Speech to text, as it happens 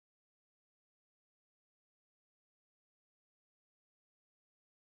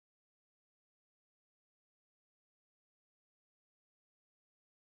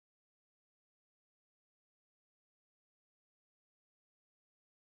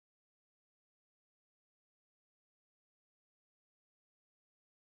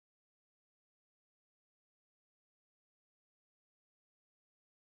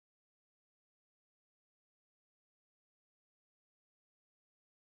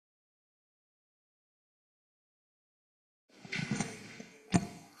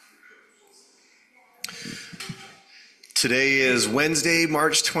Today is Wednesday,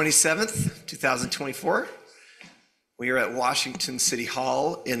 March 27th, 2024. We are at Washington City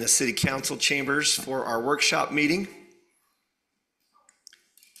Hall in the City Council chambers for our workshop meeting.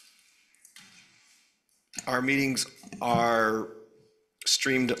 Our meetings are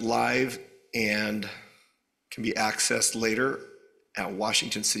streamed live and can be accessed later at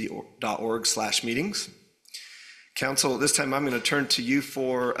washingtoncity.org/meetings. Council, this time I'm going to turn to you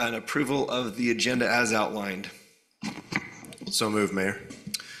for an approval of the agenda as outlined. So moved, Mayor.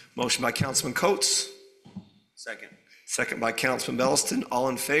 Motion by Councilman Coates. Second. Second by Councilman Belliston. All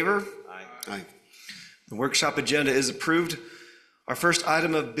in favor? Aye. Aye. The workshop agenda is approved. Our first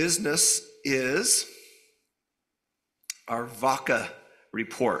item of business is our VACA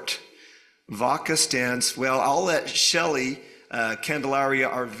report. VACA stands, well, I'll let Shelley Candelaria,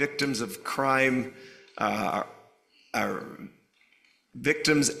 our victims of crime, our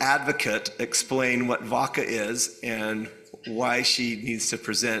victims advocate, explain what VACA is and why she needs to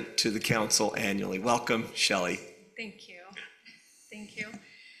present to the council annually. Welcome, Shelley. Thank you. Thank you.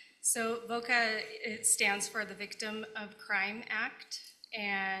 So VOCA, it stands for the Victim of Crime Act.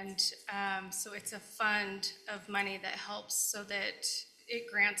 And so it's a fund of money that helps so that it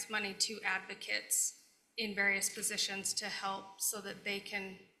grants money to advocates in various positions to help so that they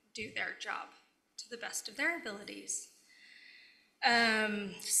can do their job to the best of their abilities.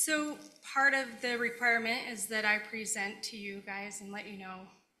 So part of the requirement is that I present to you guys and let you know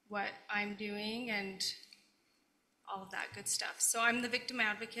what I'm doing and all of that good stuff. So I'm the victim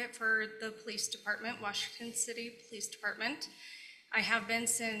advocate for the police department, Washington City Police Department. I have been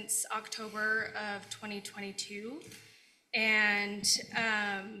since October of 2022, and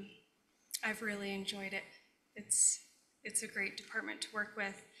I've really enjoyed it. It's a great department to work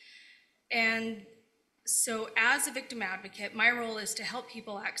with. And so as a victim advocate, my role is to help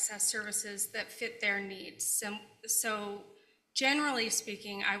people access services that fit their needs. So generally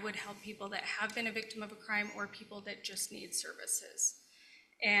speaking, I would help people that have been a victim of a crime or people that just need services.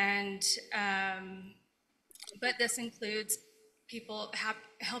 And, but this includes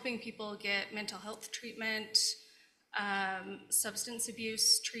helping people get mental health treatment, substance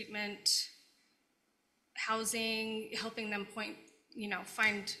abuse treatment, housing, helping them find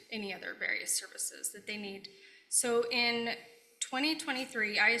any other various services that they need. So in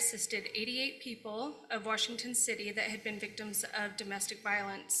 2023, I assisted 88 people of Washington City that had been victims of domestic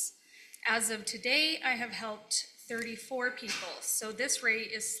violence. As of today, I have helped 34 people. So this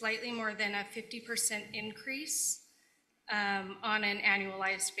rate is slightly more than a 50% increase on an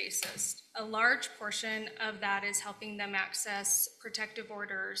annualized basis. A large portion of that is helping them access protective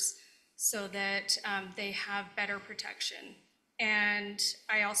orders so that they have better protection. And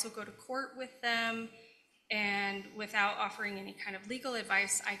I also go to court with them, and without offering any kind of legal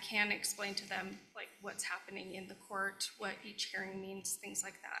advice, I can explain to them like what's happening in the court, what each hearing means, things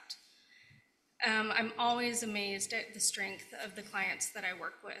like that. I'm always amazed at the strength of the clients that I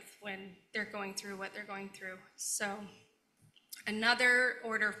work with when they're going through what they're going through. So another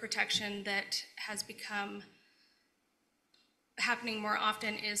order of protection that has become happening more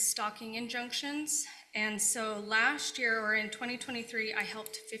often is stalking injunctions. And so last year, or in 2023, I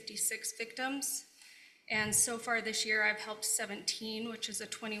helped 56 victims. And so far this year, I've helped 17, which is a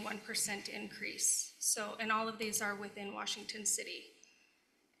 21% increase. So, and all of these are within Washington City.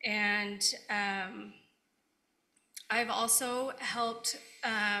 And I've also helped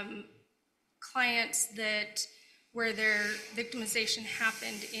clients where their victimization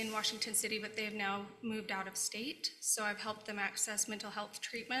happened in Washington City, but they have now moved out of state. So I've helped them access mental health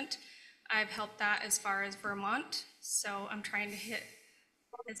treatment. I've helped that as far as Vermont, so I'm trying to hit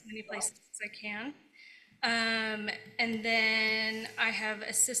as many places as I can. And then I have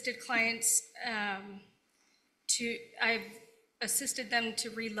assisted clients I've assisted them to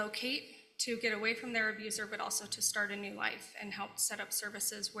relocate, to get away from their abuser, but also to start a new life and help set up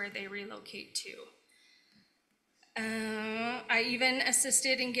services where they relocate to. I even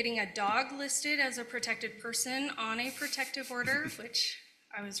assisted in getting a dog listed as a protected person on a protective order, which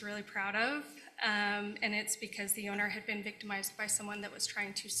I was really proud of, and it's because the owner had been victimized by someone that was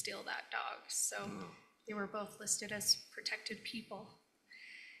trying to steal that dog. So they were both listed as protected people.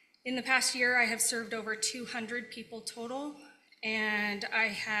 In the past year, I have served over 200 people total, and I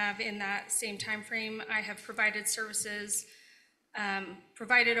have, in that same time frame, I have provided services,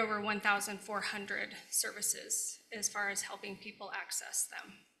 provided over 1,400 services as far as helping people access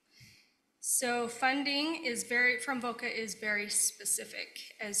them. So funding from VOCA is very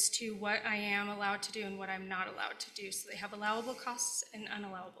specific as to what I am allowed to do and what I'm not allowed to do. So they have allowable costs and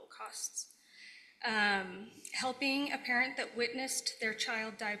unallowable costs. Helping a parent that witnessed their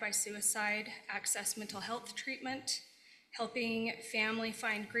child die by suicide access mental health treatment, helping family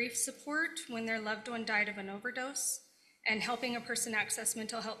find grief support when their loved one died of an overdose, and helping a person access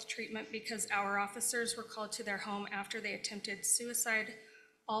mental health treatment because our officers were called to their home after they attempted suicide,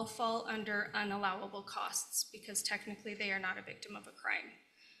 all fall under unallowable costs because technically they are not a victim of a crime.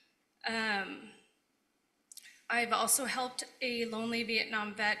 I've also helped a lonely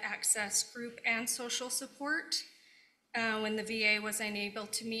Vietnam vet access group and social support when the VA was unable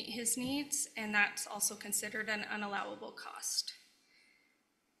to meet his needs, and that's also considered an unallowable cost.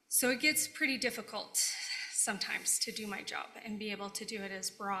 So it gets pretty difficult sometimes to do my job and be able to do it as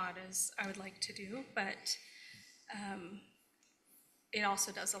broad as I would like to do, but it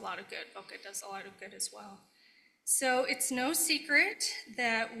also does a lot of good. VOCA does a lot of good as well. So it's no secret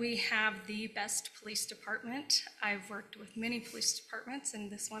that we have the best police department. I've worked with many police departments,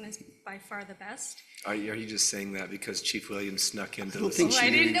 and this one is by far the best. Are you just saying that because Chief Williams snuck into don't this? think Well, I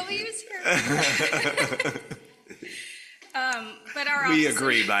didn't know he was here. But our We officers-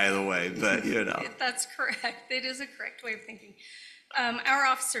 agree, by the way, but you know. That's correct. It is a correct way of thinking. Our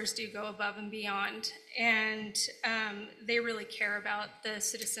officers do go above and beyond, and they really care about the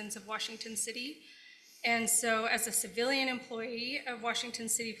citizens of Washington City. And so as a civilian employee of Washington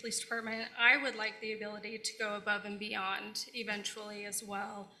City Police Department, I would like the ability to go above and beyond eventually as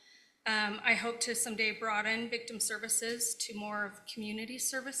well. I hope to someday broaden victim services to more of community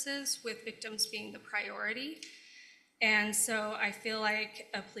services, with victims being the priority. And so I feel like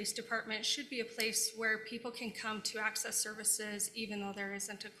a police department should be a place where people can come to access services even though there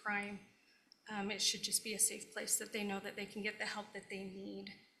isn't a crime. It should just be a safe place that they know that they can get the help that they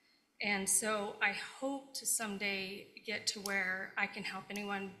need. And so I hope to someday get to where I can help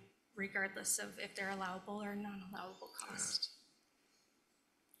anyone regardless of if they're allowable or non-allowable cost.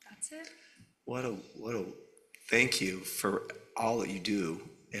 That's it. What a thank you for all that you do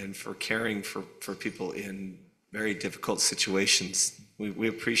and for caring for people in very difficult situations. We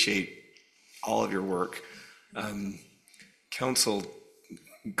appreciate all of your work. Council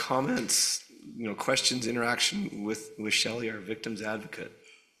comments, questions, interaction with Shelley, our victims advocate.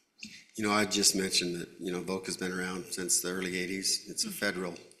 I just mentioned that, VOCA's been around since the early 80s. It's a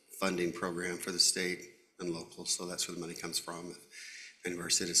federal funding program for the state and local, so that's where the money comes from, if any of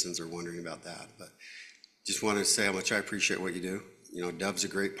our citizens are wondering about that. But just wanted to say how much I appreciate what you do. Dove's a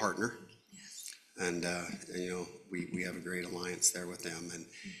great partner. Yes. And, we have a great alliance there with them. And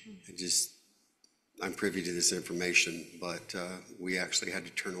I'm privy to this information, but we actually had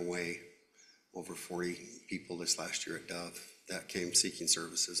to turn away over 40 people this last year at Dove that came seeking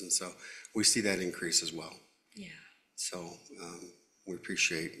services. And so we see that increase as well. Yeah. So we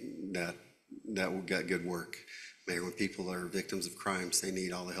appreciate that we got good work. Mayor, when people are victims of crimes, they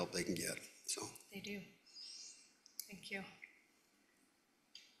need all the help they can get. So They do. Thank you.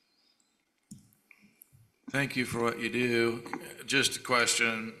 Thank you for what you do. Just a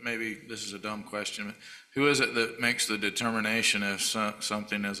question, maybe this is a dumb question, but who is it that makes the determination if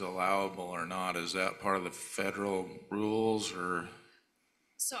something is allowable or not? Is that part of the federal rules or?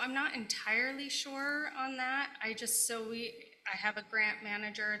 So I'm not entirely sure on that. I have a grant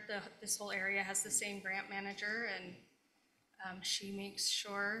manager. This whole area has the same grant manager, and she makes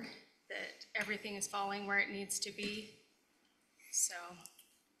sure that everything is falling where it needs to be. So.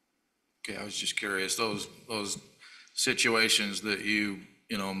 Okay, I was just curious, those situations that you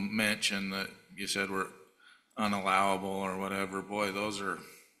mentioned that you said were unallowable or whatever, boy, those are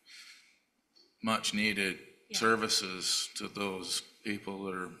much needed services to those people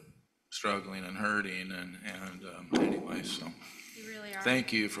that are struggling and hurting and anyway, so. You really are.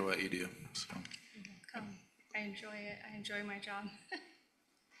 Thank you for what you do, so. You're welcome. I enjoy it. I enjoy my job.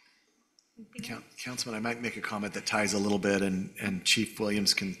 Anything else? Councilman, I might make a comment that ties a little bit, and Chief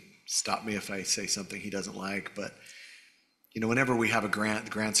Williams can stop me if I say something he doesn't like, but whenever we have a grant,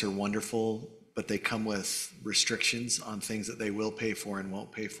 the grants are wonderful, but they come with restrictions on things that they will pay for and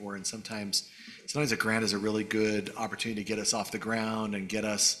won't pay for. And sometimes a grant is a really good opportunity to get us off the ground and get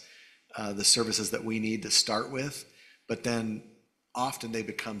us the services that we need to start with. But then often they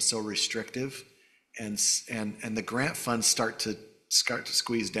become so restrictive, and the grant funds start to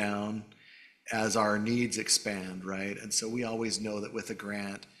squeeze down as our needs expand, right? And so we always know that with a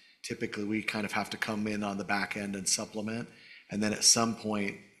grant, typically we kind of have to come in on the back end and supplement. And then at some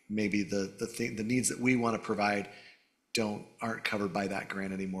point, maybe the needs that we want to provide aren't covered by that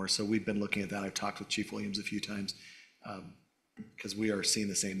grant anymore. So we've been looking at that. I've talked with Chief Williams a few times because we are seeing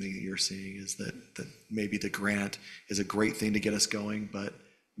the same thing that you're seeing, is that maybe the grant is a great thing to get us going, but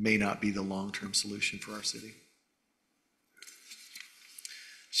may not be the long-term solution for our city.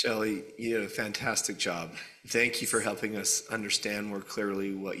 Shelley, you did a fantastic job. Thank you for helping us understand more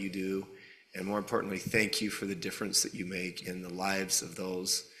clearly what you do And more importantly, thank you for the difference that you make in the lives of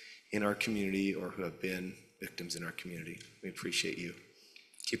those in our community or who have been victims in our community. We appreciate you.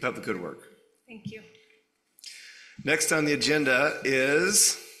 Keep up the good work. Thank you. Next on the agenda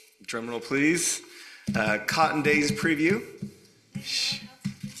is, drum roll please, Cotton Days preview.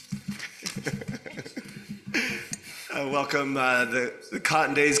 Welcome the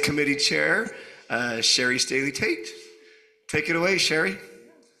Cotton Days Committee Chair, Sherry Staley Tate. Take it away, Sherry.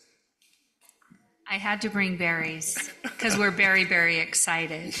 I had to bring berries because we're very, very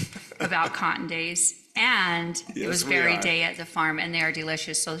excited about Cotton Days. And it was we berry are. day at the farm, and they are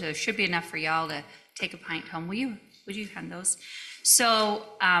delicious. So there should be enough for y'all to take a pint home. Would you hand those? So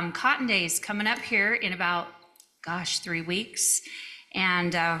Cotton Days coming up here in about, 3 weeks.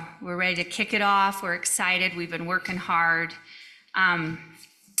 And we're ready to kick it off. We're excited. We've been working hard.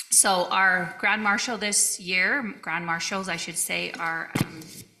 So our Grand Marshal this year, Grand Marshals, I should say, are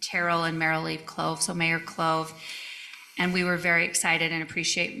Terrell and Marilee Clove, so Mayor Clove. And we were very excited and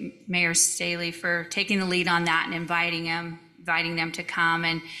appreciate Mayor Staley for taking the lead on that and inviting them to come.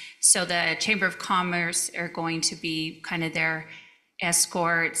 And so the Chamber of Commerce are going to be kind of their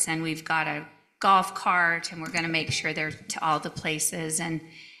escorts, and we've got a golf cart, and we're going to make sure they're to all the places and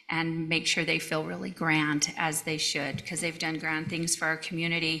make sure they feel really grand, as they should, because they've done grand things for our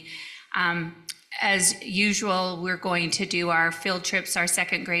community. As usual, we're going to do our field trips, our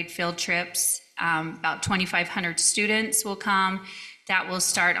second grade field trips. About 2,500 students will come. That will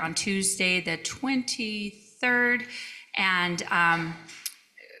start on Tuesday, the 23rd. And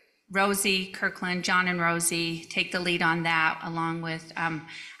Rosie Kirkland, John and Rosie take the lead on that, along with, I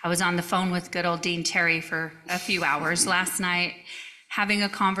was on the phone with good old Dean Terry for a few hours last night, having a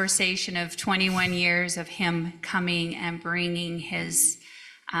conversation of 21 years of him coming and bringing his,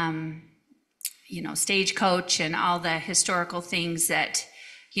 stagecoach and all the historical things that,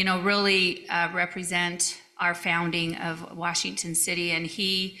 really represent our founding of Washington City. And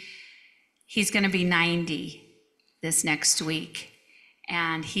he's going to be 90 this next week.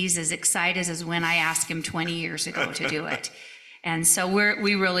 And he's as excited as when I asked him 20 years ago to do it. And so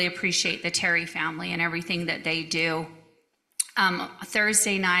we really appreciate the Terry family and everything that they do.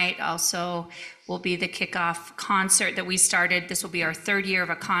 Thursday night also will be the kickoff concert that we started. This will be our third year of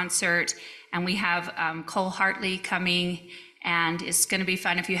a concert. And we have Cole Hartley coming, and it's going to be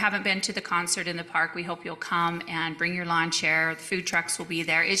fun. If you haven't been to the concert in the park, we hope you'll come and bring your lawn chair. The food trucks will be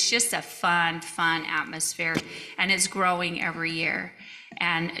there. It's just a fun atmosphere, and it's growing every year.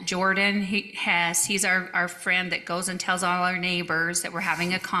 And Jordan, he's our friend that goes and tells all our neighbors that we're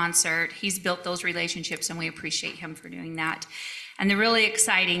having a concert. He's built those relationships, and we appreciate him for doing that. And the really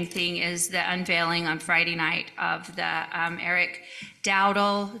exciting thing is the unveiling on Friday night of the Eric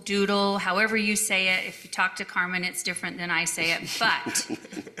Doodle, however you say it. If you talk to Carmen, it's different than I say it, but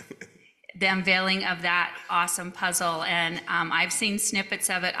the unveiling of that awesome puzzle. And I've seen snippets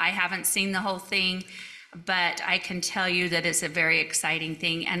of it. I haven't seen the whole thing, but I can tell you that it's a very exciting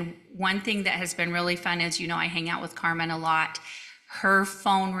thing. And one thing that has been really fun is, I hang out with Carmen a lot. Her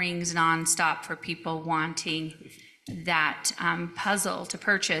phone rings nonstop for people wanting that puzzle to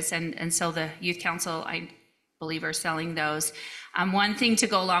purchase. And so the Youth Council, I believe, are selling those. One thing to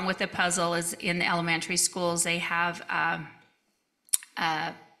go along with the puzzle is in the elementary schools, they have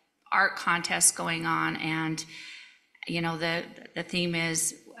art contests going on. And, the theme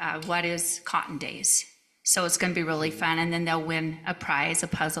is, what is Cotton Days? So it's going to be really fun, and then they'll win a prize, a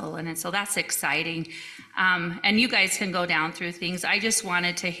puzzle, and so that's exciting. And you guys can go down through things. I just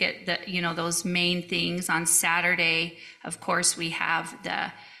wanted to hit those main things. On Saturday, of course, we have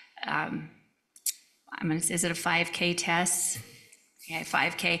the, is it a 5K test? Yeah,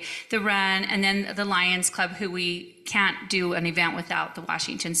 5K, the run, and then the Lions Club, who we can't do an event without the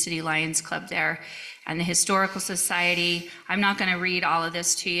Washington City Lions Club there, and the Historical Society. I'm not going to read all of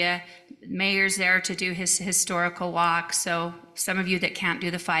this to you. The mayor's there to do his historical walk, so some of you that can't do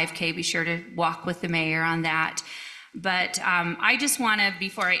the 5K, be sure to walk with the mayor on that. But I just want to,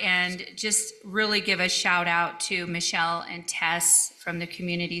 before I end, just really give a shout out to Michelle and Tess from the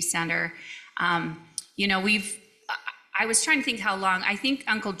Community Center. I was trying to think how long. I think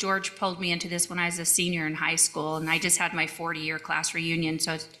Uncle George pulled me into this when I was a senior in high school, and I just had my 40-year class reunion.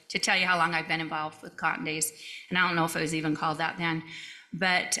 So to tell you how long I've been involved with Cotton Days, and I don't know if it was even called that then,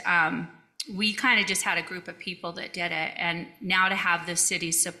 but we kind of just had a group of people that did it, and now to have the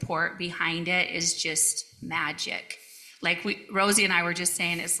city's support behind it is just magic. Like Rosie and I were just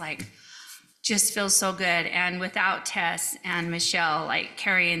saying, it's like, just feels so good. And without Tess and Michelle, like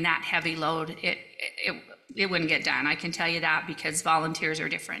carrying that heavy load, it wouldn't get done. I can tell you that, because volunteers are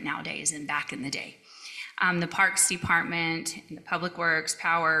different nowadays than back in the day. the Parks Department, and the Public Works,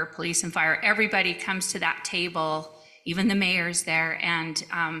 Power, Police and Fire, everybody comes to that table, even the mayor's there. And,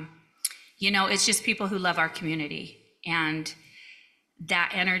 it's just people who love our community and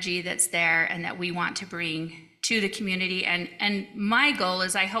that energy that's there and that we want to bring to the community. And my goal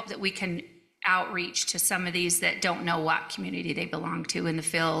is I hope that we can outreach to some of these that don't know what community they belong to in the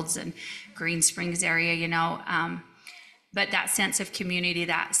Fields and Green Springs area, but that sense of community,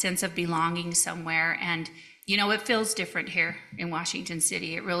 that sense of belonging somewhere. And, it feels different here in Washington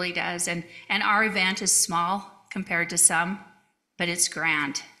City. It really does. And our event is small compared to some, but it's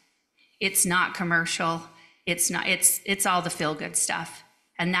grand. It's not commercial. It's all the feel-good stuff.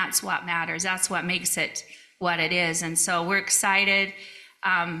 And that's what matters. That's what makes it what it is. And so we're excited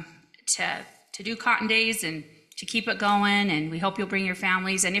to do Cotton Days and to keep it going. And we hope you'll bring your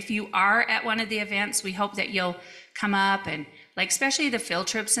families. And if you are at one of the events, we hope that you'll come up and especially the field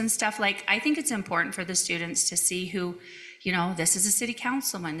trips and stuff. I think it's important for the students to see who, this is a city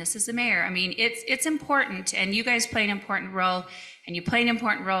councilman, this is the mayor. I mean, it's important, and you guys play an important role, and you play an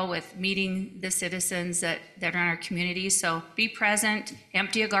important role with meeting the citizens that are in our community. So be present,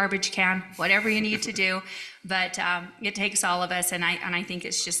 empty a garbage can, whatever you need to do. But it takes all of us, and I think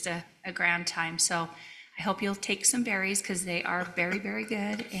it's just a grand time. So I hope you'll take some berries because they are very, very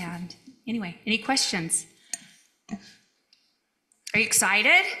good. And anyway, any questions? Are you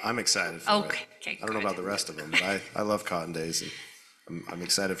excited? I'm excited for Okay, it. I don't know good. about the rest of them, but I love Cotton Days, and I'm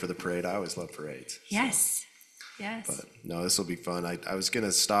excited for the parade. I always love parades. Yes, yes. But no, this will be fun. I was going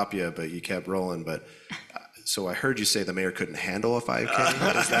to stop you, but you kept rolling. But so I heard you say the mayor couldn't handle a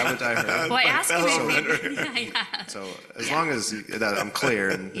 5K. Is that what I heard? Well, I asked him if he, yeah. So as long as that I'm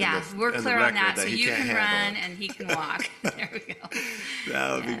clear and Yeah, in the, we're in the clear on record that. So he you can't can handle run it. and he can walk. There we go.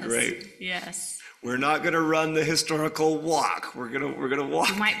 That would be Yes, great. Yes. We're not going to run the historical walk. We're gonna walk.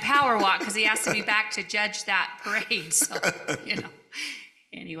 He might power walk because he has to be back to judge that parade. So,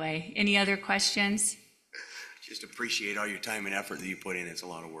 Anyway, any other questions? Just appreciate all your time and effort that you put in. It's a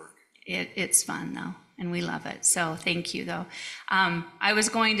lot of work. It's fun though, and we love it. So thank you though. I was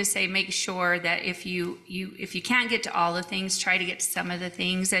going to say, make sure that if you can't get to all the things, try to get to some of the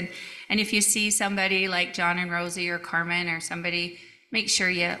things. And if you see somebody like John and Rosie or Carmen or somebody, make sure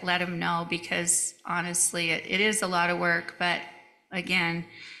you let them know, because honestly, it is a lot of work. But again,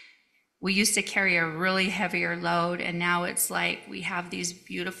 we used to carry a really heavier load, and now it's like we have these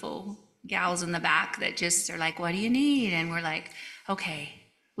beautiful gals in the back that just are like, what do you need? And we're like, okay,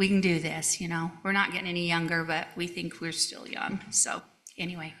 we can do this, We're not getting any younger, but we think we're still young. So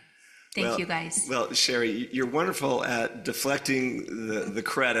anyway, thank you guys. Well, Sherry, you're wonderful at deflecting the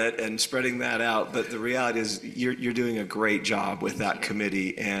credit and spreading that out, but the reality is you're doing a great job with that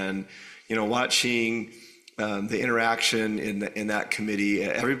committee. And watching the interaction in that committee,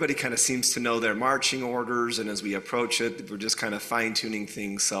 everybody kind of seems to know their marching orders, and as we approach it, we're just kind of fine tuning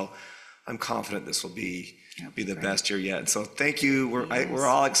things. So I'm confident this will be the best year yet. So thank you. We're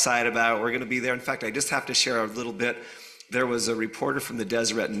all excited about it. We're going to be there. In fact, I just have to share a little bit. There was a reporter from the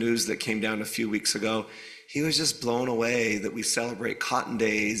Deseret News that came down a few weeks ago. He was just blown away that we celebrate Cotton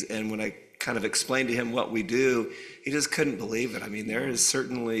Days. And when I kind of explained to him what we do, he just couldn't believe it. I mean, there is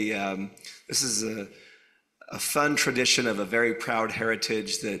certainly, this is a fun tradition of a very proud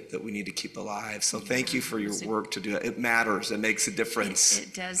heritage that we need to keep alive. So thank you for your work to do it. It matters. It makes a difference.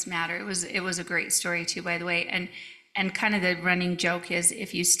 It does matter. It was a great story too, by the way. And kind of the running joke is,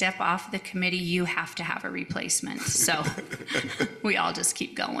 if you step off the committee, you have to have a replacement. So we all just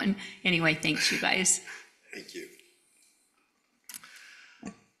keep going. Anyway, thanks you guys. Thank you.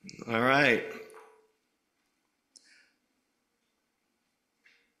 All right.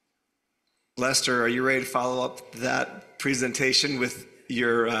 Lester, are you ready to follow up that presentation with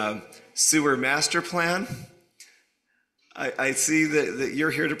your sewer master plan? I see that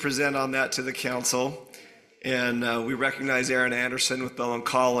you're here to present on that to the council. And we recognize Aaron Anderson with Bell and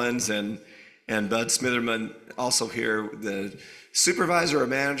Collins and Bud Smitherman also here, the supervisor or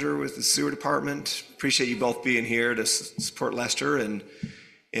manager with the sewer department. Appreciate you both being here to support Lester. And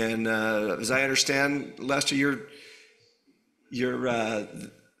as I understand, Lester, you're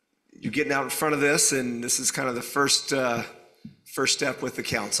getting out in front of this, and this is kind of the first step with the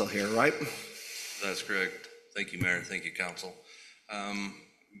council here, right? That's correct. Thank you, Mayor. Thank you, Council.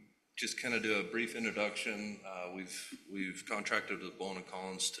 Just kind of do a brief introduction. We've contracted with Bowen and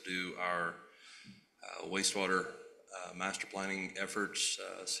Collins to do our wastewater master planning efforts,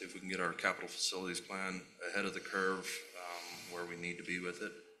 see if we can get our capital facilities plan ahead of the curve where we need to be with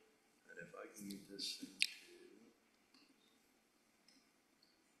it. And if I can get this thing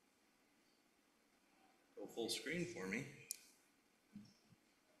to go full screen for me.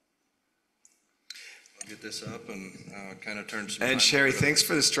 get this up and kind of turn some. time And Sherry, over to- thanks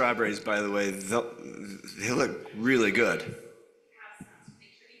for the strawberries, by the way. They look really good.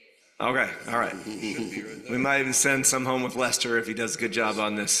 Okay, all right. We might even send some home with Lester if he does a good job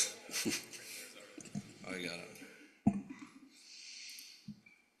on this. I got it.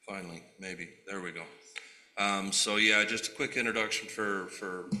 Finally, maybe. There we go. So yeah, just a quick introduction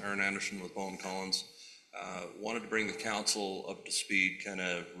for Aaron Anderson with Bowen Collins. Wanted to bring the council up to speed kind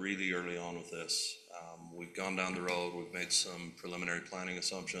of really early on with this. We've gone down the road, we've made some preliminary planning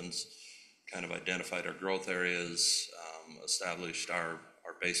assumptions, kind of identified our growth areas, established our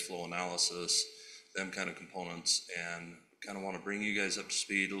base flow analysis, them kind of components, and kind of want to bring you guys up to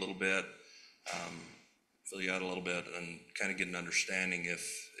speed a little bit, fill you out a little bit, and kind of get an understanding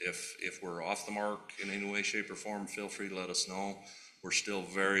if we're off the mark in any way, shape, or form, feel free to let us know. We're still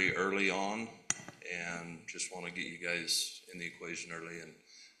very early on, and just want to get you guys in the equation early and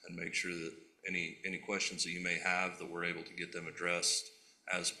make sure that any questions that you may have, that we're able to get them addressed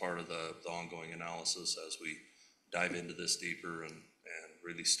as part of the ongoing analysis as we dive into this deeper and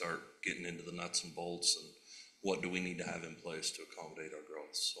really start getting into the nuts and bolts and what do we need to have in place to accommodate our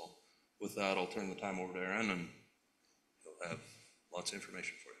growth. So with that, I'll turn the time over to Aaron and he'll have lots of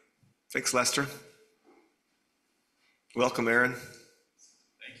information for you. Thanks, Lester. Welcome, Aaron.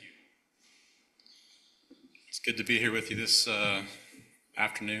 Thank you. It's good to be here with you this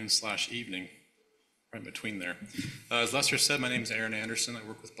afternoon/evening, right in between there. As Lester said, my name is Aaron Anderson. I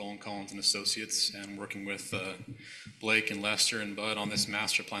work with Bowen Collins and Associates, and I'm working with Blake and Lester and Bud on this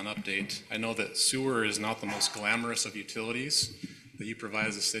master plan update. I know that sewer is not the most glamorous of utilities that you provide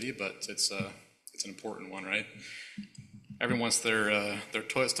as a city, but it's an important one, right? Everyone wants their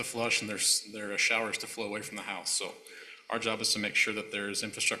toilets to flush and their showers to flow away from the house. So our job is to make sure that there's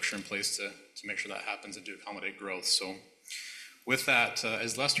infrastructure in place to make sure that happens and to accommodate growth. So with that,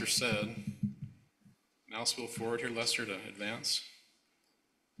 as Lester said, mouse wheel forward here, Lester, to advance.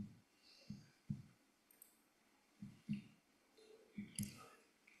 I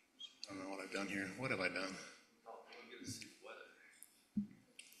don't know what I've done here. What have I done?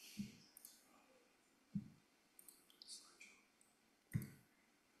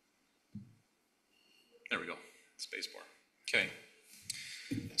 There we go, spacebar. Okay.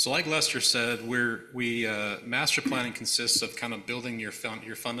 So like Lester said, master planning consists of kind of building your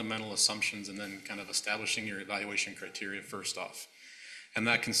fundamental assumptions and then kind of establishing your evaluation criteria first off. And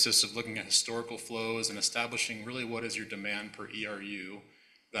that consists of looking at historical flows and establishing really what is your demand per ERU,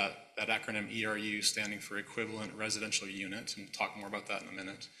 that acronym ERU standing for Equivalent Residential Unit, and we'll talk more about that in a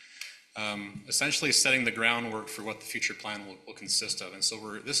minute. Essentially setting the groundwork for what the future plan will consist of. And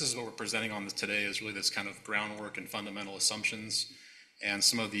so this is what we're presenting on today, is really this kind of groundwork and fundamental assumptions and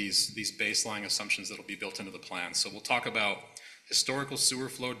some of these baseline assumptions that will be built into the plan. So we'll talk about historical sewer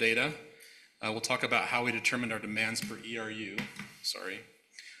flow data. We'll talk about how we determined our demands per ERU,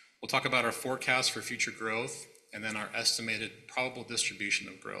 We'll talk about our forecast for future growth, and then our estimated probable distribution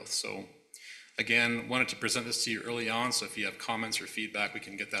of growth. So again, wanted to present this to you early on, so if you have comments or feedback, we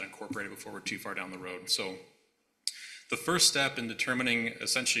can get that incorporated before we're too far down the road. So the first step in determining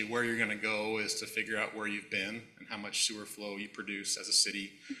essentially where you're gonna go is to figure out where you've been and how much sewer flow you produce as a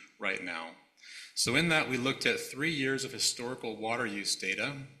city right now. So in that, we looked at 3 years of historical water use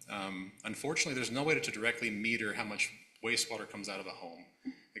data. Unfortunately, there's no way to directly meter how much wastewater comes out of a home.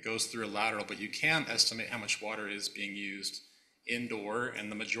 It goes through a lateral, but you can estimate how much water is being used indoor,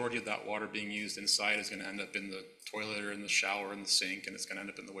 and the majority of that water being used inside is gonna end up in the toilet or in the shower or in the sink, and it's gonna end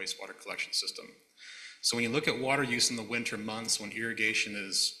up in the wastewater collection system. So when you look at water use in the winter months when irrigation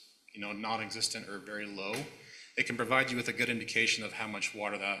is, non-existent or very low, it can provide you with a good indication of how much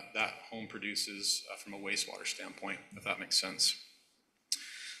water that home produces from a wastewater standpoint, if that makes sense.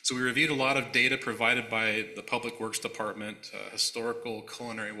 So we reviewed a lot of data provided by the Public Works Department, historical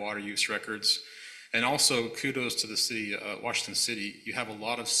culinary water use records, and also kudos to the city, Washington City. You have a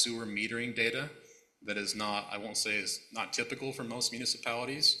lot of sewer metering data that is not, I won't say is not typical for most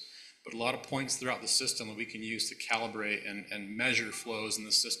municipalities, but a lot of points throughout the system that we can use to calibrate and measure flows in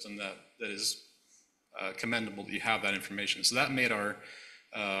the system that is commendable that you have that information. So that made our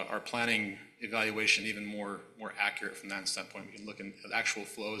planning evaluation even more accurate from that standpoint. We can look at actual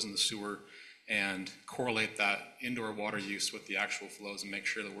flows in the sewer and correlate that indoor water use with the actual flows and make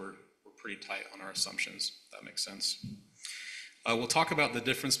sure that we're pretty tight on our assumptions, if that makes sense. We'll talk about the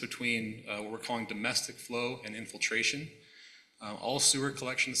difference between what we're calling domestic flow and infiltration. All sewer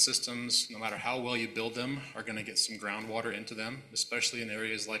collection systems, no matter how well you build them, are gonna get some groundwater into them, especially in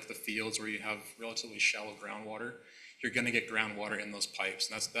areas like the fields where you have relatively shallow groundwater. You're gonna get groundwater in those pipes,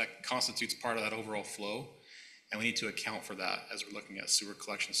 and that constitutes part of that overall flow. And we need to account for that as we're looking at sewer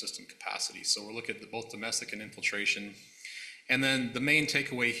collection system capacity. So we're looking at both domestic and infiltration. And then the main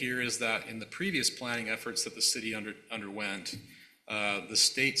takeaway here is that in the previous planning efforts that the city underwent, the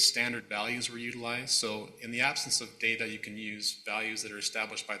state standard values were utilized. So in the absence of data, you can use values that are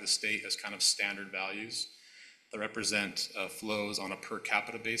established by the state as kind of standard values that represent flows on a per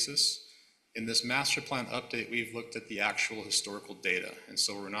capita basis. In this master plan update, we've looked at the actual historical data. And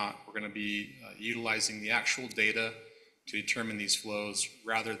so we're going to be utilizing the actual data to determine these flows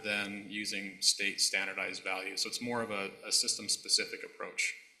rather than using state standardized values. So it's more of a system-specific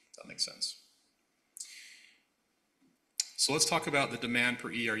approach, if that makes sense. So let's talk about the demand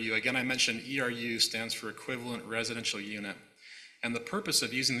per ERU. Again, I mentioned ERU stands for equivalent residential unit. And the purpose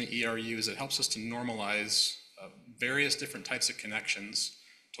of using the ERU is it helps us to normalize various different types of connections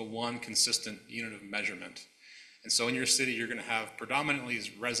to one consistent unit of measurement. And so in your city, you're going to have predominantly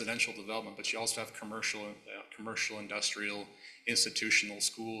residential development, but you also have commercial, industrial, institutional,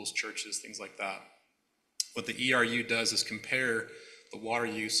 schools, churches, things like that. What the ERU does is compare the water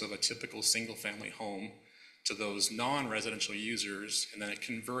use of a typical single-family home to those non-residential users, and then it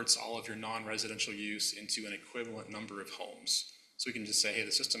converts all of your non-residential use into an equivalent number of homes. So we can just say, hey,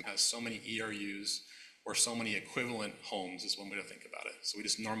 the system has so many ERUs, or so many equivalent homes is one way to think about it. So we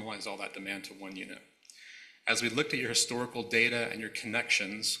just normalize all that demand to one unit. As we looked at your historical data and your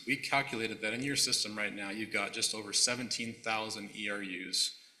connections, we calculated that in your system right now, you've got just over 17,000 ERUs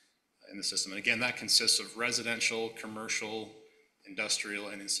in the system. And again, that consists of residential, commercial, industrial,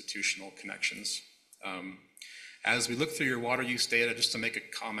 and institutional connections. As we look through your water use data, just to make a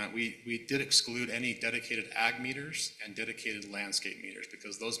comment, we did exclude any dedicated ag meters and dedicated landscape meters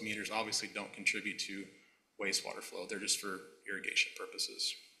because those meters obviously don't contribute to wastewater flow. They're just for irrigation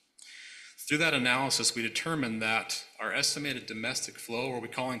purposes. Through that analysis, we determined that our estimated domestic flow, or we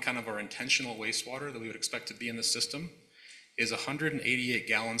call in kind of our intentional wastewater that we would expect to be in the system, is 188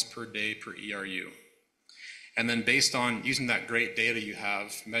 gallons per day per ERU. And then based on using that great data you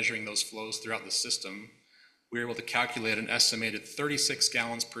have, measuring those flows throughout the system, we were able to calculate an estimated 36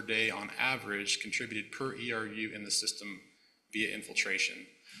 gallons per day on average contributed per ERU in the system via infiltration.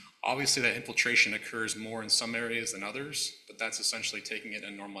 Obviously, that infiltration occurs more in some areas than others, but that's essentially taking it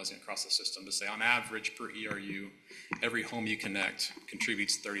and normalizing it across the system to say on average per ERU, every home you connect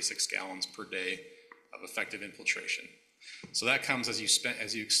contributes 36 gallons per day of effective infiltration. So that comes as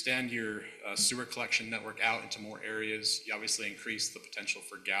you extend your sewer collection network out into more areas, you obviously increase the potential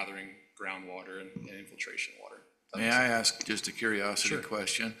for gathering groundwater and infiltration water. May I ask just a curiosity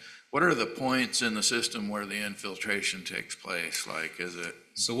question? What are the points in the system where the infiltration takes place? Like, is it?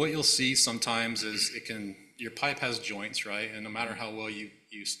 So what you'll see sometimes is your pipe has joints, right? And no matter how well you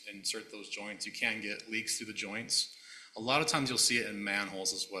insert those joints, you can get leaks through the joints. A lot of times you'll see it in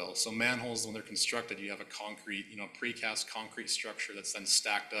manholes as well. So manholes, when they're constructed, you have a concrete, precast concrete structure that's then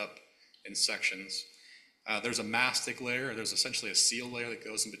stacked up in sections. There's a mastic layer, there's essentially a seal layer that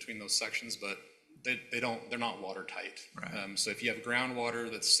goes in between those sections, but they're not watertight. Right. So if you have groundwater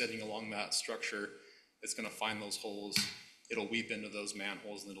that's sitting along that structure, it's gonna find those holes, it'll weep into those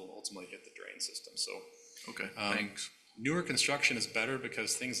manholes, and it'll ultimately hit the drain system. So Okay, thanks. newer construction is better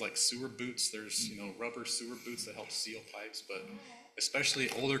because things like sewer boots, there's rubber sewer boots that help seal pipes, but especially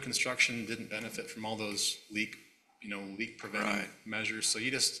older construction didn't benefit from all those leak preventing measures. So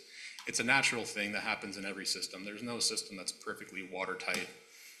it's a natural thing that happens in every system. There's no system that's perfectly watertight.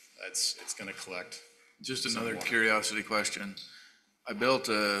 It's going to collect. Just another curiosity question. I built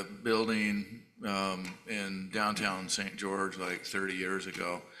a building in downtown St. George like 30 years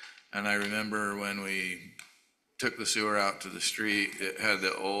ago, and I remember when we took the sewer out to the street, it had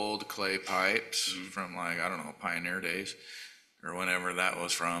the old clay pipes from Pioneer days, or whenever that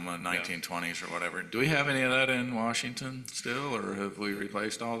was from, 1920s or whatever. Do we have any of that in Washington still, or have we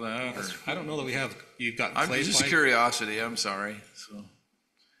replaced all that? Or? I don't know that we have. You've got I'm clay just pipe. curiosity, I'm sorry. So.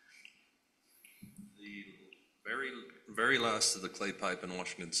 The very last of the clay pipe in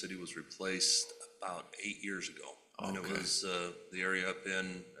Washington City was replaced about 8 years ago. And it was the area up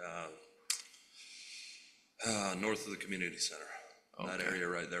in north of the community center. That area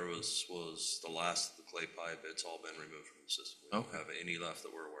right there was the last of the clay pipe. It's all been removed from the system. We don't have any left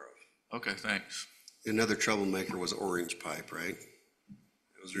that we're aware of. Okay, thanks. Another troublemaker was orange pipe, right?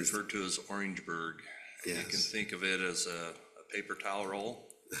 It was referred to as Orangeburg. Yes. You can think of it as a paper towel roll.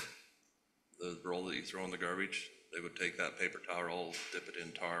 The roll that you throw in the garbage, they would take that paper towel roll, dip it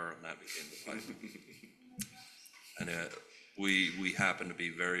in tar, and that became the pipe. And we happen to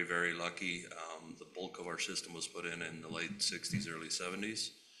be very, very lucky. The bulk of our system was put in the late 60s, early 70s,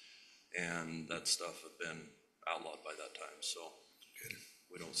 and that stuff had been outlawed by that time. So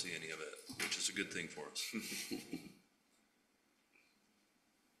we don't see any of it, which is a good thing for us.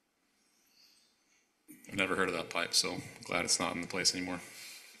 I've never heard of that pipe, so glad it's not in the place anymore.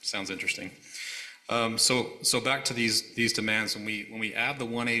 Sounds interesting. So back to these demands, when we add the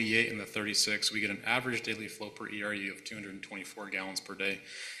 188 and the 36, we get an average daily flow per ERU of 224 gallons per day.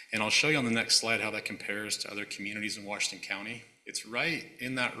 And I'll show you on the next slide how that compares to other communities in Washington County. It's right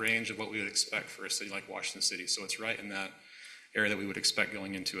in that range of what we would expect for a city like Washington City. So it's right in that area that we would expect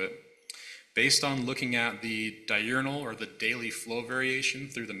going into it. Based on looking at the diurnal or the daily flow variation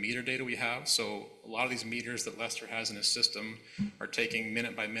through the meter data we have, so a lot of these meters that Lester has in his system are taking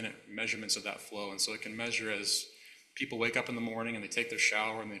minute by minute measurements of that flow. And so it can measure as people wake up in the morning and they take their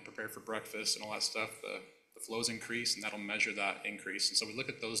shower and they prepare for breakfast and all that stuff, the flows increase, and that'll measure that increase. And so we look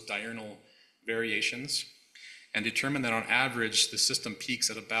at those diurnal variations and determine that on average, the system peaks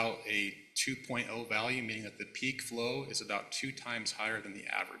at about a 2.0 value, meaning that the peak flow is about 2 times higher than the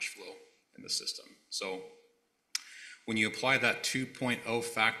average flow in the system. So when you apply that 2.0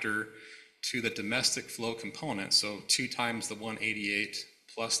 factor to the domestic flow component, so 2 times the 188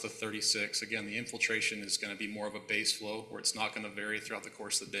 plus the 36, again, the infiltration is going to be more of a base flow where it's not going to vary throughout the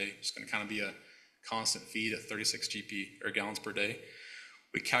course of the day. It's going to kind of be a constant feed at 36 GP or gallons per day.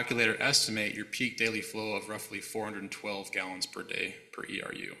 We calculate or estimate your peak daily flow of roughly 412 gallons per day per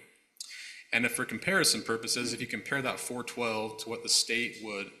ERU. And if for comparison purposes, if you compare that 412 to what the state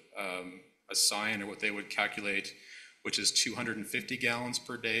would assign or what they would calculate, which is 250 gallons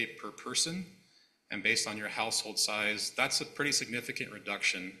per day per person, and based on your household size, that's a pretty significant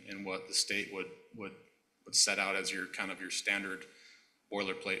reduction in what the state would set out as your kind of your standard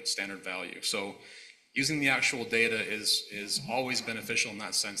boilerplate standard value. So using the actual data is always beneficial in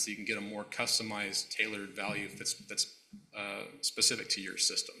that sense that you can get a more customized, tailored value that's specific to your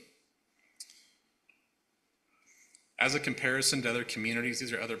system. As a comparison to other communities,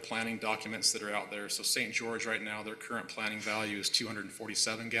 these are other planning documents that are out there. So St. George right now, their current planning value is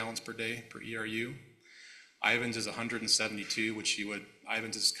 247 gallons per day per ERU. Ivins is 172,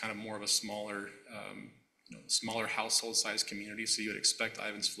 Ivins is kind of more of a smaller, smaller household size community. So you would expect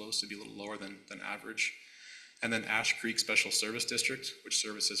Ivins flows to be a little lower than average. And then Ash Creek Special Service District, which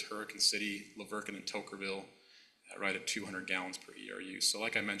services Hurricane City, Laverton, and Tokerville, right at 200 gallons per ERU. So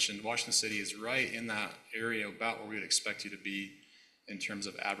like I mentioned, Washington City is right in that area about where we would expect you to be in terms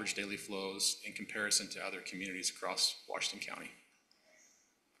of average daily flows in comparison to other communities across Washington County.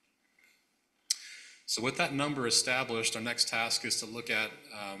 So with that number established, our next task is to look at,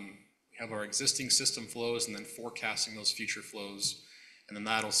 we have our existing system flows and then forecasting those future flows. And then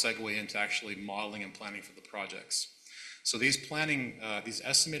that'll segue into actually modeling and planning for the projects. So these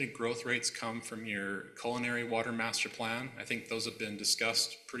estimated growth rates come from your culinary water master plan. I think those have been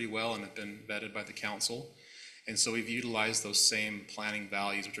discussed pretty well and have been vetted by the council. And so we've utilized those same planning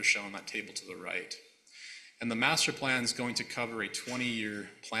values, which are shown on that table to the right. And the master plan is going to cover a 20-year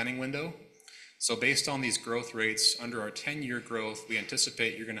planning window. So based on these growth rates, under our 10-year growth, we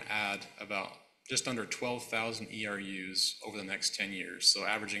anticipate you're going to add about just under 12,000 ERUs over the next 10 years. So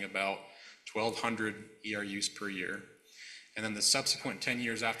averaging about 1,200 ERUs per year. And then the subsequent 10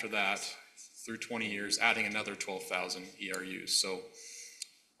 years after that, through 20 years, adding another 12,000 ERUs. So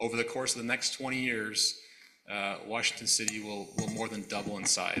over the course of the next 20 years, Washington City will more than double in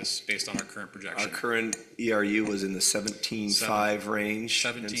size based on our current projection. Our current ERU was in the 17.5 range.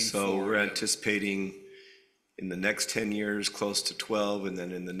 17.4, And so we're yeah. anticipating in the next 10 years, close to 12, and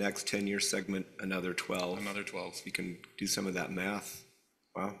then in the next 10-year segment, another 12. Another 12. You can do some of that math.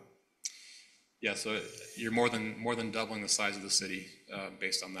 Wow. Yeah, so you're more than doubling the size of the city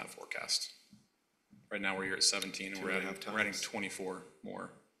based on that forecast. Right now, we're at 17, and we're adding 24 more.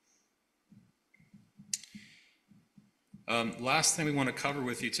 Last thing we want to cover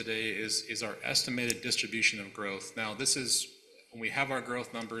with you today is our estimated distribution of growth. Now, this is, when we have our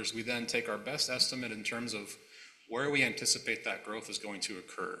growth numbers, we then take our best estimate in terms of where we anticipate that growth is going to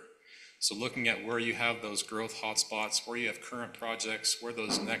occur. So looking at where you have those growth hotspots, where you have current projects, where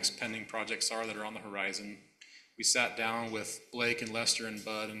those next pending projects are that are on the horizon. We sat down with Blake and Lester and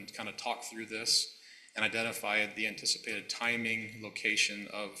Bud and kind of talked through this and identified the anticipated timing, location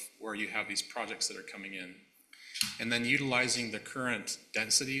of where you have these projects that are coming in. And then utilizing the current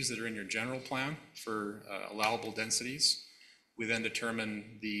densities that are in your general plan for allowable densities, we then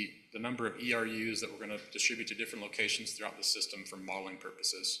determine the number of ERUs that we're going to distribute to different locations throughout the system for modeling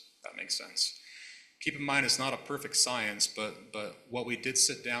purposes. That makes sense. Keep in mind, it's not a perfect science, but what we did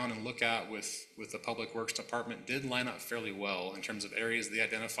sit down and look at with the Public Works Department did line up fairly well in terms of areas they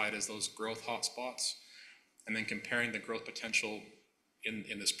identified as those growth hotspots. And then comparing the growth potential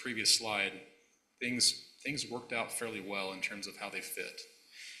in this previous slide, things worked out fairly well in terms of how they fit.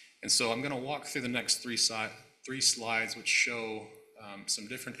 And so I'm going to walk through the next three slides, which show some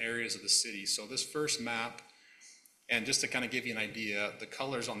different areas of the city. So this first map, and just to kind of give you an idea, the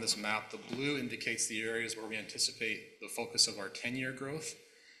colors on this map, the blue indicates the areas where we anticipate the focus of our 10-year growth,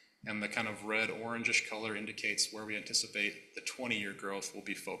 and the kind of red orangish color indicates where we anticipate the 20-year growth will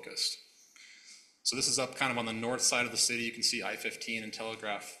be focused. So this is up kind of on the north side of the city. You can see I-15 and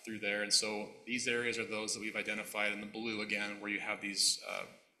Telegraph through there. And so these areas are those that we've identified in the blue again, where you have these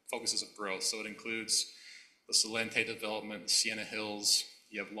focuses of growth. So it includes the Salente development, Sienna Hills,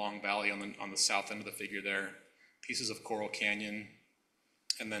 you have Long Valley on the south end of the figure there, pieces of Coral Canyon,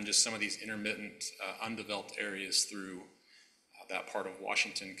 and then just some of these intermittent undeveloped areas through that part of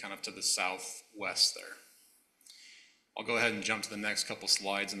Washington, kind of to the southwest there. I'll go ahead and jump to the next couple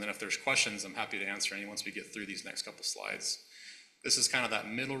slides, and then if there's questions, I'm happy to answer any once we get through these next couple slides. This is kind of that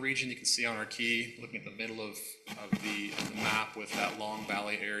middle region you can see on our key, looking at the middle of the map with that Long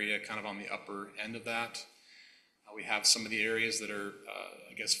Valley area kind of on the upper end of that. We have some of the areas that are,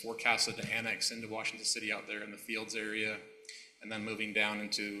 I guess, forecasted to annex into Washington City out there in the Fields area, and then moving down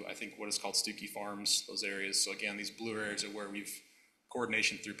into, I think, what is called Stookie Farms, those areas. So again, these blue areas are where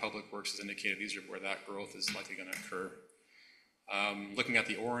coordination through Public Works has indicated these are where that growth is likely going to occur. Looking at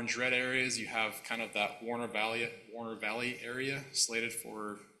the orange-red areas, you have kind of that Warner Valley area slated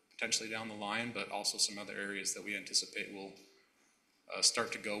for potentially down the line, but also some other areas that we anticipate will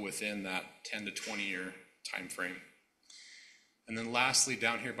start to go within that 10 to 20 year time frame. And then lastly,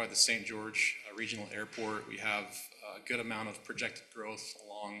 down here by the St. George Regional Airport, we have a good amount of projected growth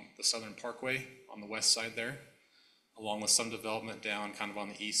along the Southern Parkway on the west side there, along with some development down kind of on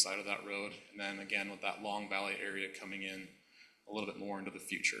the east side of that road. And then again, with that Long Valley area coming in a little bit more into the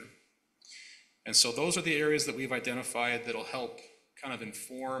future. And so those are the areas that we've identified that'll help kind of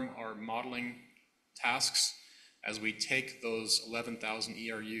inform our modeling tasks as we take those 11,000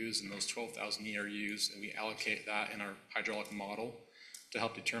 ERUs and those 12,000 ERUs and we allocate that in our hydraulic model to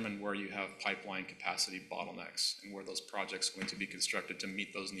help determine where you have pipeline capacity bottlenecks and where those projects are going to be constructed to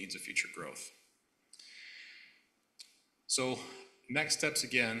meet those needs of future growth. So next steps,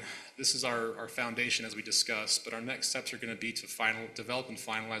 again, this is our foundation as we discussed, but our next steps are going to be to develop and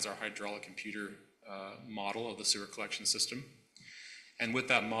finalize our hydraulic computer model of the sewer collection system. And with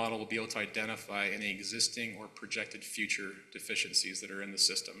that model, we'll be able to identify any existing or projected future deficiencies that are in the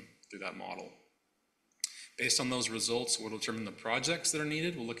system through that model. Based on those results, we'll determine the projects that are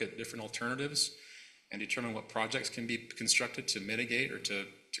needed. We'll look at different alternatives and determine what projects can be constructed to mitigate or to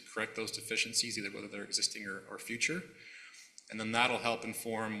correct those deficiencies, either whether they're existing or future. And then that'll help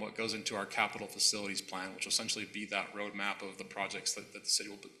inform what goes into our capital facilities plan, which will essentially be that roadmap of the projects that the city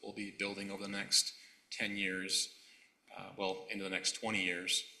will be building over the next 10 years, into the next 20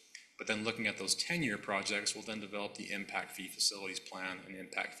 years. But then looking at those 10-year projects, we'll then develop the impact fee facilities plan and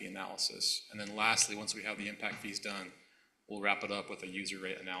impact fee analysis. And then lastly, once we have the impact fees done, we'll wrap it up with a user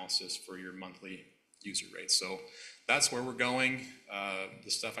rate analysis for your monthly user rate. So that's where we're going.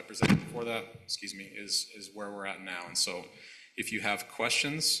 The stuff I presented before that, is where we're at now. And so if you have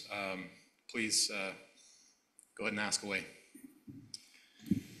questions, please go ahead and ask away.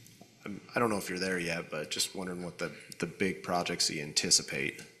 I don't know if you're there yet, but just wondering what the big projects you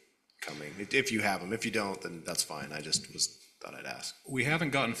anticipate coming, if you have them. If you don't, then that's fine. I just thought I'd ask. We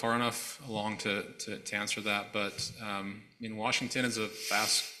haven't gotten far enough along to answer that, but Washington is a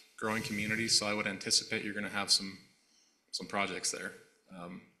fast-growing community, so I would anticipate you're going to have some projects there.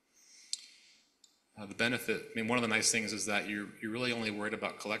 The benefit, one of the nice things is that you're really only worried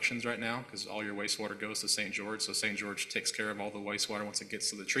about collections right now because all your wastewater goes to St. George. So St. George takes care of all the wastewater once it gets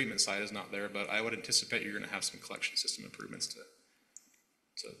to the treatment side is not there. But I would anticipate you're going to have some collection system improvements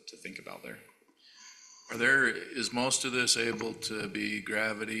to think about there. Is most of this able to be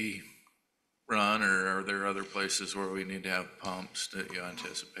gravity run, or are there other places where we need to have pumps that you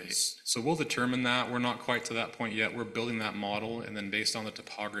anticipate? So we'll determine that. We're not quite to that point yet. We're building that model, and then based on the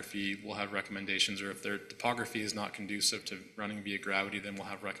topography, we'll have recommendations, or if their topography is not conducive to running via gravity, then we'll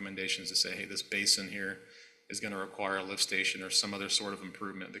have recommendations to say, hey, this basin here is going to require a lift station or some other sort of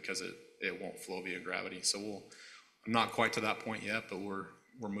improvement because it won't flow via gravity. So I'm not quite to that point yet, but we're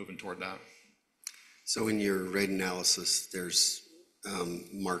moving toward that. So in your rate analysis, there's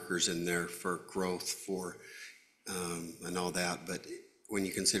markers in there for growth and all that, but when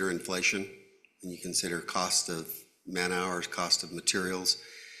you consider inflation and you consider cost of man hours, cost of materials,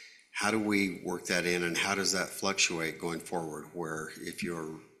 how do we work that in, and how does that fluctuate going forward, where if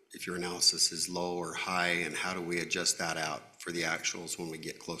your analysis is low or high, and how do we adjust that out for the actuals when we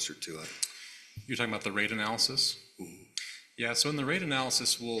get closer to it? You're talking about the rate analysis? Mm-hmm. Yeah, so in the rate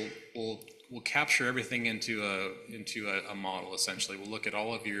analysis, we'll we'll capture everything into a model, essentially. We'll look at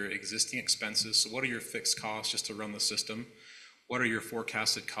all of your existing expenses. So what are your fixed costs just to run the system? What are your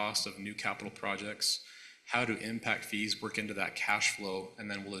forecasted costs of new capital projects? How do impact fees work into that cash flow? And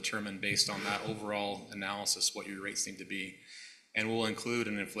then we'll determine based on that overall analysis what your rates need to be. And we'll include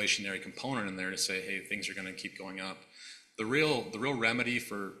an inflationary component in there to say, hey, things are gonna keep going up. The real remedy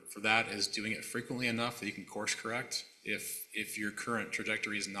for that is doing it frequently enough that you can course correct if your current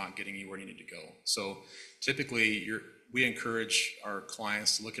trajectory is not getting you where you need to go. So typically, we encourage our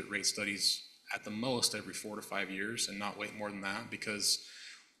clients to look at rate studies at the most every 4 to 5 years and not wait more than that, because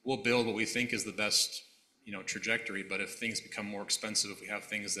we'll build what we think is the best, trajectory. But if things become more expensive, if we have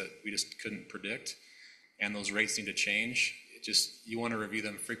things that we just couldn't predict and those rates need to change, you want to review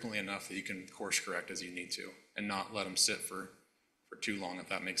them frequently enough that you can course correct as you need to and not let them sit for too long, if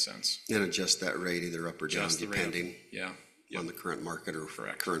that makes sense. And adjust that rate either up or down Adjust the rate up. depending Yeah. on the current market or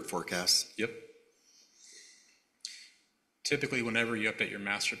Correct. current forecasts. Yep. Typically, whenever you update your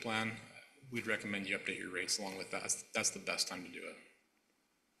master plan, we'd recommend you update your rates along with that. That's the best time to do it.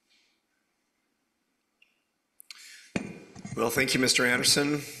 Well, thank you, Mr.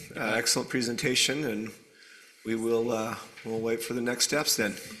 Anderson. Excellent presentation, and we'll wait for the next steps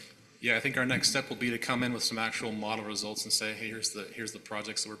then. Yeah, I think our next step will be to come in with some actual model results and say, hey, here's the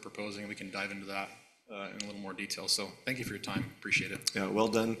projects that we're proposing, and we can dive into that in a little more detail. So thank you for your time. Appreciate it. Yeah, well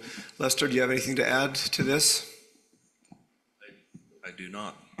done. Lester, do you have anything to add to this? I do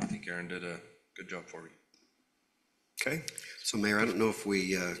not. I think Aaron did a good job for me. Okay. So Mayor, I don't know if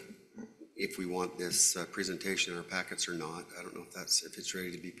we want this presentation in our packets or not. I don't know if it's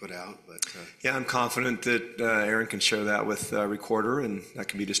ready to be put out, but. Yeah, I'm confident that Aaron can share that with Recorder, and that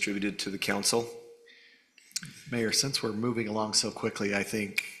can be distributed to the council. Mayor, since we're moving along so quickly, I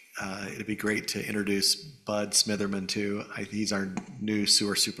think it'd be great to introduce Bud Smitherman too. He's our new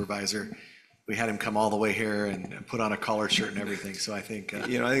sewer supervisor. We had him come all the way here and put on a collared shirt and everything, so I think. I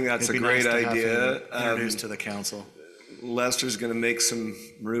think that's a it'd be great nice to have idea. him introduced to the council. Lester's going to make some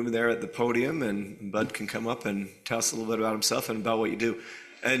room there at the podium, and Bud can come up and tell us a little bit about himself and about what you do.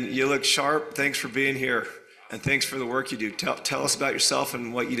 And you look sharp. Thanks for being here, and thanks for the work you do. Tell us about yourself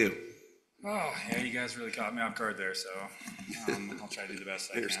and what you do. Oh, yeah, you guys really caught me off guard there, so I'll try to do the best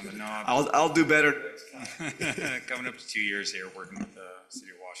I can. But no, I'll do better. coming up to 2 years here working with the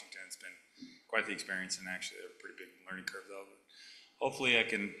City of Washington, it's been quite the experience and actually a pretty big learning curve though. But hopefully I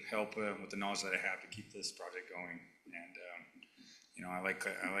can help with the knowledge that I have to keep this project going. And I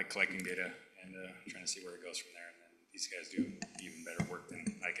like collecting data and trying to see where it goes from there. And then these guys do even better work than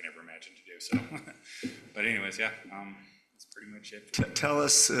I can ever imagine to do. So, but anyways, yeah, that's pretty much it. Tell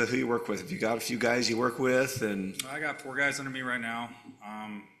us who you work with. If you got a few guys you work with, and I got 4 guys under me right now.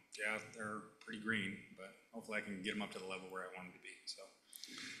 Yeah, they're pretty green, but hopefully I can get them up to the level where I want them to be. So,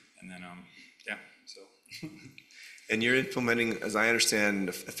 and then yeah, so. And you're implementing, as I understand,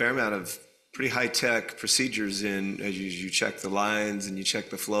 a fair amount of pretty high-tech procedures as you check the lines and you check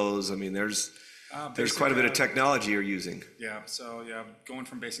the flows. I mean, there's quite a bit of technology you're using. Yeah, so yeah, going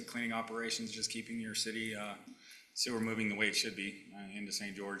from basic cleaning operations, just keeping your city sewer moving the way it should be into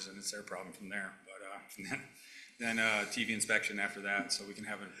St. George, and it's their problem from there. But then TV inspection after that, so we can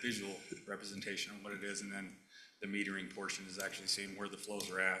have a visual representation of what it is, and then the metering portion is actually seeing where the flows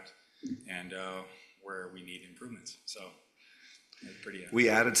are at and where we need improvements. So. Pretty, we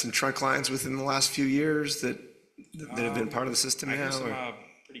added some trunk lines within the last few years that have been part of the system now. There's some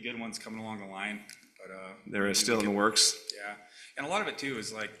pretty good ones coming along the line, but they're still in the works. Yeah, and a lot of it too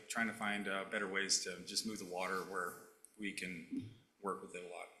is like trying to find better ways to just move the water where we can work with it a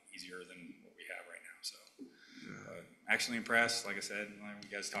lot easier than what we have right now. So, actually impressed. Like I said,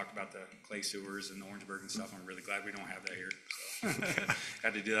 you guys talked about the clay sewers and the Orangeburg and stuff. I'm really glad we don't have that here. So,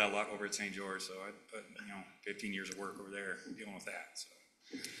 had to do that a lot over at St. George. So I put 15 years of work over there dealing with that. So,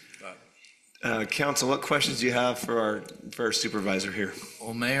 but. Council, what questions do you have for our supervisor here?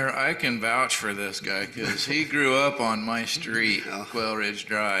 Well, Mayor, I can vouch for this guy because he grew up on my street, Quail Ridge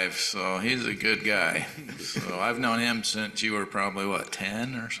Drive, so he's a good guy. So I've known him since you were probably,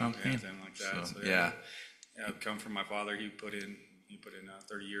 10 or something? Yeah, something like that. So, yeah. Yeah, I've come from my father. He put in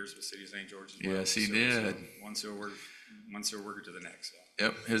 30 years with City of St. George as well. Yes, he did. So one sewer worker to the next. So.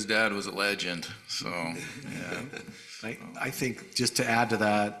 Yep, his dad was a legend, so, yeah. I think just to add to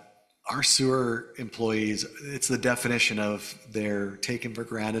that, our sewer employees, it's the definition of they're taken for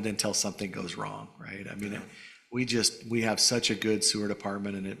granted until something goes wrong, right? I mean, we have such a good sewer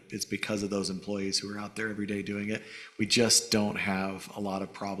department, and it's because of those employees who are out there every day doing it. We just don't have a lot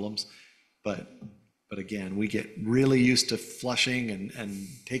of problems, but again, we get really used to flushing and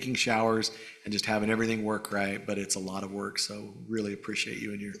taking showers and just having everything work right, but it's a lot of work, so really appreciate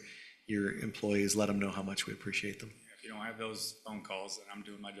you and your employees, let them know how much we appreciate them. If you don't have those phone calls, then I'm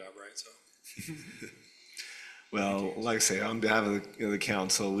doing my job right, so. Well, like I say, on behalf of the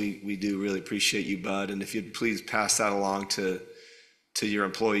council, we do really appreciate you, Bud, and if you'd please pass that along to your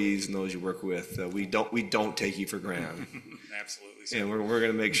employees and those you work with. We don't take you for granted. Absolutely. So. And we're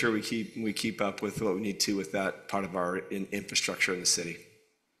gonna make sure we keep up with what we need to with that part of our infrastructure in the city.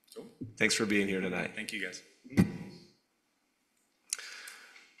 Cool. Thanks for being here tonight. Thank you, guys.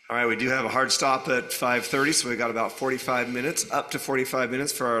 All right, we do have a hard stop at 5:30, so we got about 45 minutes, up to 45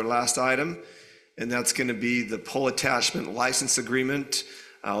 minutes for our last item. And that's gonna be the pole attachment license agreement.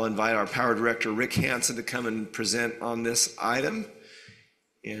 I'll invite our Power Director, Rick Hansen, to come and present on this item.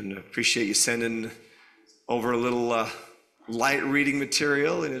 And appreciate you sending over a little light reading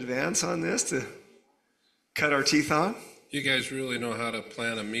material in advance on this to cut our teeth on. You guys really know how to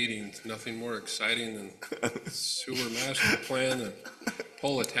plan a meeting. Nothing more exciting than sewer master plan and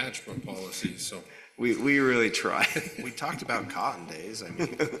pole attachment policy, so. We really try. We talked about cotton days. I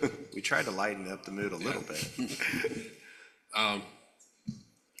mean, we tried to lighten up the mood a little bit.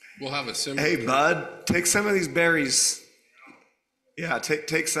 We'll have a similar. Hey, Bud, take some of these berries. Yeah,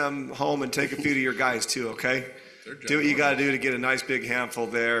 take some home and take a few to your guys too, okay? Do what you gotta do to get a nice big handful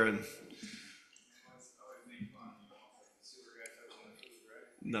there and.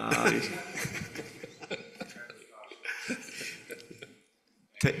 Nah.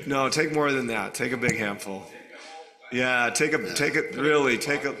 Take more than that. Take a big handful. Yeah, take it, really,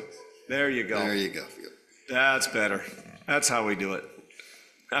 there you go. There you go. That's better. That's how we do it.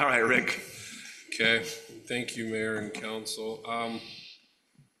 All right, Rick. Okay, thank you, Mayor and Council.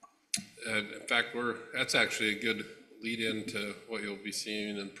 In fact, that's actually a good lead into what you'll be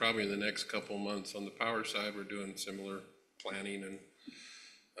seeing, and probably in the next couple months on the power side, we're doing similar planning and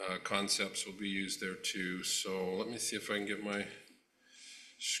concepts will be used there too. So let me see if I can get my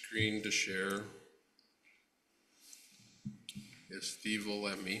screen to share. If Steve will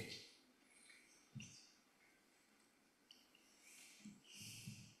let me.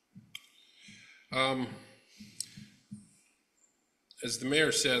 As the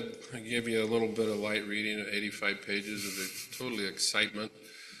mayor said, I gave you a little bit of light reading of 85 pages of totally excitement.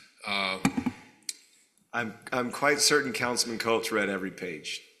 I'm quite certain Councilman Coates read every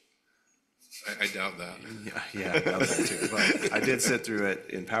page. I doubt that. Yeah, I doubt that too. But I did sit through it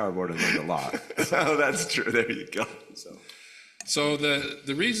in Power Board and learned a lot. Oh, that's true. There you go. So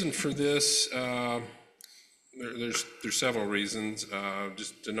the reason for this, there's several reasons.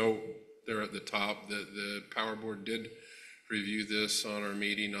 Just to note there at the top that the Power Board did review this on our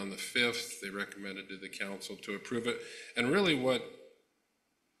meeting on the 5th. They recommended to the council to approve it. And really what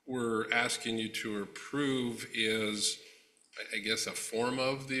we're asking you to approve is, I guess, a form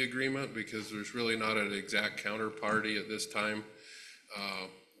of the agreement, because there's really not an exact counterparty at this time.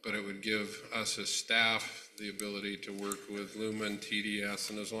 But it would give us as staff the ability to work with Lumen, TDS,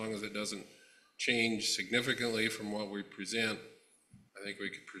 and as long as it doesn't change significantly from what we present, I think we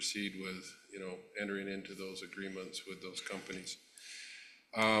could proceed with, entering into those agreements with those companies.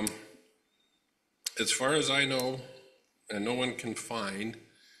 As far as I know, and no one can find,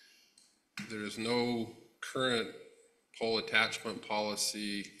 there is no current pole attachment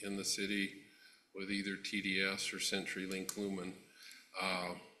policy in the city with either TDS or CenturyLink Lumen.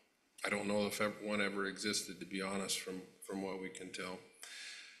 I don't know if one ever existed, to be honest, from what we can tell.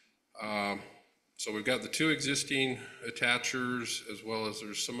 So we've got the two existing attachers, as well as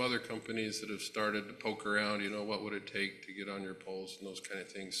there's some other companies that have started to poke around, what would it take to get on your poles and those kind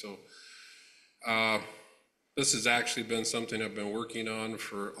of things. So this has actually been something I've been working on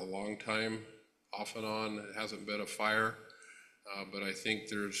for a long time, off and on. It hasn't been a fire, but I think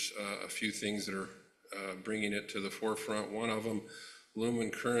there's a few things that are bringing it to the forefront. One of them, Lumen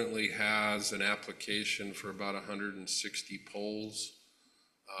currently has an application for about 160 poles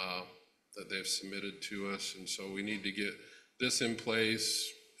that they've submitted to us, and so we need to get this in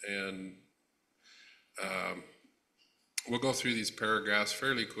place, and we'll go through these paragraphs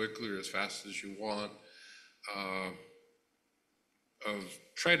fairly quickly or as fast as you want. I'll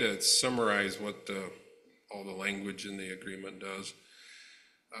try to summarize what all the language in the agreement does.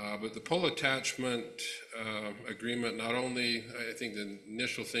 But the pole attachment agreement, not only, I think the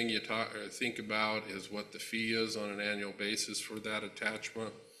initial thing you think about is what the fee is on an annual basis for that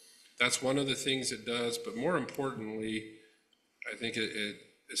attachment. That's one of the things it does, but more importantly, I think it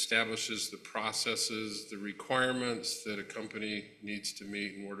establishes the processes, the requirements that a company needs to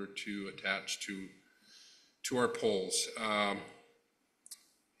meet in order to attach to our poles. And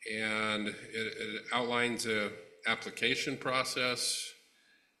it outlines a application process.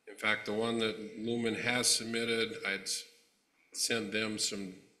 In fact, the one that Lumen has submitted, I'd sent them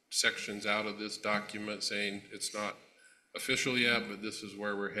some sections out of this document saying it's not official yet, but this is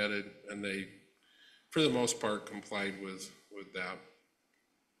where we're headed, and they, for the most part, complied with that.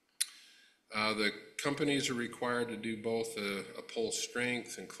 The companies are required to do both a pole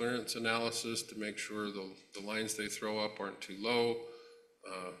strength and clearance analysis to make sure the lines they throw up aren't too low.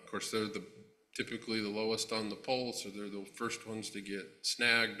 Of course, they're typically the lowest on the pole, so they're the first ones to get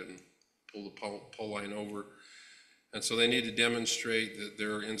snagged and pull the pole line over. And so they need to demonstrate that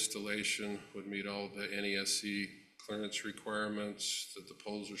their installation would meet all the NESC clearance requirements, that the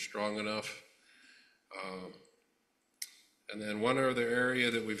poles are strong enough. And then one other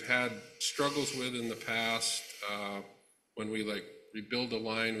area that we've had struggles with in the past, when we rebuild a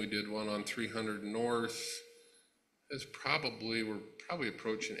line, we did one on 300 North. We're probably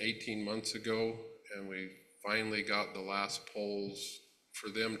approaching 18 months ago, and we finally got the last poles for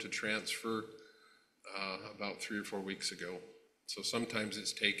them to transfer about 3 or 4 weeks ago. So sometimes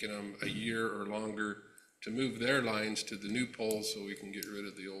it's taken them a year or longer to move their lines to the new poles so we can get rid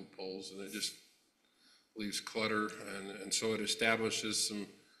of the old poles, and it just leaves clutter, and so it establishes some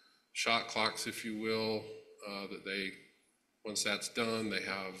shot clocks, if you will, that once that's done, they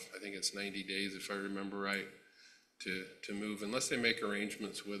have, I think it's 90 days, if I remember right, to move, unless they make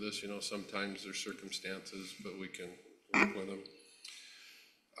arrangements with us. Sometimes there's circumstances, but we can work with them.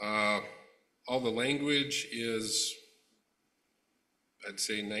 All the language is, I'd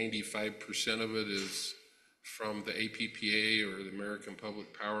say 95% of it is from the APPA or the American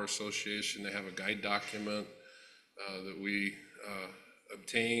Public Power Association. They have a guide document that we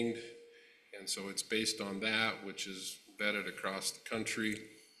obtained, and so it's based on that, which is vetted across the country.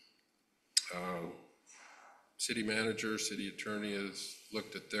 City manager, city attorney has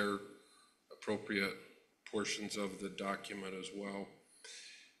looked at their appropriate portions of the document as well.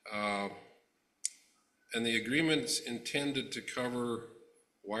 And the agreement's intended to cover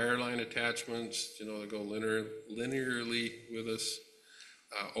wireline attachments, that go linearly with us.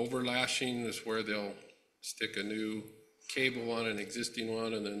 Overlashing is where they'll stick a new cable on an existing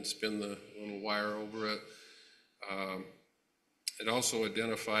one and then spin the little wire over it. It also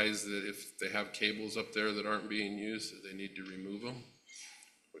identifies that if they have cables up there that aren't being used, that they need to remove them,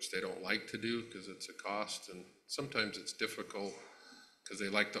 which they don't like to do because it's a cost, and sometimes it's difficult because they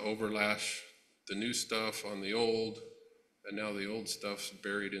like to overlash the new stuff on the old, and now the old stuff's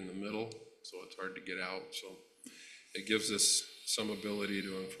buried in the middle, so it's hard to get out. So it gives us some ability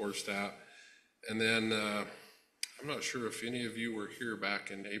to enforce that. And then I'm not sure if any of you were here back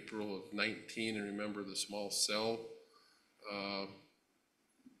in April of 19 and remember the small cell.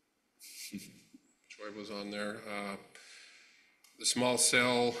 Troy was on there. The small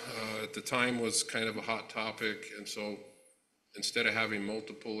cell at the time was kind of a hot topic, and so instead of having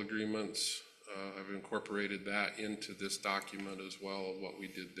multiple agreements, I've incorporated that into this document as well of what we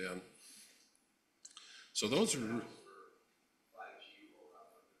did then. So those are,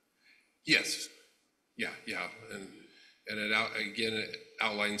 yes, yeah, and it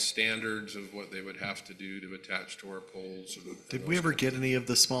outlines standards of what they would have to do to attach to our poles. Did we ever get any of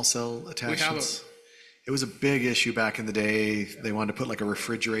the small cell attachments? It was a big issue back in the day. They wanted to put like a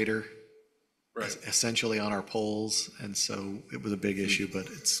refrigerator essentially on our poles, and so it was a big issue, but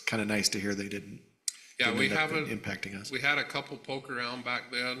it's kind of nice to hear they didn't. Yeah, we haven't impacting us. We had a couple poke around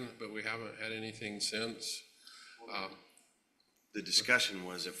back then, but we haven't had anything since. The discussion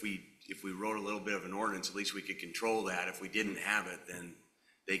was if we wrote a little bit of an ordinance, at least we could control that. If we didn't have it, then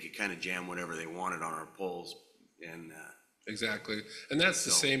they could kind of jam whatever they wanted on our poles. And exactly, and that's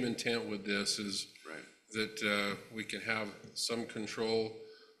the same intent with this, is that we can have some control.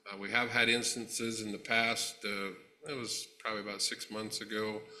 We have had instances in the past. It was probably about 6 months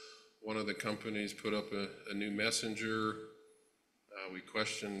ago. One of the companies put up a new messenger. We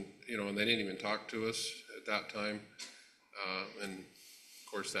questioned, and they didn't even talk to us at that time. And of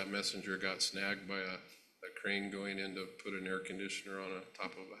course, that messenger got snagged by a crane going in to put an air conditioner on the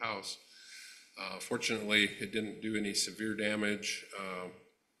top of a house. Fortunately, it didn't do any severe damage.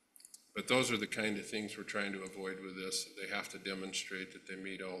 But those are the kind of things we're trying to avoid with this. They have to demonstrate that they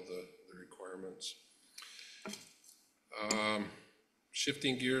meet all the requirements.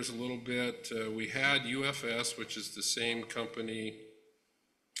 Shifting gears a little bit, we had UFS, which is the same company,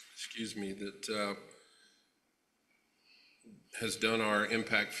 that has done our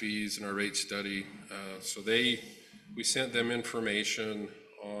impact fees and our rate study. So we sent them information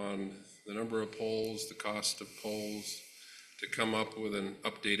on the number of poles, the cost of poles, to come up with an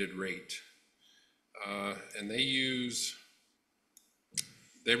updated rate. And they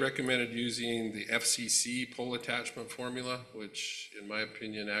recommended using the FCC pole attachment formula, which in my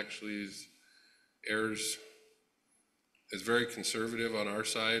opinion actually errs is very conservative on our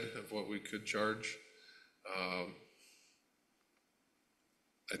side of what we could charge.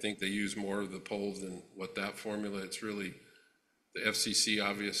 I think they use more of the poles than what that formula, it's really, the FCC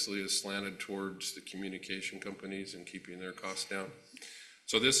obviously is slanted towards the communication companies and keeping their costs down.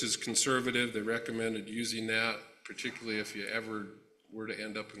 So this is conservative. They recommended using that, particularly if you ever were to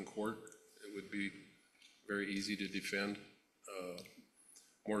end up in court. It would be very easy to defend,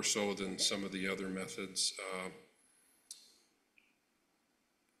 more so than some of the other methods.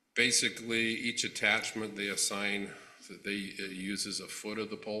 Basically, each attachment they assign that it uses a foot of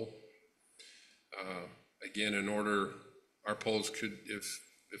the pole. Again, in order, our poles could,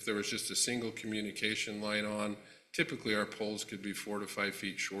 if there was just a single communication line on, typically our poles could be 4 to 5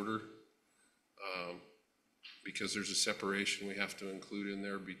 feet shorter, because there's a separation we have to include in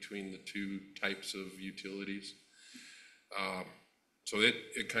there between the two types of utilities. So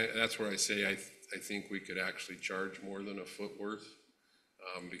it kind of, that's where I say I think we could actually charge more than a foot worth,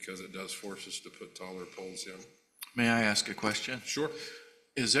 because it does force us to put taller poles in. May I ask a question? Sure.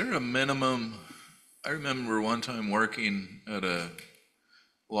 Is there a minimum? I remember one time working at a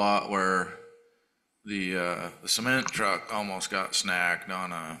lot where the cement truck almost got snagged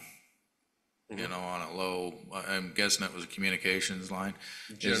on a, you know, on a low, I'm guessing it was a communications line.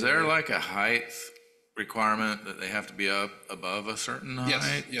 Is there Generally. like a height requirement that they have to be up above a certain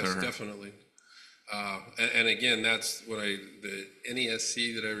height? Yes, or- definitely. And again, that's what the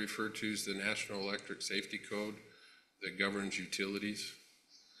NESC that I refer to is the National Electric Safety Code that governs utilities.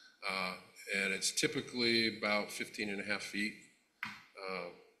 And it's typically about 15 and a half feet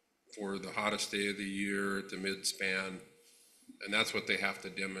for the hottest day of the year at the mid-span. And that's what they have to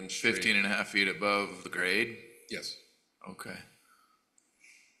demonstrate. 15 and a half feet above the grade? Yes. Okay.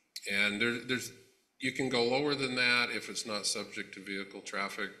 And you can go lower than that if it's not subject to vehicle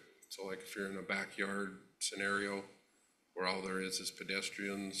traffic. So like if you're in a backyard scenario where all there is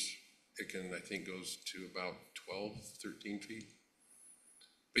pedestrians, it can, I think, goes to about 12, 13 feet.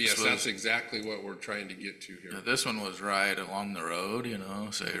 But yes, So that's exactly what we're trying to get to here. Now, this one was right along the road, you know,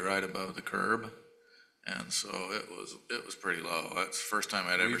 say right above the curb. And so it was pretty low. That's the first time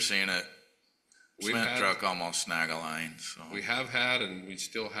I'd ever seen it. we've Cement had- truck almost snag a line, so. We have had, and we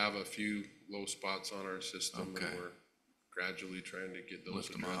still have a few low spots on our system, Okay. and we're gradually trying to get those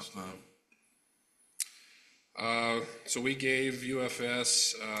Lift 'em up, addressed huh? now. So we gave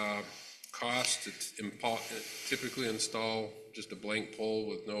UFS cost to typically install just a blank pole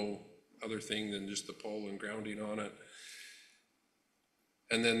with no other thing than just the pole and grounding on it.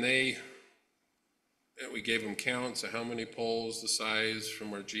 And then we gave them counts of how many poles, the size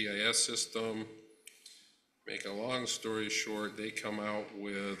from our GIS system. Make a long story short, they come out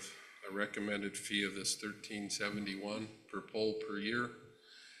with a recommended fee of this $13.71 per pole per year.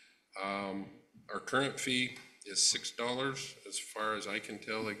 Our current fee is $6, as far as I can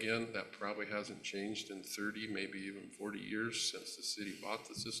tell. Again, that probably hasn't changed in 30, maybe even 40 years since the city bought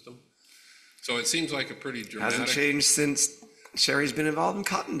the system. So it seems like a pretty dramatic. Hasn't changed since Sherry's been involved in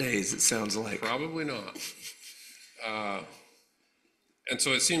Cotton Days, it sounds like. Probably not. And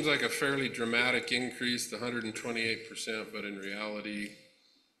so it seems like a fairly dramatic increase, the 128%, but in reality,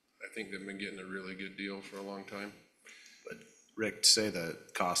 I think they've been getting a really good deal for a long time. But Rick, say the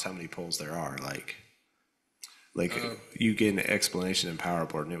cost, how many poles there are, like you get an explanation in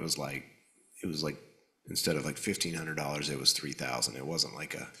PowerPoint and it was like, instead of like $1,500, it was $3,000. It wasn't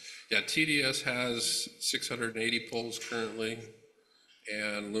like a, Yeah, TDS has 680 poles currently,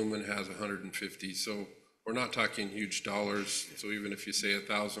 and Lumen has 150. So we're not talking huge dollars. So even if you say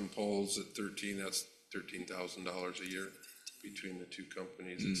 1,000 poles at 13, that's $13,000 a year between the two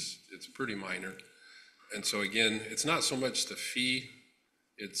companies. It's pretty minor. And so again, it's not so much the fee,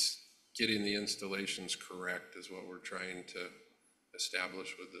 it's getting the installations correct is what we're trying to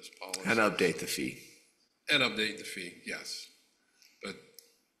establish with this policy. And update the fee. And update the fee, yes. But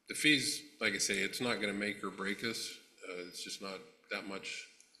the fees, like I say, it's not gonna make or break us. It's just not that much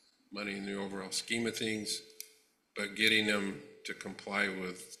money in the overall scheme of things. But getting them to comply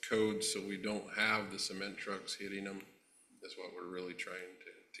with code so we don't have the cement trucks hitting them is what we're really trying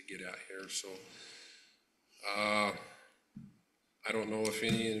to get at here. So I don't know if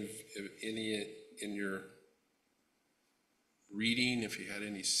any in your reading, if you had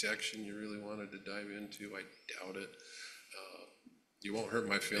any section you really wanted to dive into, I doubt it. You won't hurt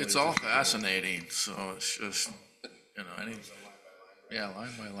my feelings. It's all if you don't. fascinating, so it's just, you know, yeah,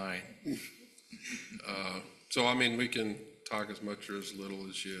 line by line. So, I mean, we can talk as much or as little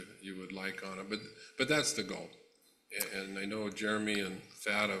as you would like on it, but that's the goal. And I know Jeremy and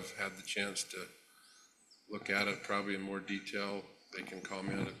Thad have had the chance to look at it probably in more detail. They can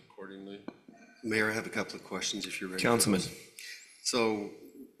comment accordingly. Mayor, I have a couple of questions if you're ready. Councilman. So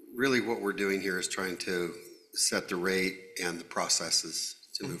really what we're doing here is trying to set the rate and the processes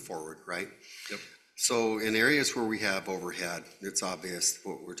to move forward, right? Yep. So in areas where we have overhead, it's obvious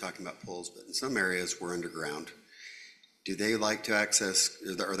what we're talking about poles, but in some areas we're underground. Do they like to access,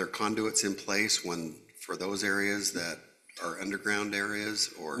 are there conduits in place for those areas that are underground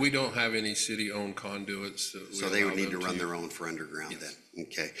areas or? We don't have any city-owned conduits. So they would need to run their own for underground then?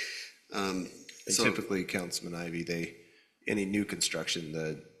 Okay. And So- typically, Councilman Ivy, any new construction,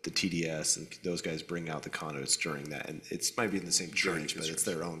 the TDS and those guys bring out the conduits during that, and it's might be in the same church, but it's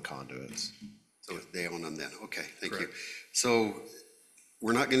their own conduits. So they own them then, okay, thank you. Correct. So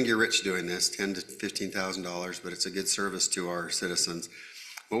we're not gonna get rich doing this, $10,000 to $15,000, but it's a good service to our citizens.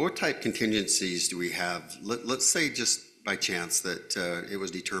 But what type contingencies do we have? Let's say just by chance that it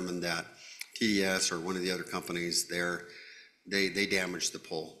was determined that TDS or one of the other companies there, they damaged the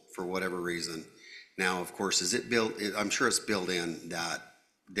pole for whatever reason. Now, of course, is it built, I'm sure it's built in that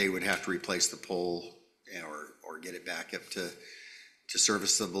they would have to replace the pole or get it back up to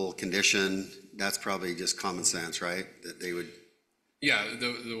serviceable condition. That's probably just common sense, right? That they would, Yeah,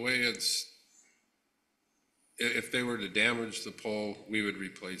 the way it's, if they were to damage the pole, we would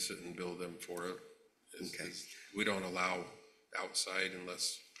replace it and bill them for it. Okay. We don't allow outside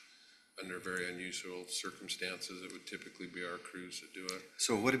unless under very unusual circumstances. It would typically be our crews that do it.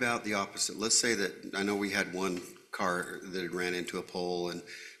 so what about the opposite? Let's say that, I know we had one car that had ran into a pole and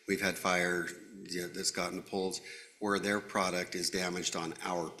we've had fire that's gotten the poles where their product is damaged on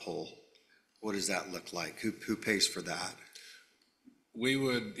our pole. What does that look like? Who pays for that? We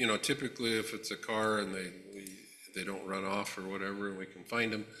would, typically if it's a car and they don't run off or whatever, and we can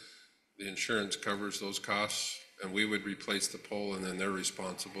find them, the insurance covers those costs, and we would replace the pole, and then they're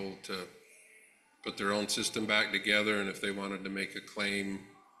responsible to put their own system back together, and if they wanted to make a claim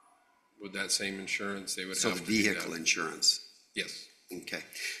with that same insurance, they would So have to do that. vehicle insurance. Yes. Okay,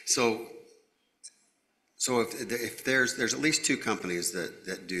 so if there's at least two companies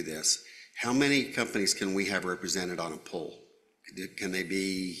that do this, how many companies can we have represented on a pole? Can they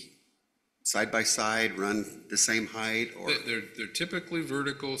be side by side, run the same height, or? They're typically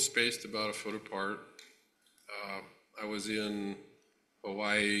vertical, spaced about a foot apart. I was in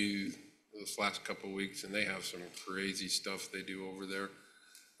Hawaii this last couple of weeks, and they have some crazy stuff they do over there.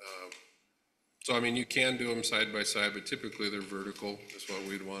 So, you can do them side by side, but typically they're vertical, is what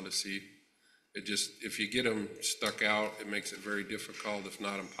we'd want to see. It just, if you get them stuck out, it makes it very difficult, if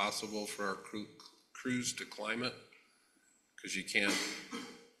not impossible, for our crews to climb it, because you can't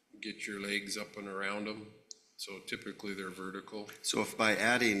get your legs up and around them. So typically they're vertical. So if by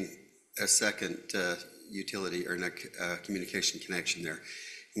adding a second utility or communication connection there,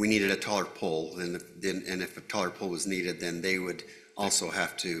 we needed a taller pole, and if a taller pole was needed, then they would also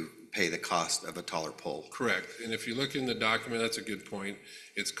have to pay the cost of a taller pole. Correct. And if you look in the document, that's a good point.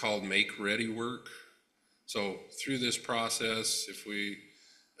 It's called make-ready work. So through this process, if we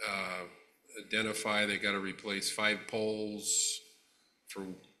identify they got to replace 5 poles for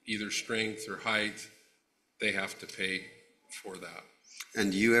either strength or height, they have to pay for that.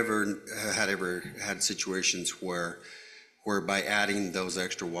 And do you ever had situations where by adding those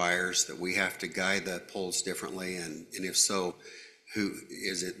extra wires that we have to guide the poles differently? And if so, who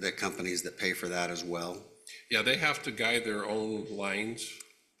is it, the companies that pay for that as well? Yeah, they have to guide their own lines.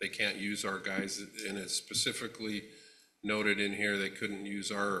 They can't use our guys, and it's specifically noted in here, they couldn't use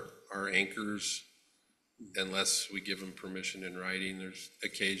our anchors unless we give them permission in writing. There's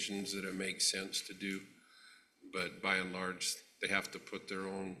occasions that it makes sense to do, but by and large, they have to put their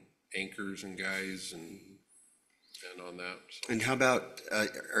own anchors and guys and on that. So. And how about,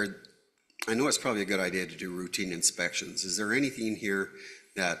 I know it's probably a good idea to do routine inspections. Is there anything here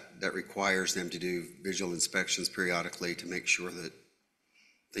that requires them to do visual inspections periodically to make sure that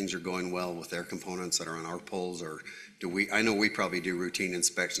things are going well with their components that are on our poles? Or I know we probably do routine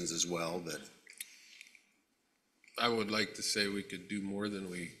inspections as well, but. I would like to say we could do more than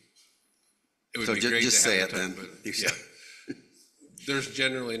it would So be great just to have say the it time, then. but yeah. There's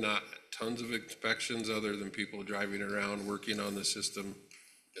generally not tons of inspections other than people driving around working on the system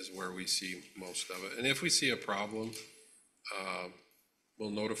is where we see most of it. And if we see a problem, we'll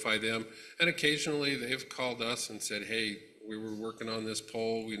notify them. And occasionally they've called us and said, hey, we were working on this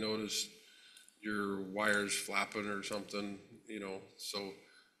pole, we noticed your wires flapping or something, so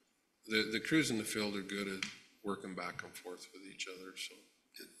the crews in the field are good at working back and forth with each other, so.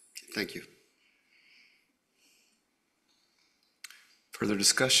 Thank you. Further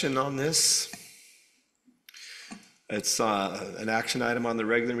discussion on this? It's an action item on the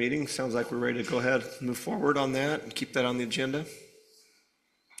regular meeting. Sounds like we're ready to go ahead and move forward on that and keep that on the agenda.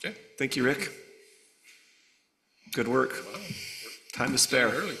 Okay. Thank you, Rick. Good work. Time to spare.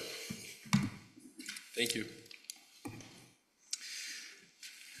 Early. Thank you.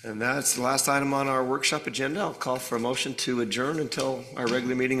 And that's the last item on our workshop agenda. I'll call for a motion to adjourn until our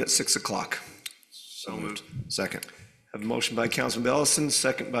regular meeting at 6 o'clock. So moved. Second. Have a motion by Councilman Bellison,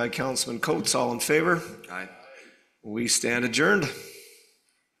 second by Councilman Coates. All in favor? Aye. We stand adjourned.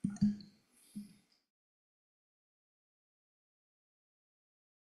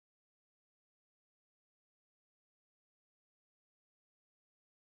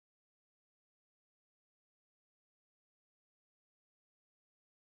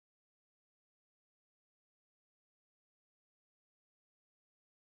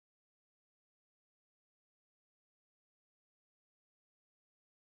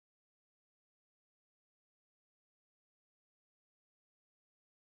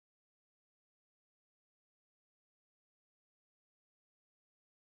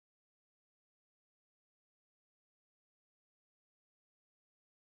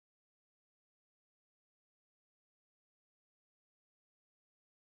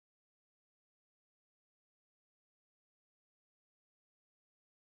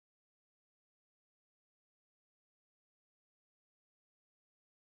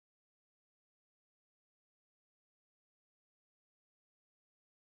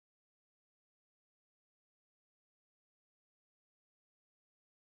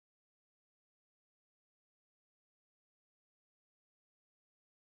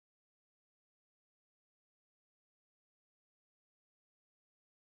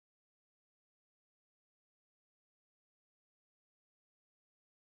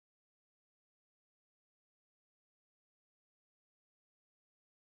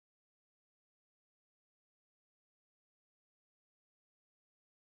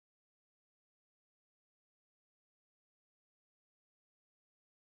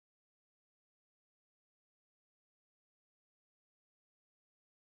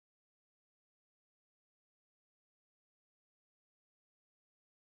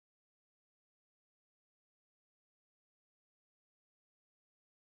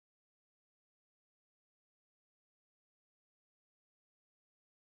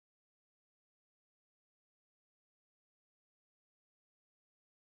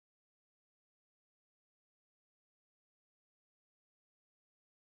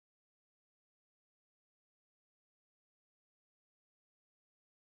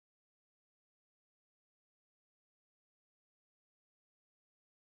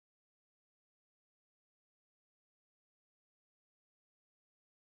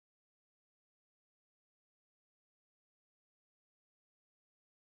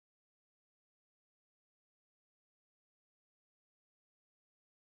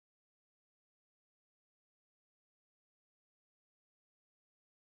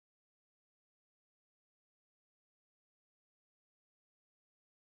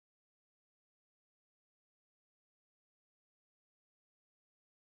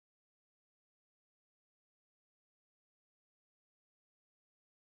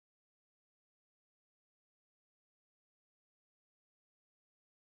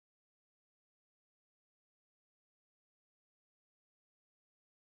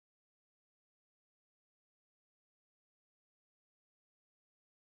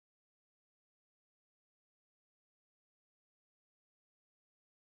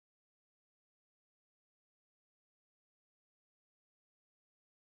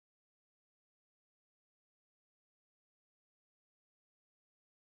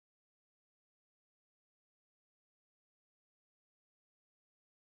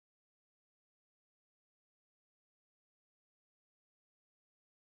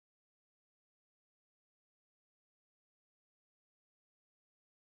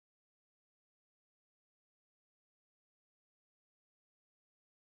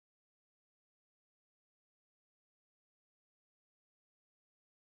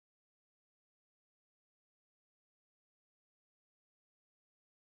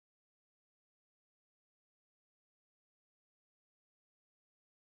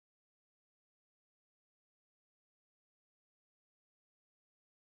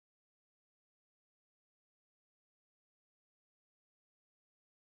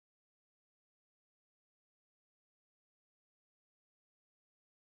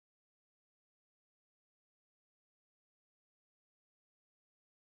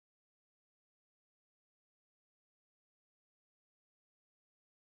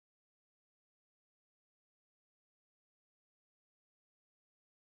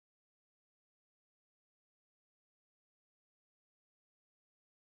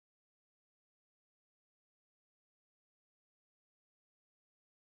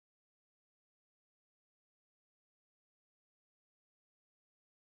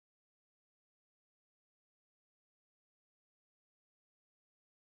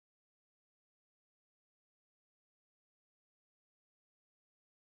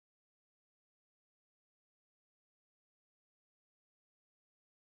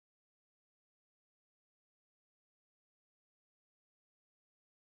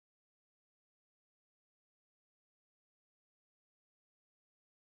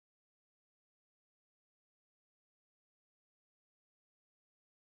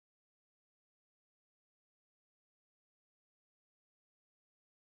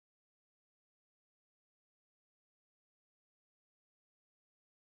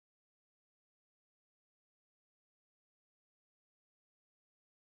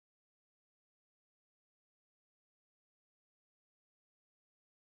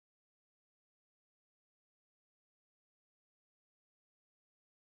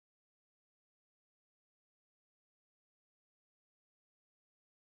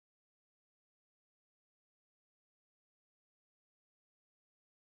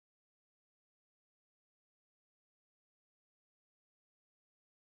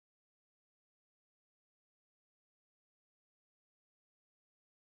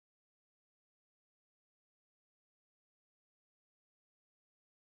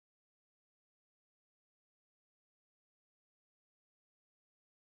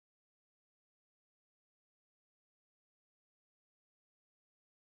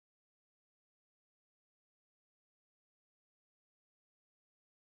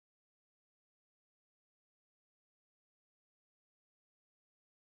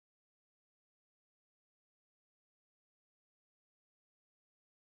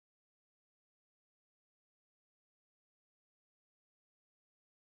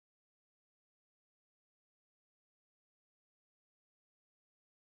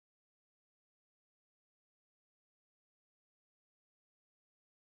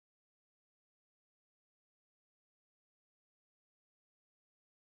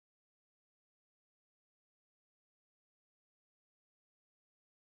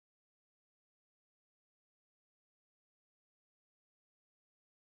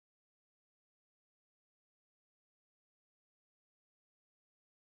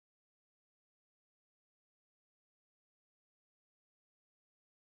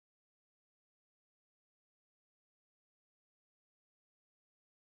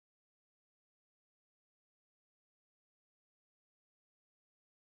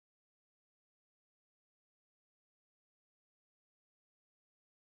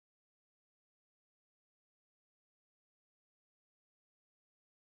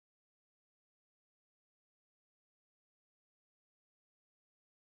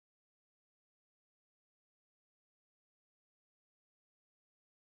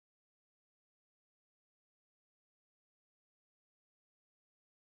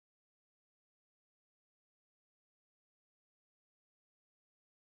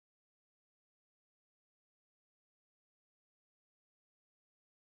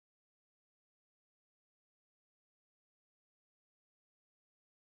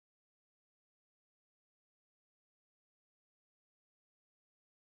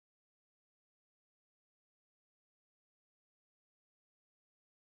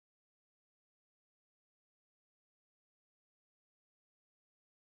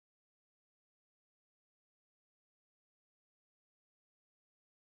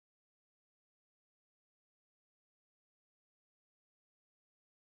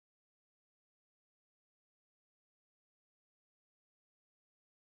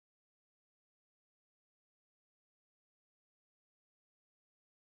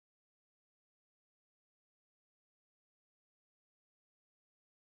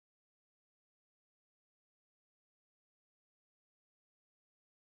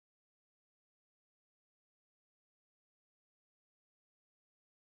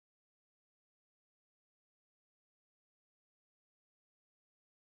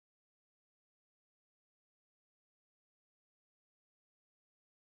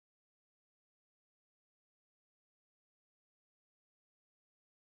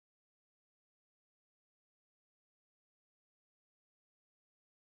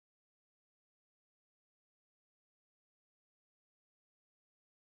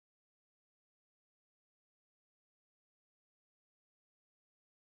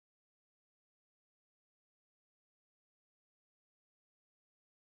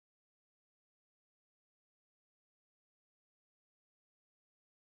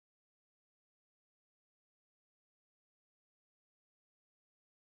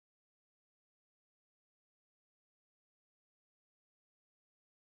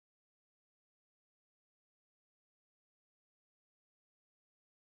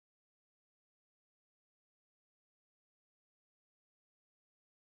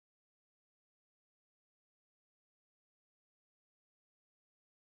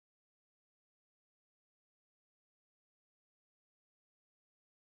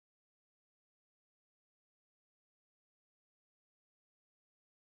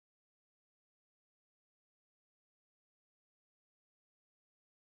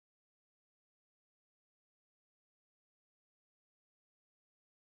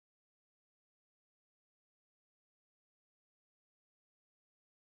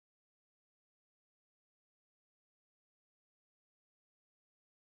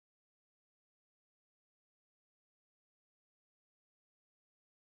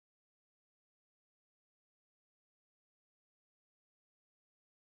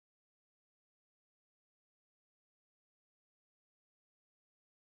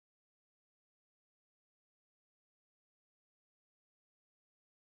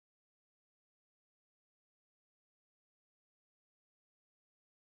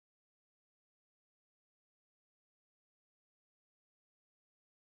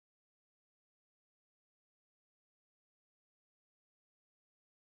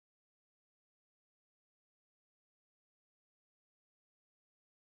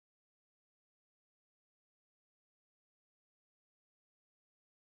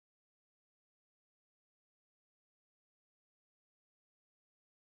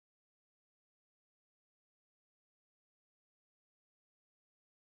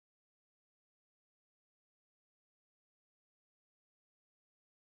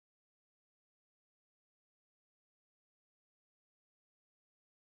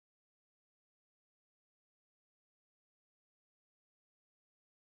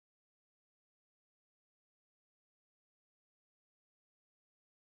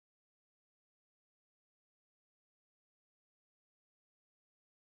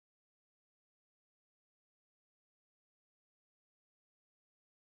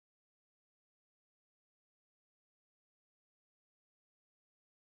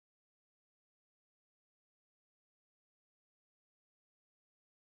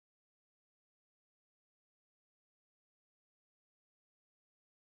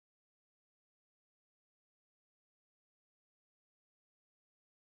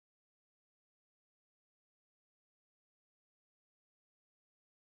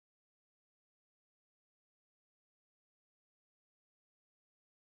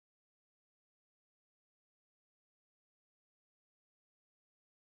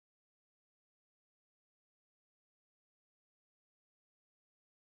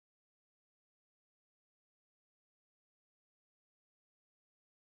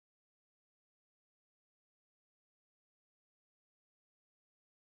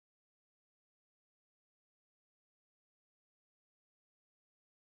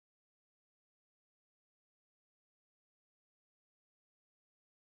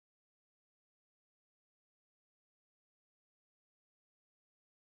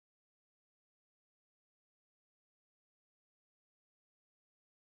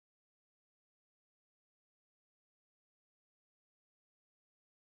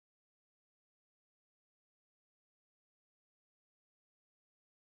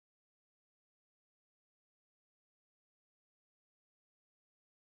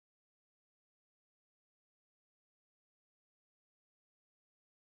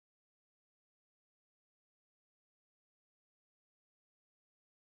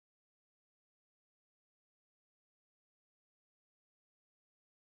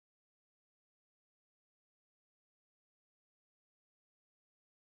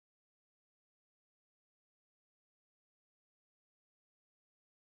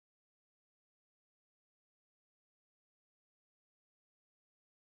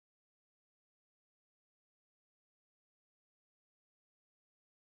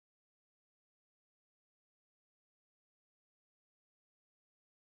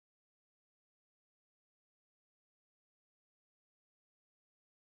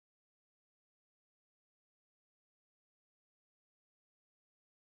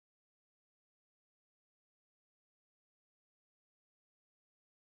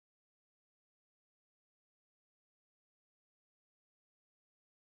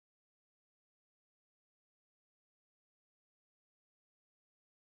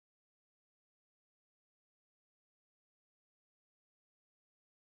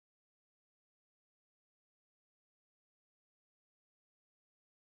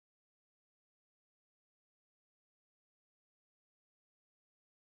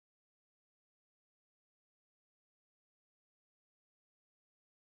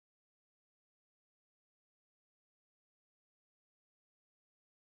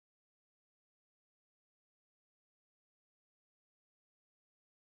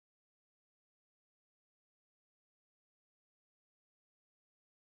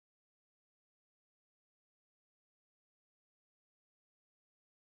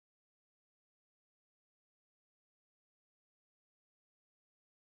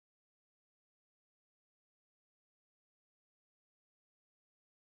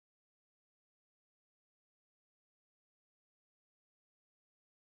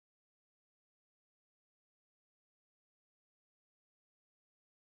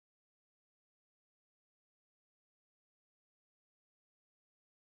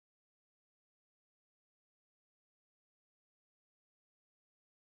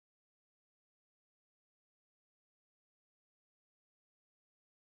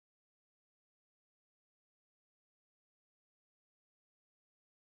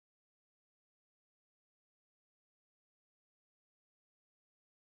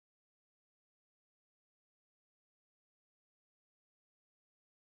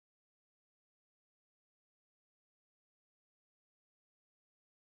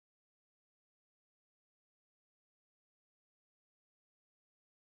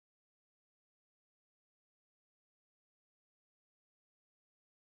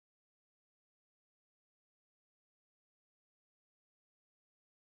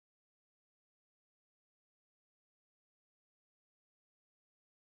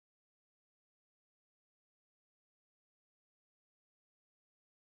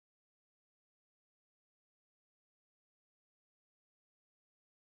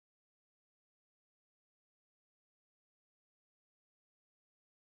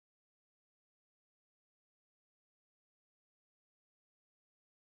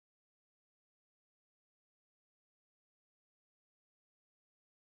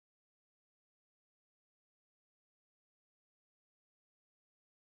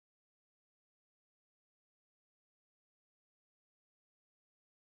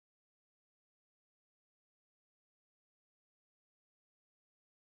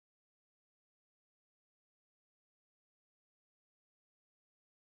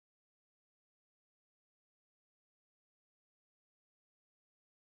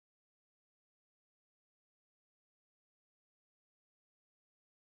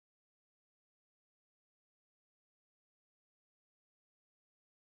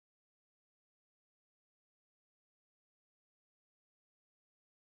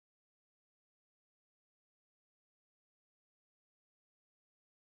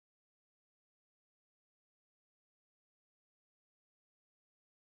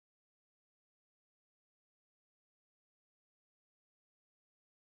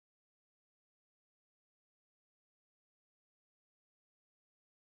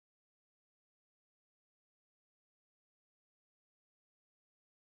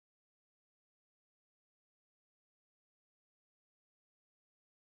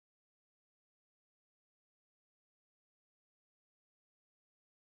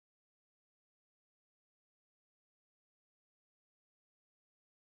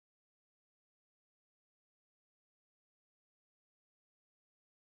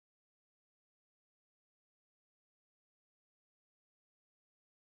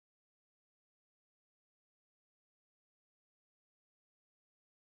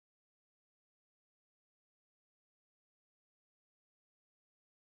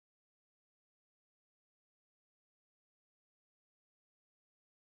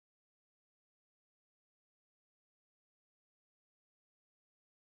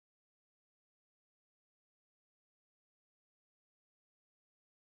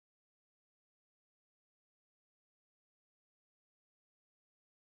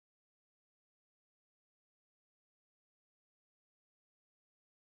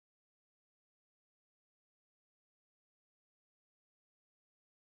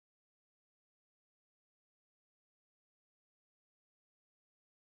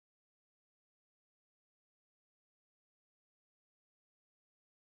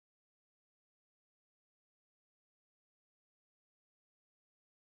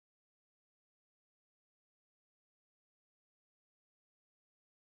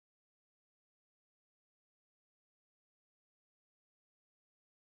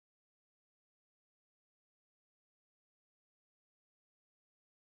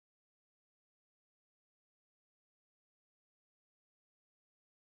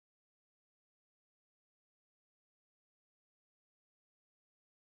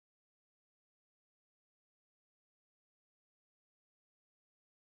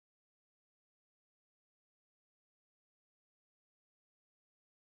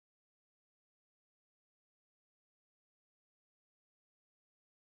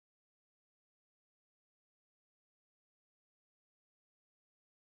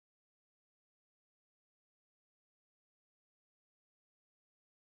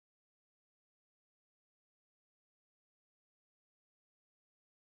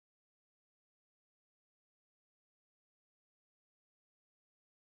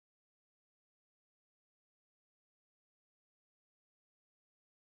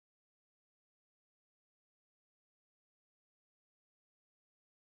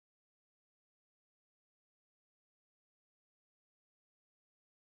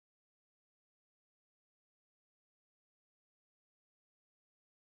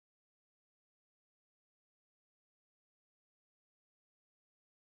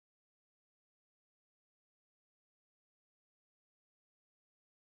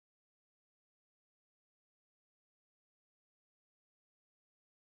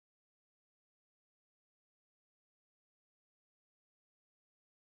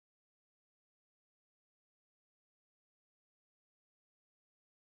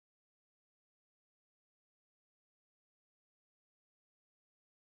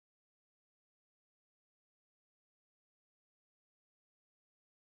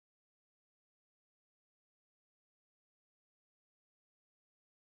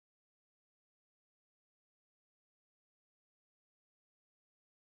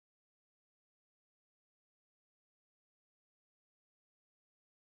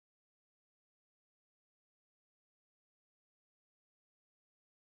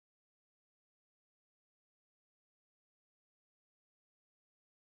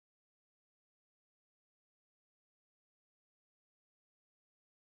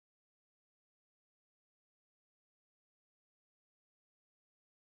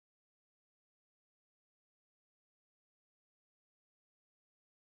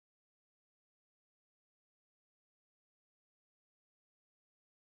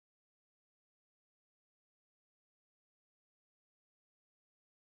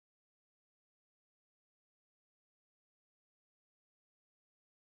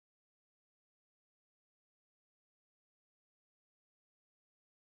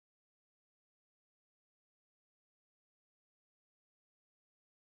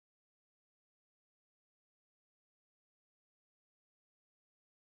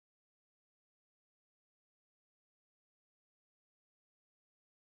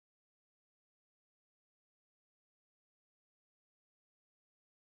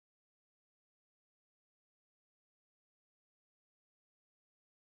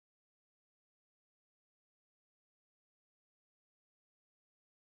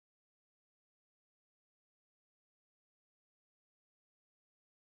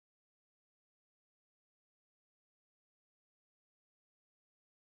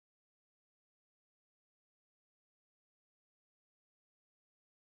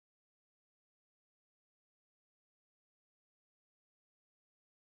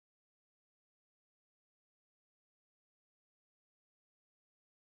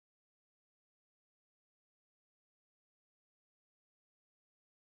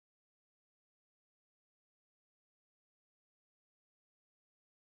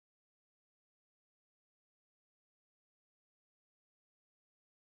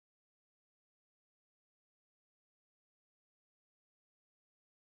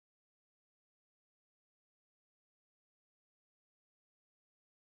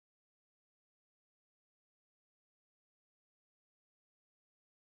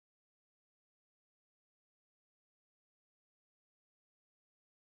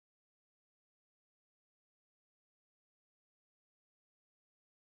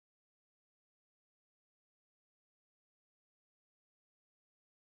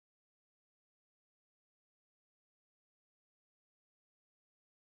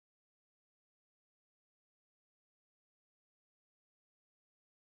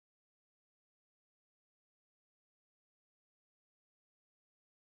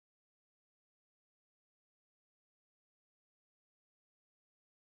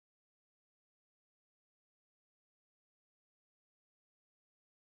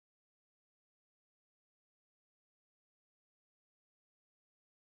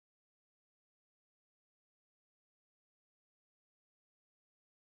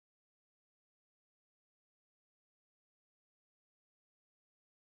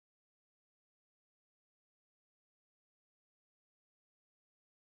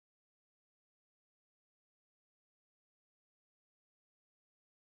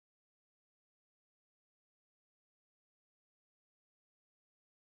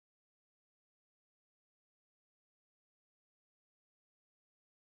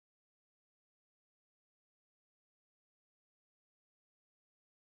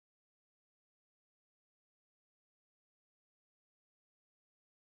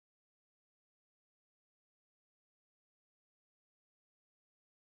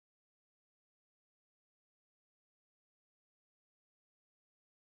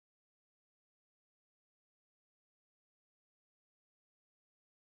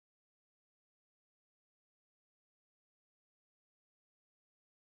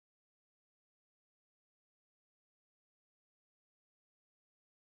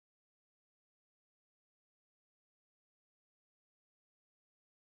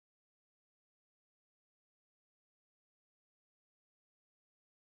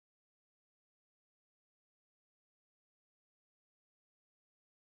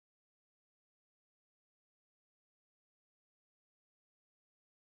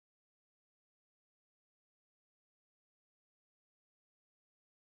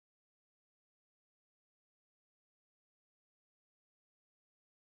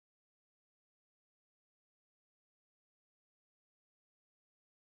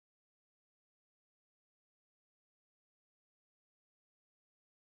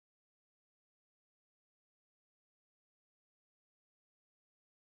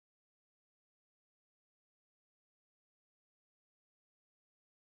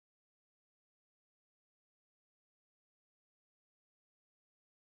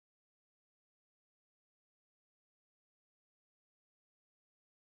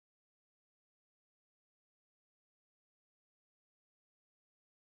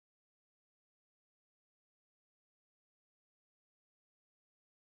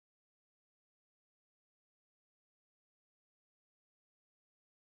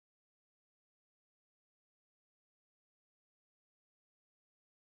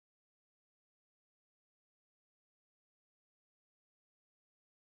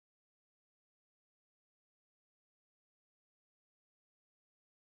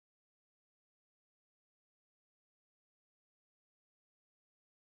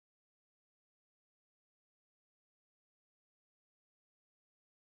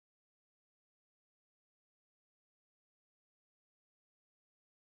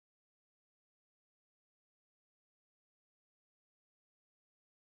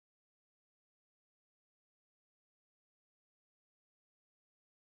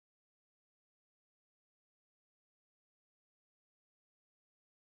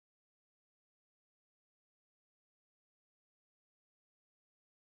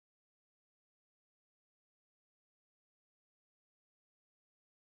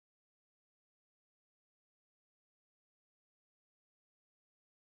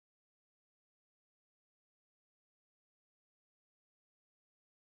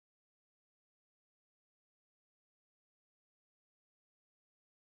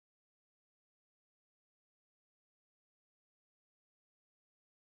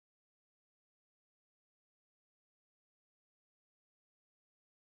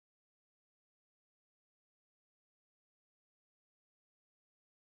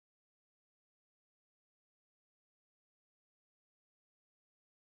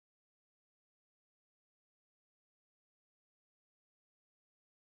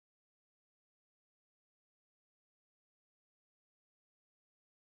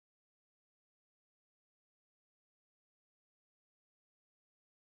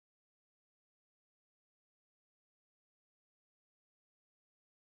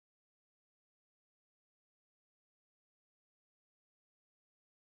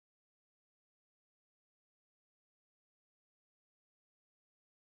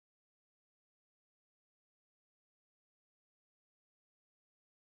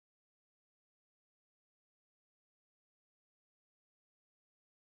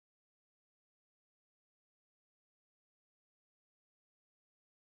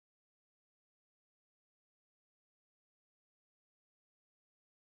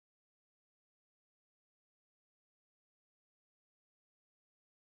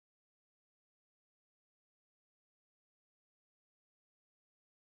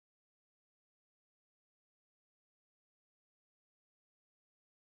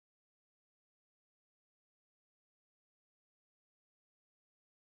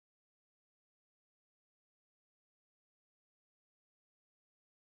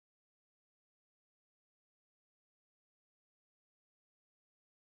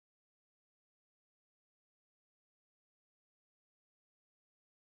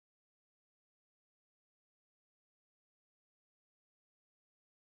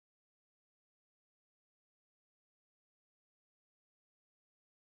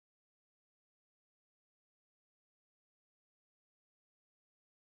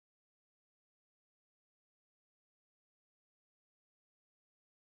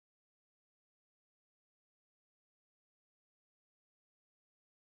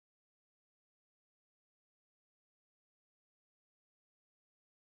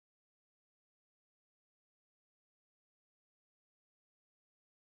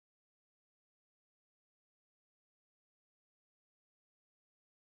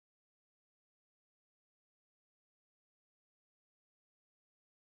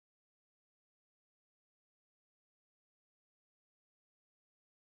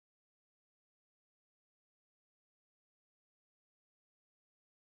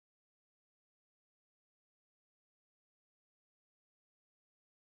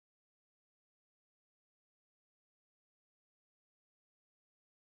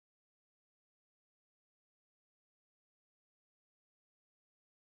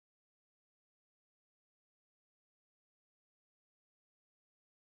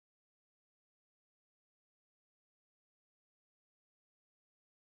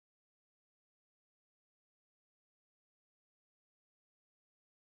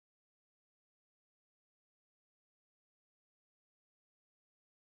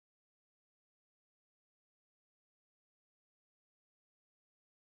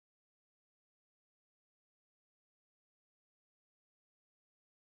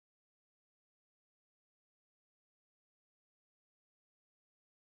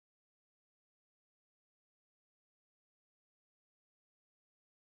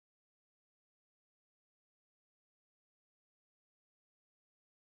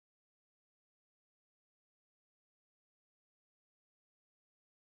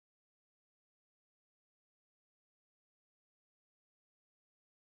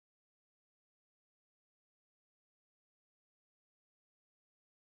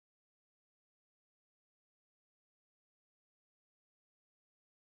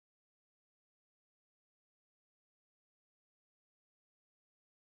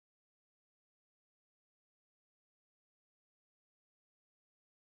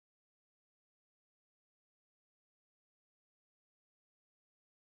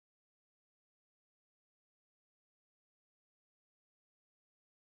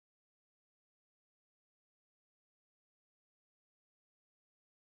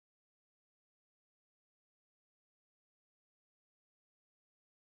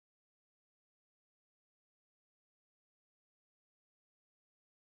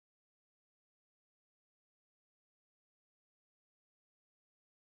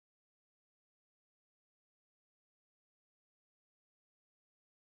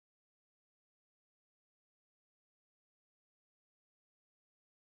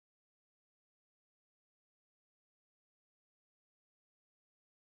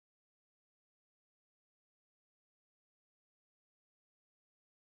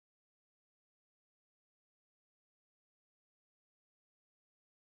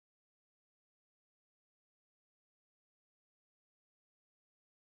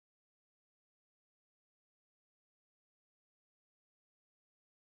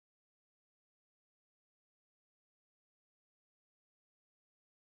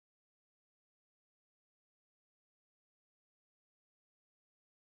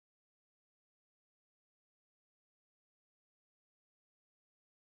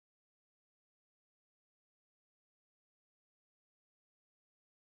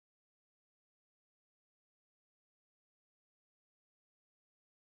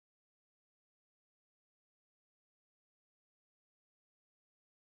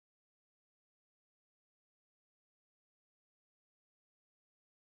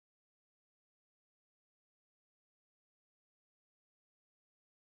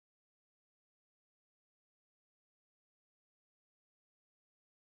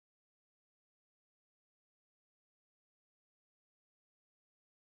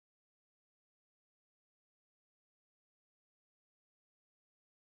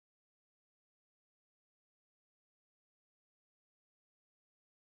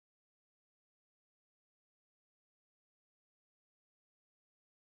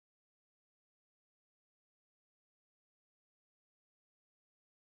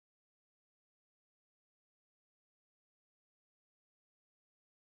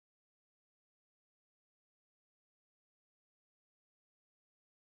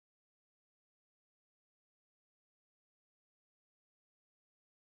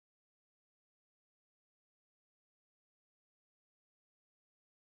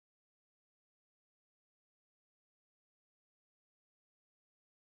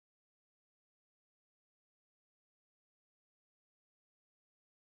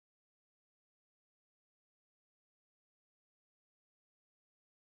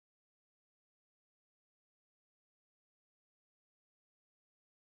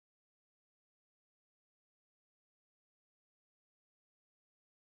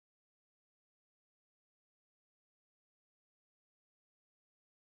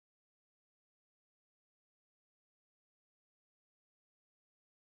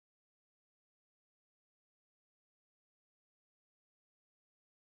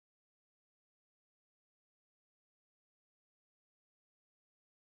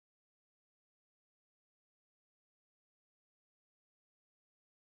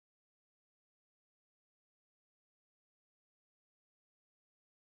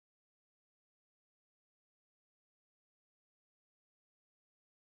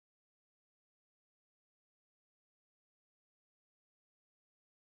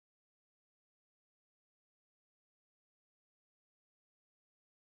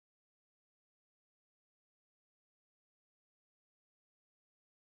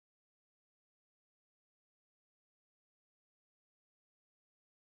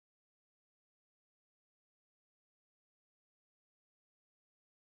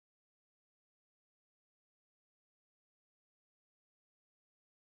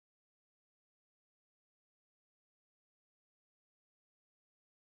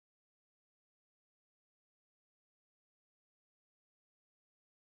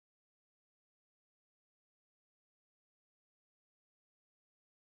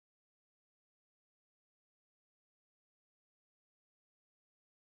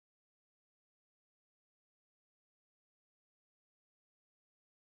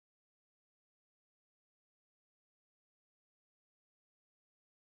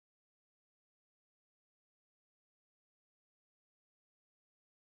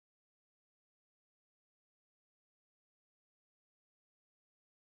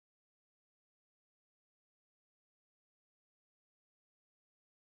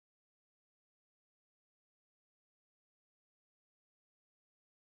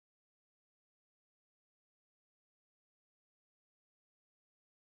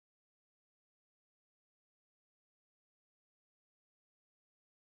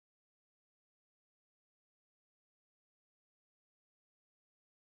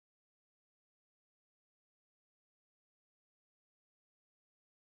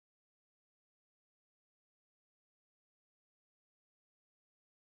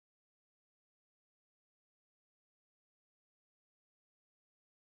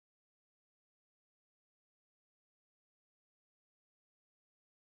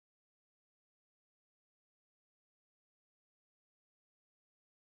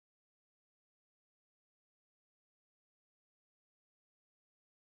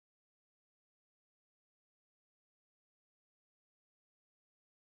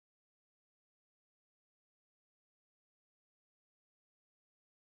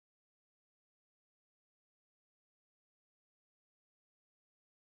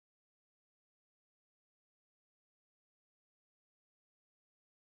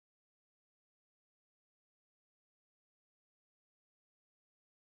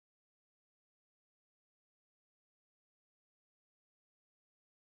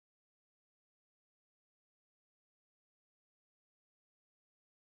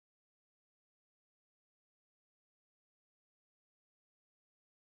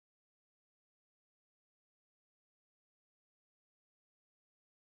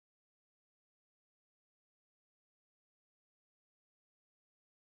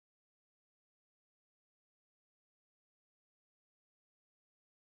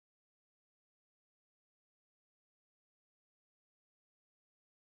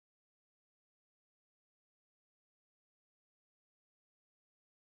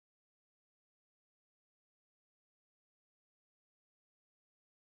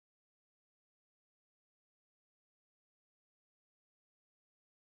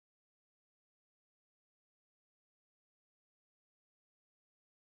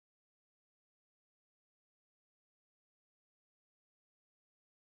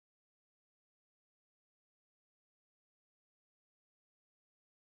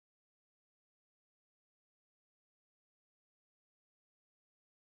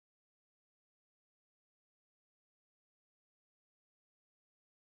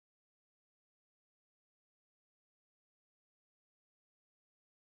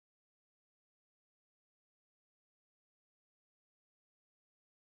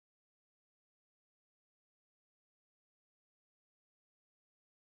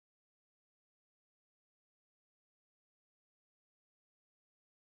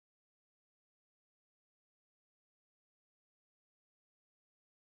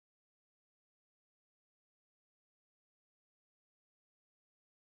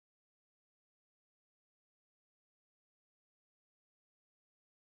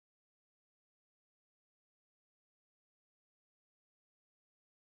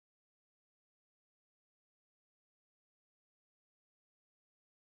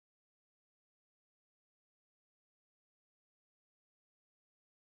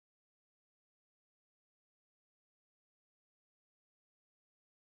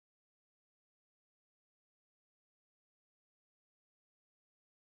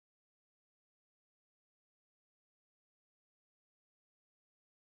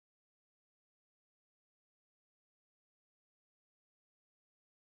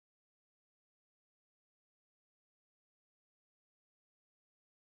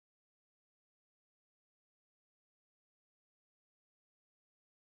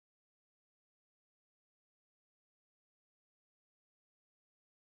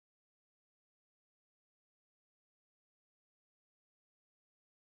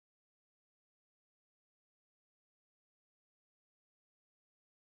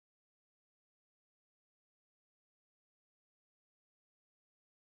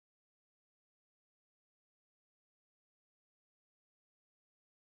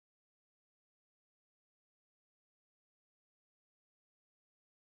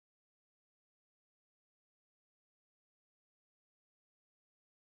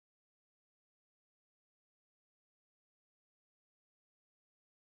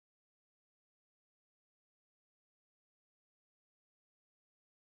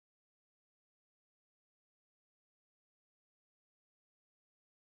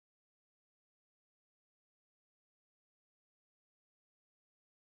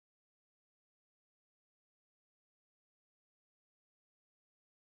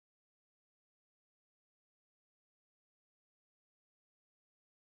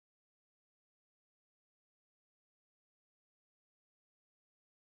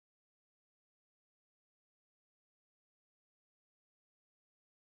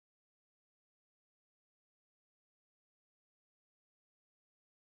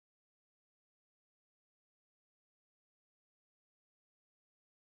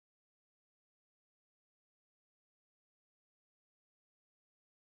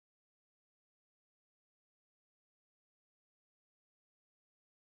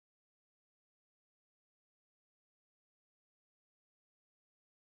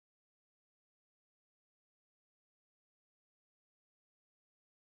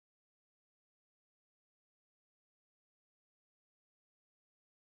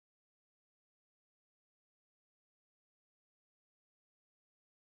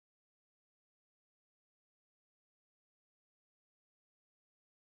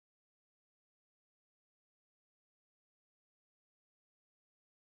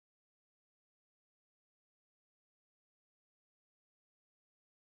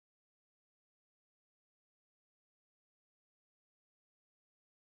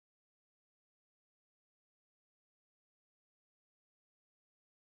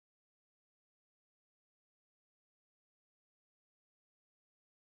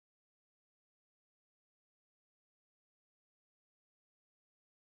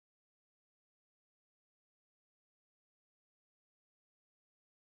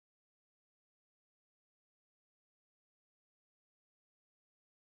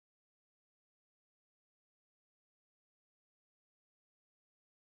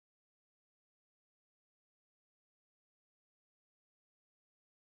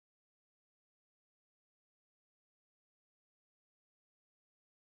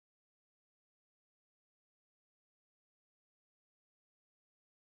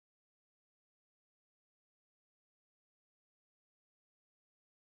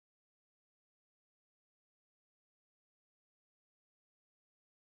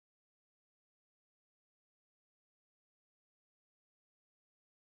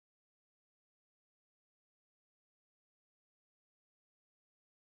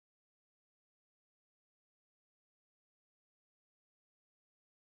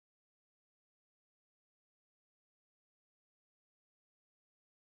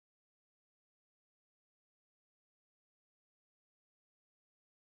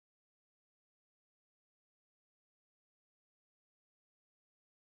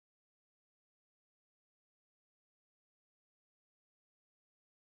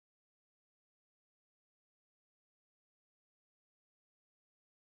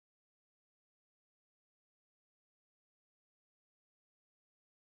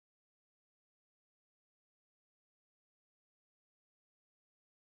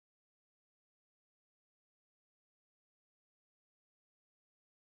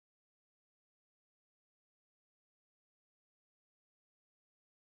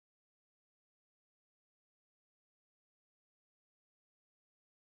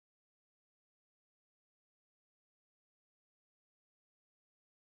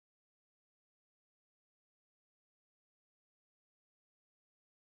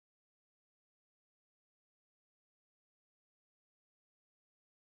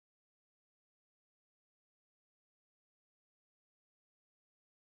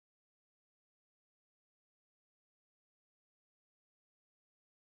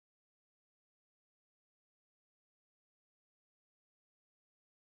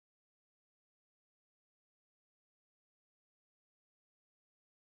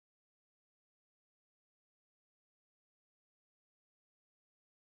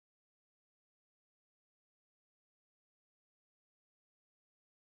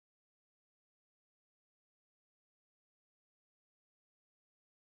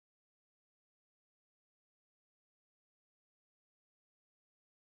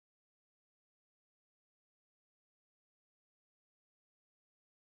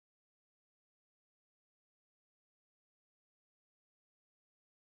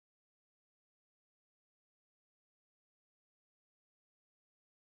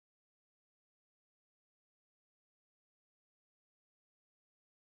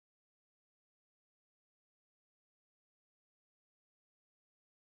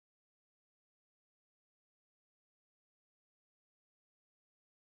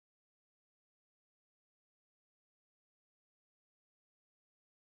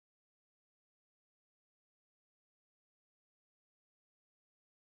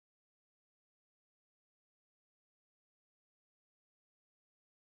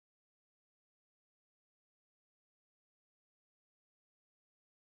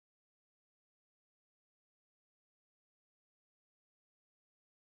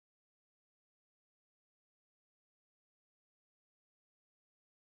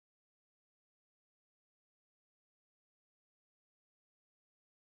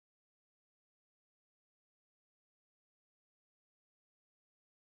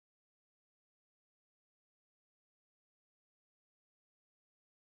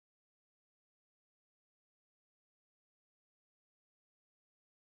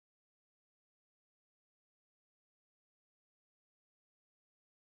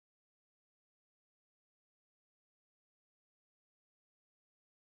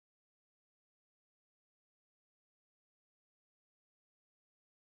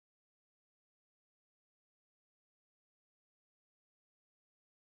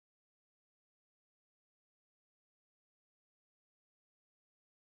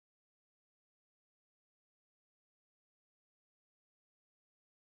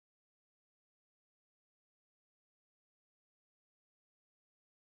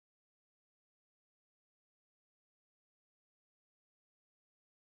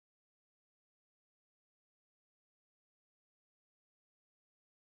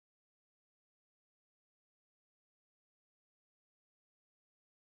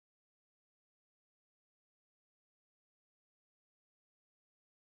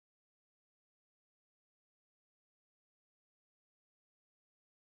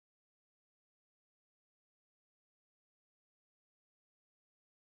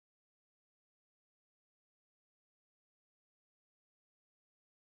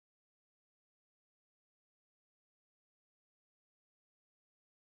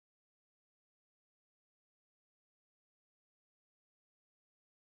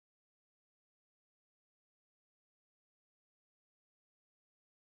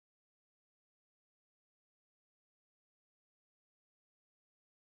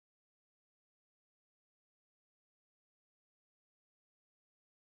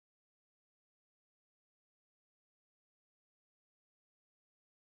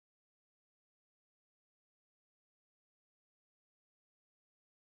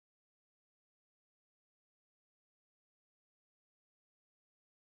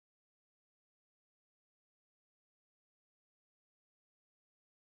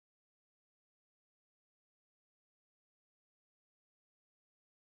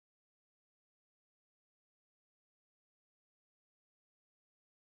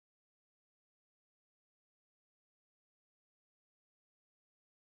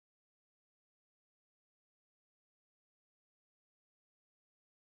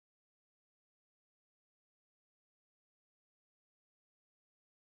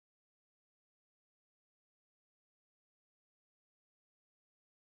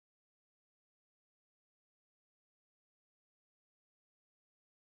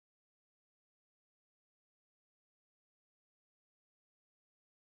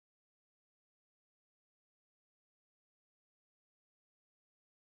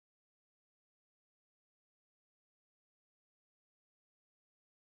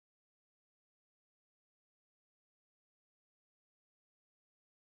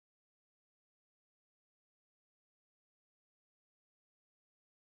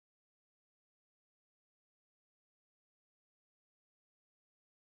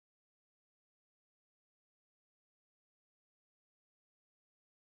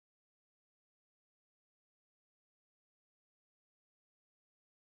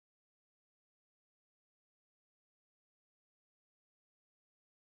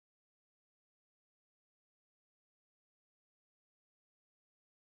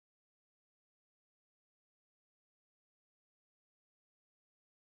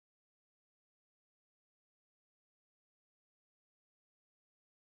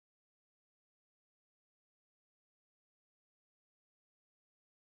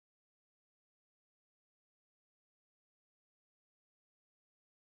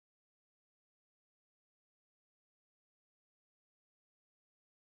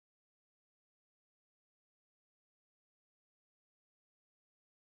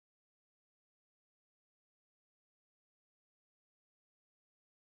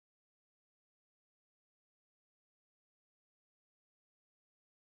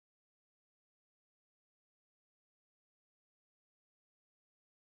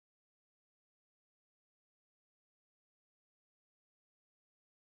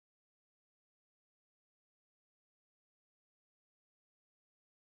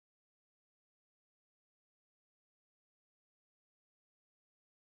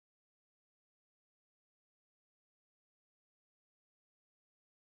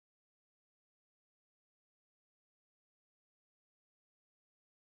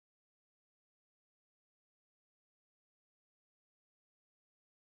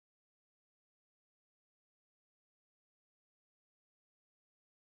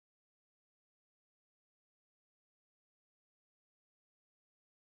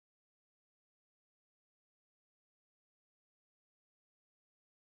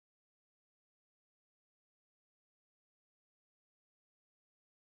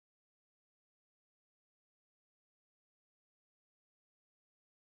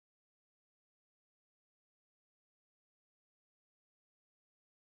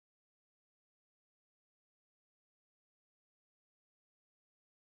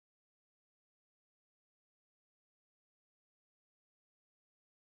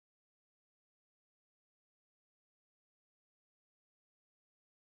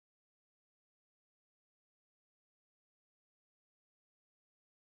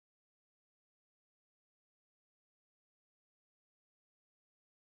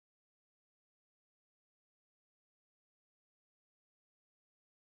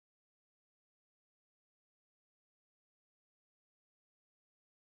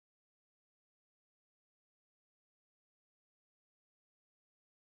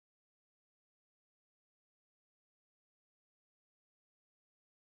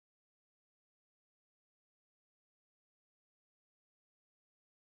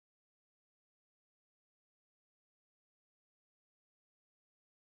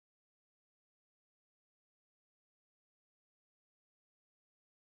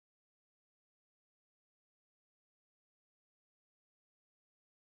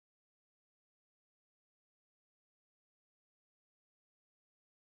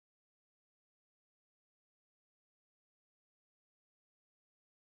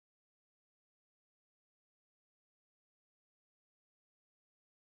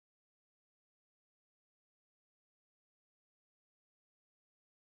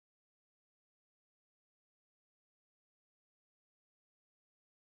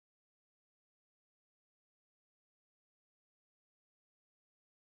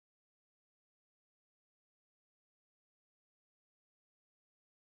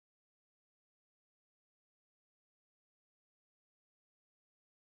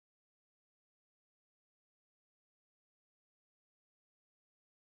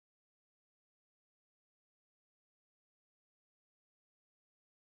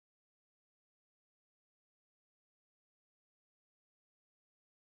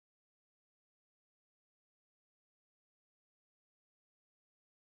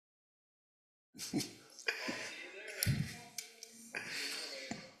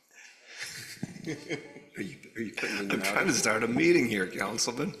 Are you putting in I'm trying to start a meeting here,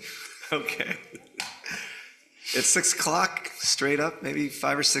 Councilman. Okay. It's 6 o'clock, straight up, maybe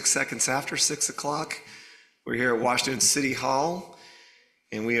 5 or 6 seconds after 6 o'clock. We're here at Washington City Hall,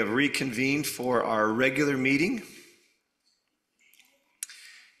 and we have reconvened for our regular meeting.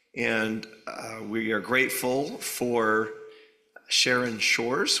 And we are grateful for Sharon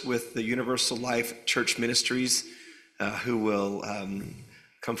Shores with the Universal Life Church Ministries, who will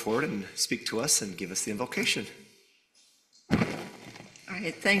come forward and speak to us and give us the invocation. All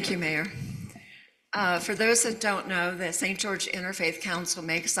right, thank you, Mayor. For those that don't know, the St. George Interfaith Council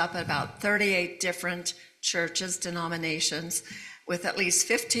makes up about 38 different churches, denominations, with at least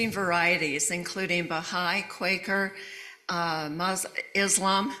 15 varieties, including Baha'i, Quaker,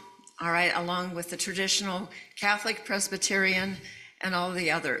 Islam, all right, along with the traditional Catholic, Presbyterian, and all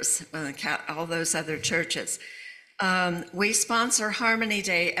the others, all those other churches. We sponsor Harmony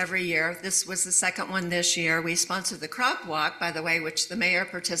Day every year. This was the second one this year. We sponsored the Crop Walk, by the way, which the mayor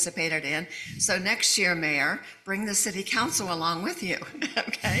participated in. So next year, Mayor, bring the city council along with you,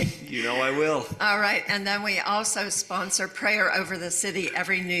 okay? You know I will. All right, and then we also sponsor Prayer Over the City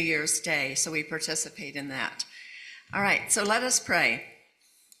every New Year's Day, so we participate in that. All right, so let us pray.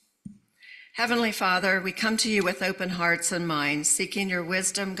 Heavenly Father, we come to you with open hearts and minds, seeking your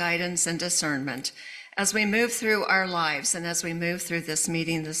wisdom, guidance, and discernment as we move through our lives and as we move through this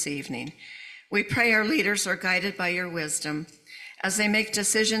meeting this evening. We pray our leaders are guided by your wisdom as they make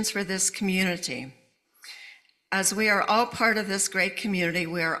decisions for this community. As we are all part of this great community,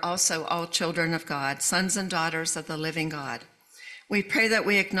 we are also all children of God, sons and daughters of the living God. We pray that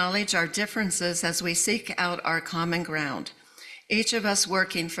we acknowledge our differences as we seek out our common ground, each of us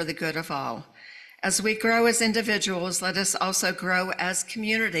working for the good of all. As we grow as individuals, let us also grow as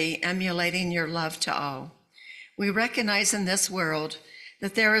community, emulating your love to all. We recognize in this world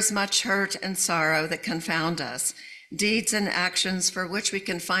that there is much hurt and sorrow that confound us, deeds and actions for which we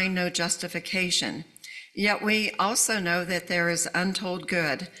can find no justification. Yet we also know that there is untold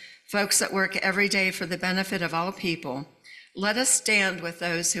good, folks that work every day for the benefit of all people. Let us stand with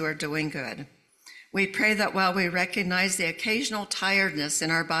those who are doing good. We pray that while we recognize the occasional tiredness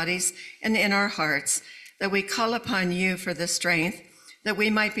in our bodies and in our hearts, that we call upon you for the strength, that we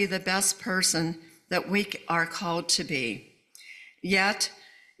might be the best person that we are called to be. Yet,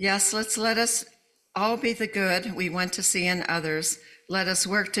 yes, let us all be the good we want to see in others. Let us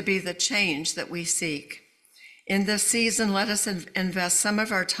work to be the change that we seek. In this season, let us invest some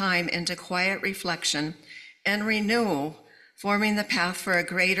of our time into quiet reflection and renewal, forming the path for a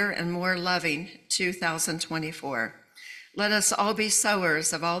greater and more loving 2024. Let us all be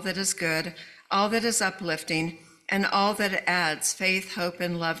sowers of all that is good, all that is uplifting, and all that adds faith, hope,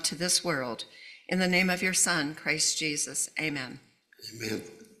 and love to this world. In the name of your Son, Christ Jesus, amen. Amen.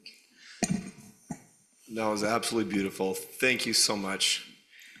 That was absolutely beautiful. Thank you so much.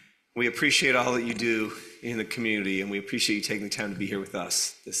 We appreciate all that you do in the community, and we appreciate you taking the time to be here with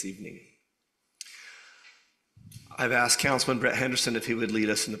us this evening. I've asked Councilman Brett Henderson if he would lead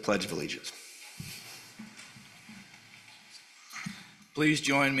us in the Pledge of Allegiance. Please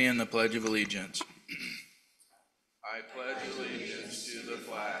join me in the Pledge of Allegiance. I pledge allegiance to the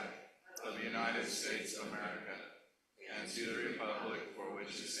flag of the United States of America and to the republic for which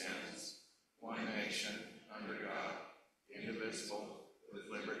it stands, one nation, under God, indivisible, with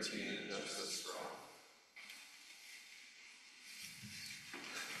liberty and justice for all.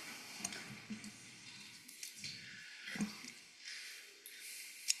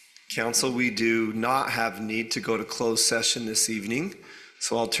 Council, we do not have need to go to closed session this evening,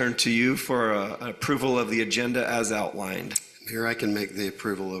 so I'll turn to you for an approval of the agenda as outlined. Mayor, I can make the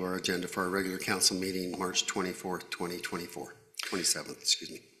approval of our agenda for our regular council meeting, March 24th, 2024, 27th,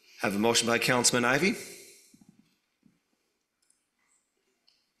 excuse me. Have a motion by Councilman Ivey.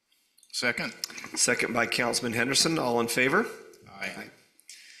 Second. Second by Councilman Henderson. All in favor? Aye.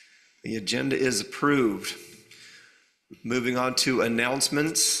 The agenda is approved. Moving on to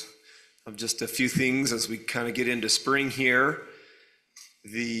announcements of just a few things as we kind of get into spring here.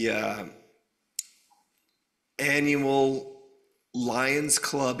 The annual Lions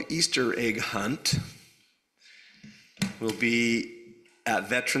Club Easter egg hunt will be at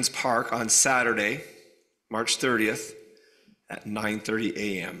Veterans Park on Saturday, March 30th at 9:30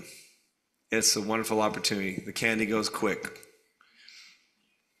 a.m. It's a wonderful opportunity. The candy goes quick.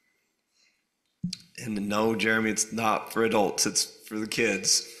 And no, Jeremy, it's not for adults, it's for the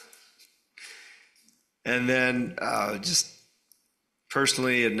kids. And then just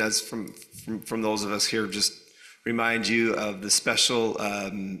personally, and as from those of us here, just remind you of the special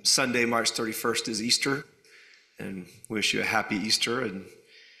Sunday, March 31st is Easter, and wish you a happy Easter and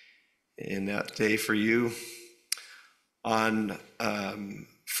in that day for you. On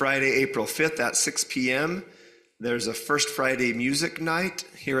Friday, April 5th at 6 p.m., there's a First Friday Music Night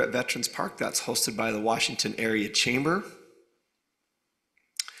here at Veterans Park that's hosted by the Washington Area Chamber.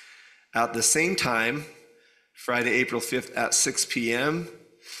 At the same time, Friday, April 5th at 6 p.m.,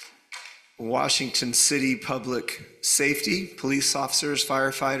 Washington City Public Safety, police officers,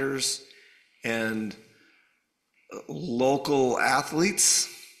 firefighters, and local athletes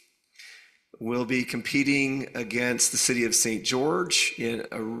will be competing against the city of St. George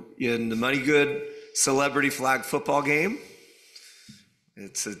in the Money Good Celebrity Flag Football game.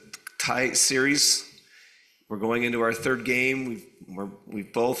 It's a tight series. We're going into our third game.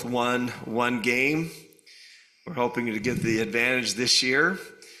 We've both won one game. We're hoping to get the advantage this year,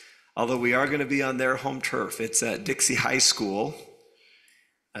 although we are going to be on their home turf. It's at Dixie High School.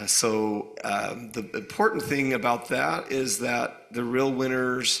 The important thing about that is that the real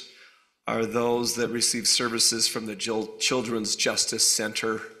winners are those that receive services from the Children's Justice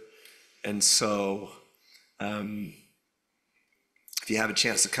Center. And so if you have a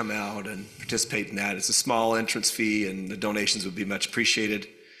chance to come out and participate in that, it's a small entrance fee and the donations would be much appreciated.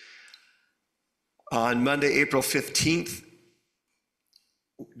 On Monday, April 15th,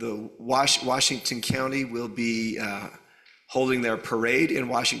 the Washington County will be holding their parade in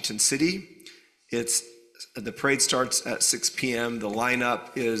Washington City. The parade starts at 6 p.m. The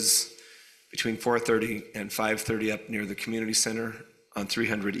lineup is between 4:30 and 5:30 up near the community center on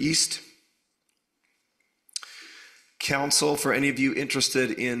 300 East. Council, for any of you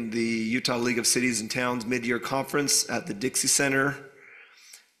interested in the Utah League of Cities and Towns Mid-Year Conference at the Dixie Center,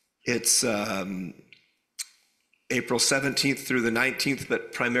 it's April 17th through the 19th,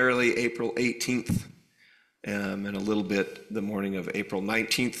 but primarily April 18th, and a little bit the morning of April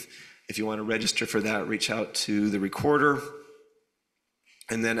 19th. If you want to register for that, reach out to the recorder.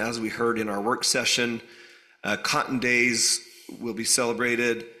 And then, as we heard in our work session, Cotton Days will be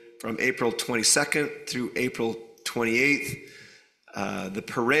celebrated from April 22nd through April 28th. The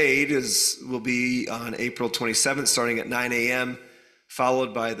parade will be on April 27th, starting at 9 a.m.,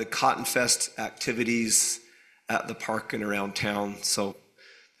 followed by the Cotton Fest activities at the park and around town. So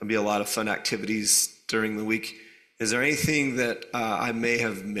there'll be a lot of fun activities during the week. Is there anything that I may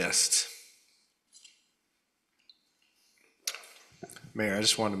have missed? Mayor, I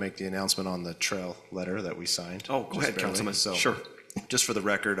just wanted to make the announcement on the trail letter that we signed. Oh, go ahead, Councilman. So, Sure. just for the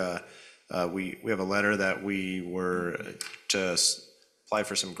record, we have a letter that we were to apply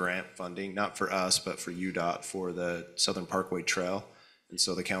for some grant funding, not for us, but for UDOT for the Southern Parkway Trail. And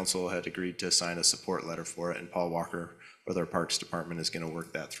so the council had agreed to sign a support letter for it, and Paul Walker with our Parks Department is going to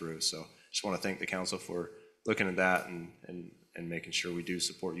work that through. So just want to thank the council for looking at that and making sure we do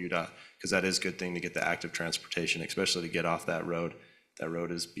support UDOT, because that is a good thing to get the active transportation, especially to get off that road. That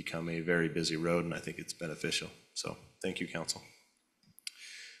road has become a very busy road, and I think it's beneficial. So thank you, council.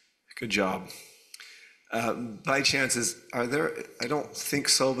 Good job. By chance, are there, I don't think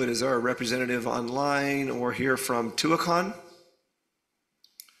so, but is there a representative online or here from Tuacahn?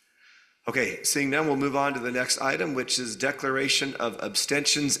 Okay, seeing none, we'll move on to the next item, which is declaration of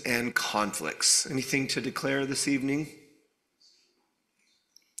abstentions and conflicts. Anything to declare this evening?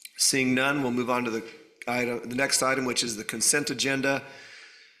 Seeing none, we'll move on to the next item, which is the consent agenda,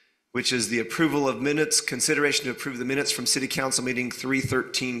 which is the approval of minutes, consideration to approve the minutes from City Council meeting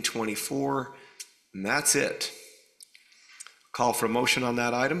 3/13/24, and that's it. Call for a motion on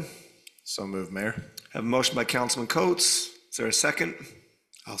that item. So moved, Mayor. Have a motion by Councilman Coates. Is there a second?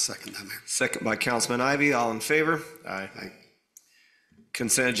 I'll second that, Mayor. Second by Councilman Ivy. All in favor? Aye.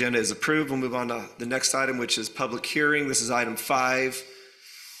 Consent agenda is approved. We'll move on to the next item, which is public hearing. This is item 5.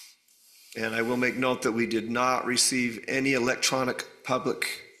 And I will make note that we did not receive any electronic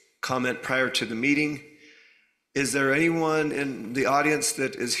public comment prior to the meeting. Is there anyone in the audience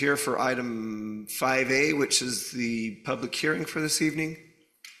that is here for item 5A, which is the public hearing for this evening?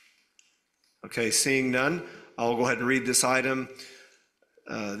 Okay, seeing none, I'll go ahead and read this item.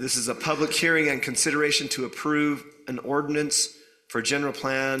 This is a public hearing and consideration to approve an ordinance for general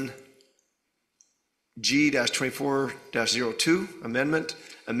plan G-24-02 amendment,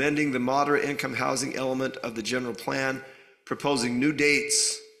 amending the moderate income housing element of the general plan, proposing new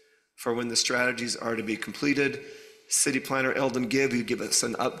dates for when the strategies are to be completed. City Planner Eldon Gibb, you give us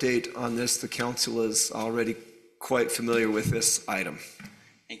an update on this. The council is already quite familiar with this item.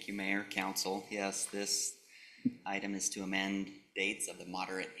 Thank you, Mayor, Council. Yes, this item is to amend dates of the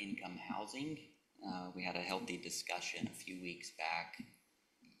moderate income housing. We had a healthy discussion a few weeks back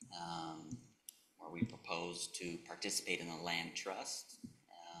where where we proposed to participate in a land trust,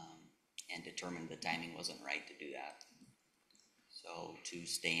 and determined the timing wasn't right to do that. So to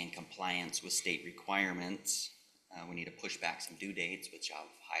stay in compliance with state requirements, we need to push back some due dates, which I've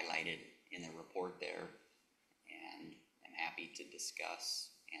highlighted in the report there. And I'm happy to discuss,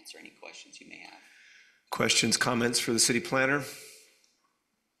 answer any questions you may have. Questions, comments for the city planner?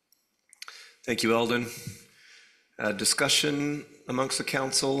 Thank you, Eldon. Discussion amongst the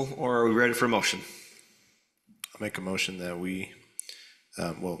council, or are we ready for a motion? I'll make a motion that we,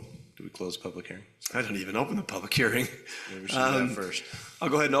 well, do we close the public hearing? I don't even open the public hearing. Maybe we should do that first. I'll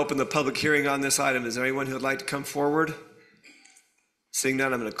go ahead and open the public hearing on this item. Is there anyone who would like to come forward? Seeing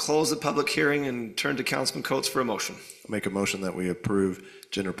none, I'm going to close the public hearing and turn to Councilman Coates for a motion. I'll make a motion that we approve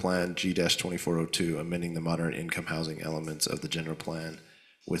General Plan G-2402, amending the moderate income housing elements of the general plan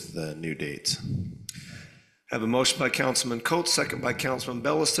with the new dates. I have a motion by Councilman Coates, second by Councilman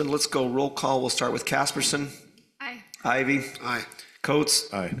Belliston. Let's go roll call. We'll start with Casperson. Aye. Ivy. Aye.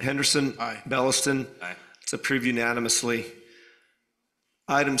 Coates. Aye. Henderson. Aye. Belliston. Aye. It's approved unanimously.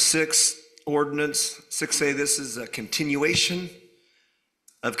 Item 6, ordinance 6A. This is a continuation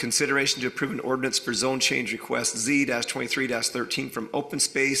of consideration to approve an ordinance for zone change request Z-23-13 from open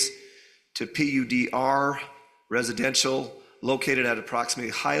space to PUDR residential located at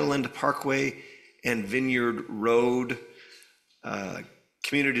approximately Highland Parkway and Vineyard Road.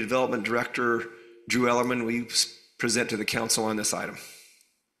 Community Development Director Drew Ellerman, will you present to the council on this item?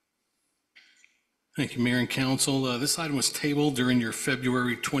 Thank you, Mayor and Council. This item was tabled during your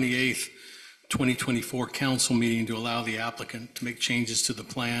February 28th, 2024 council meeting to allow the applicant to make changes to the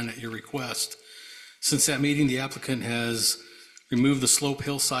plan at your request. Since that meeting, the applicant has removed the slope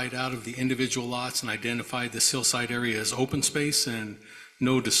hillside out of the individual lots and identified this hillside area as open space and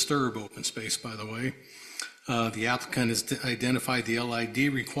no disturb open space, by the way. The applicant has identified the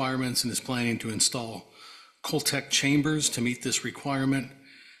LID requirements and is planning to install Coltech chambers to meet this requirement.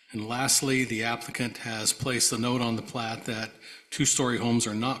 And lastly, the applicant has placed a note on the plat that two-story homes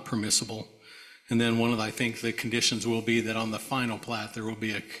are not permissible. And then one of, I think, the conditions will be that on the final plat, there will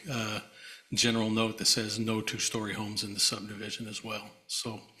be a general note that says no two-story homes in the subdivision as well.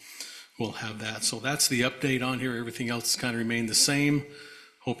 So we'll have that. So that's the update on here. Everything else has kind of remained the same.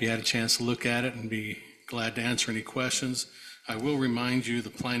 Hope you had a chance to look at it and be glad to answer any questions. I will remind you the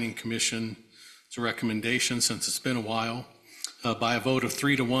Planning Commission's recommendation, since it's been a while. By a vote of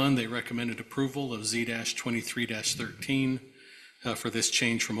 3-1, they recommended approval of Z-23-13 for this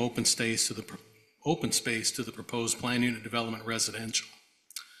change from open space to the proposed plan unit development residential.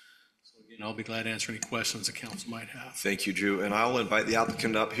 So again, I'll be glad to answer any questions the council might have. Thank you, Drew. And I'll invite the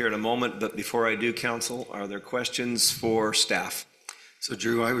applicant up here in a moment, but before I do, council, are there questions for staff? So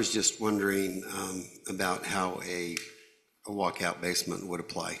Drew, I was just wondering about how a walkout basement would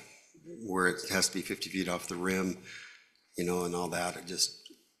apply, where it has to be 50 feet off the rim, you know, and all that.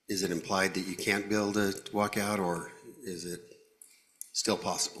 Is it implied that you can't build a walkout, or is it still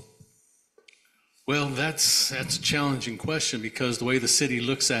possible? Well, that's a challenging question, because the way the city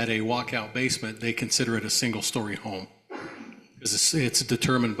looks at a walkout basement, they consider it a single-story home. Because it's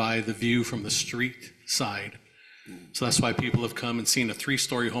determined by the view from the street side. So that's why people have come and seen a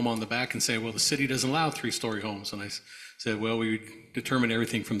 3-story home on the back and say, well, the city doesn't allow 3-story homes. And I said, well, we determine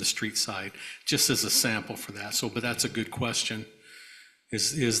everything from the street side, just as a sample for that. So, but that's a good question,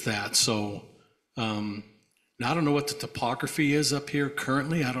 is that. So, now I don't know what the topography is up here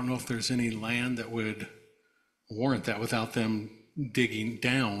currently. I don't know if there's any land that would warrant that without them digging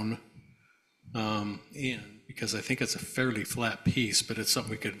down in, because I think it's a fairly flat piece, but it's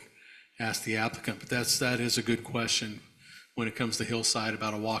something we could ask the applicant. But that is a good question when it comes to hillside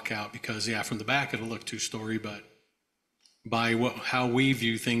about a walkout, because yeah, from the back it'll look 2-story, but by how we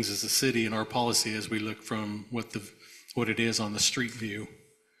view things as a city and our policy is we look from what it is on the street view.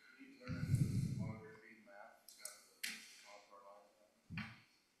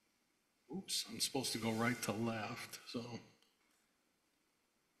 Oops, I'm supposed to go right to left, so.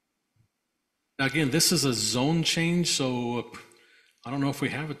 Now again, this is a zone change, so I don't know if we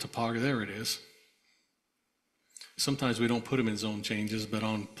have a topography. There it is. Sometimes we don't put them in zone changes, but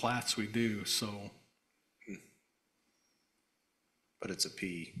on plats we do, so. But it's a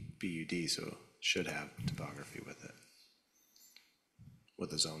PUD, so it should have topography with it,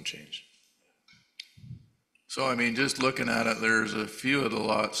 with a zone change. So, I mean, just looking at it, there's a few of the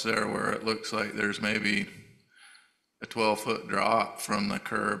lots there where it looks like there's maybe a 12-foot drop from the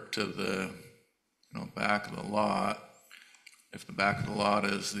curb to the, back of the lot. If the back of the lot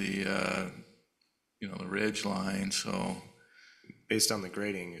is the, the ridge line, so. Based on the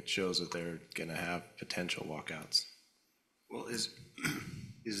grading, it shows that they're gonna have potential walkouts. Well, is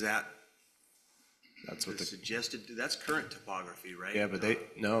that That's what The the, suggested, that's current topography, right? yeah, but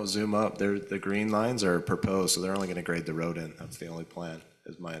no, zoom up. The green lines are proposed, so they're only gonna grade the road in. That's the only plan,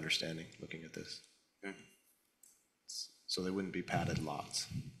 is my understanding, looking at this. Okay. So they wouldn't be padded lots.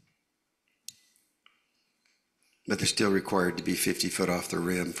 But they're still required to be 50 foot off the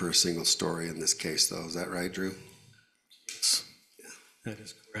rim for a single story in this case, though. Is that right, Drew? That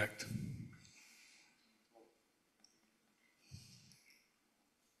is correct.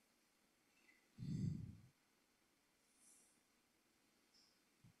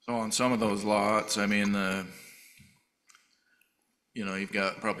 So on some of those lots, I mean, you've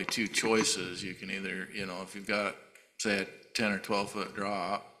got probably two choices. You can either, if you've got, say, a 10 or 12 foot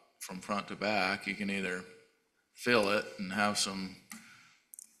drop from front to back, you can either fill it and have some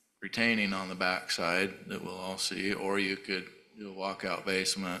retaining on the backside that we'll all see, or you could do a walkout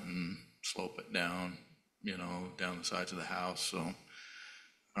basement and slope it down, down the sides of the house. So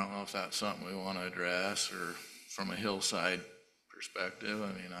I don't know if that's something we want to address, or from a hillside perspective. I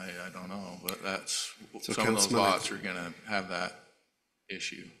mean, I don't know, but that's, So some of those Councilman, lots are gonna have that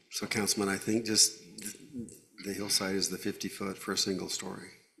issue. So Councilman, I think just the hillside is the 50 foot for a single story.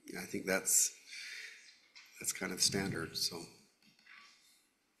 Yeah, I think that's kind of standard, so.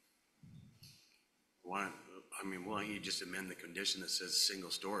 Why don't you just amend the condition that says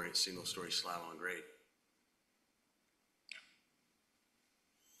single story slab on grade?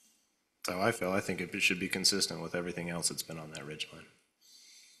 That's how I feel. I think it should be consistent with everything else that's been on that ridge line.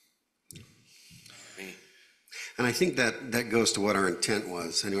 And I think that goes to what our intent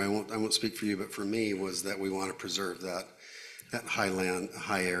was. Anyway, I won't speak for you, but for me was that we want to preserve that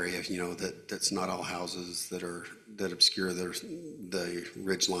high area, that's not all houses that obscure the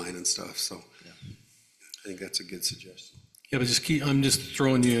ridge line and stuff. So I think that's a good suggestion. Yeah, but I'm just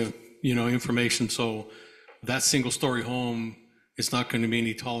throwing you, information. So that single story home is not going to be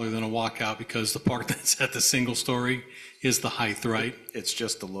any taller than a walkout, because the part that's at the single story is the height, right? It's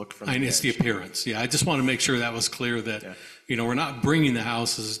just the look from And the it's the edge. appearance. Yeah, I just want to make sure that was clear that, we're not bringing the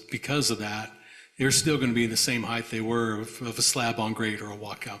houses because of that. They're still going to be the same height they were of a slab on grade or a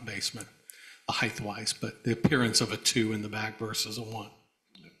walkout basement, height wise, but the appearance of a 2 in the back versus a 1.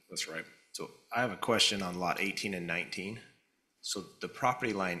 That's right. So I have a question on lot 18 and 19. So the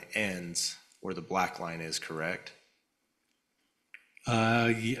property line ends where the black line is, correct?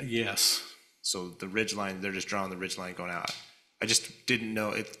 Yes. So the ridge line, they're just drawing the ridge line going out. I just didn't know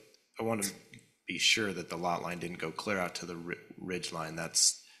it. I want to be sure that the lot line didn't go clear out to the ridge line.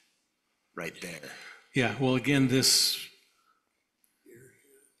 That's right there. Yeah, well, again, this,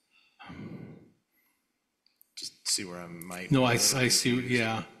 Just see where I might. no, I see,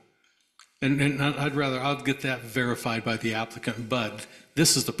 yeah. And I'll get that verified by the applicant, but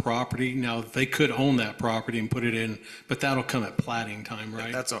this is the property. Now, they could own that property and put it in, but that'll come at plating time,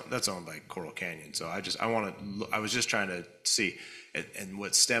 right? That's owned by Coral Canyon. So I was just trying to see, and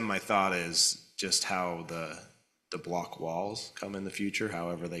what stemmed my thought is just how the block walls come in the future,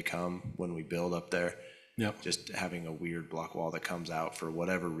 however they come when we build up there. Yep. Just having a weird block wall that comes out for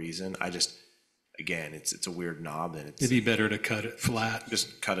whatever reason. Again, it's a weird knob, and It'd be better to cut it flat.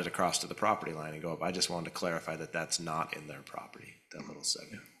 just cut it across to the property line and go up. I just wanted to clarify that that's not in their property, that little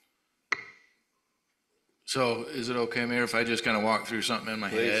segment. So is it okay, Mayor, if I just kind of walk through something in my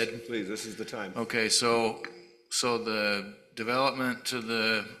head? Please, this is the time. Okay, so the development to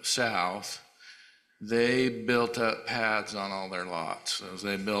the south, they built up pads on all their lots. So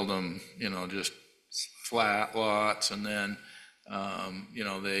they build them, just flat lots, and then,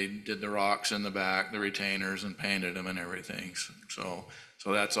 they did the rocks in the back, the retainers, and painted them and everything. So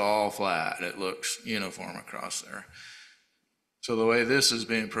that's all flat. It looks uniform across there. So the way this is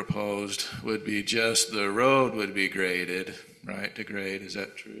being proposed would be just the road would be graded, right, to grade. Is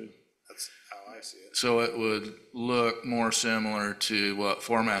that true? That's how I see it. So it would look more similar to what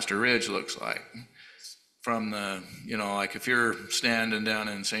Four Master Ridge looks like. From the, like if you're standing down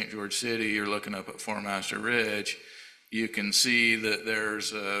in St. George City, you're looking up at Four Master Ridge, you can see that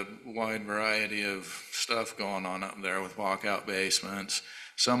there's a wide variety of stuff going on up there with walkout basements.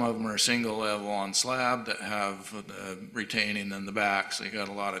 Some of them are single level on slab that have the retaining in the back, so you got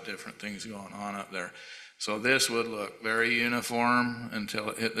a lot of different things going on up there. So this would look very uniform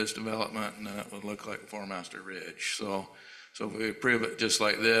until it hit this development, and then it would look like Four Master Ridge. So if we approve it just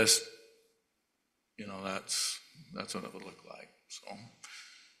like this, that's what it would look like, so.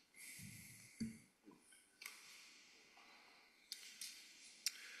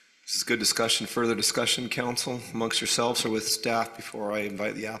 This is good discussion, further discussion, council, amongst yourselves or with staff before I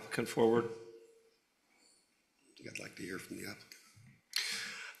invite the applicant forward. I'd like to hear from the applicant.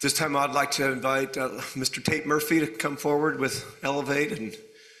 This time I'd like to invite Mr. Tate Murphy to come forward with Elevate and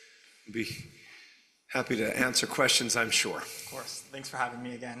be Happy to answer questions, I'm sure. Of course. Thanks for having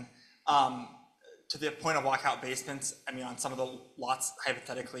me again. To the point of walkout basements, I mean, on some of the lots,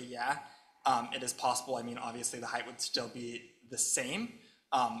 hypothetically, yeah, it is possible. I mean, obviously, the height would still be the same.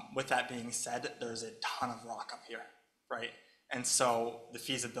 With that being said, there's a ton of rock up here, right? And so the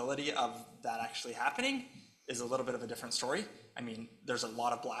feasibility of that actually happening is a little bit of a different story. I mean, there's a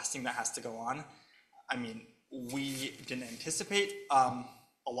lot of blasting that has to go on. I mean, we didn't anticipate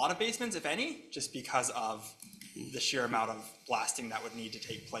a lot of basements, if any, just because of the sheer amount of blasting that would need to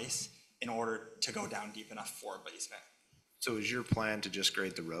take place in order to go down deep enough for a basement. So is your plan to just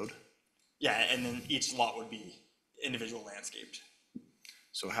grade the road? Yeah, and then each lot would be individual landscaped.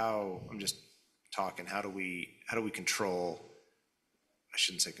 So how, I'm just talking, how do we control, I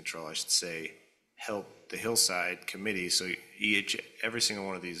shouldn't say control, I should say help the Hillside committee, so every single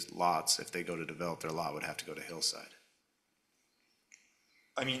one of these lots, if they go to develop their lot, would have to go to Hillside?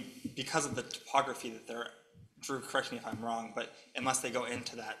 I mean, because of the topography that they're, Drew, correct me if I'm wrong, but unless they go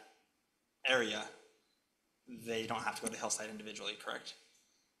into that area, they don't have to go to Hillside individually, correct?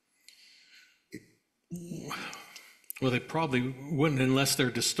 Well, they probably wouldn't unless they're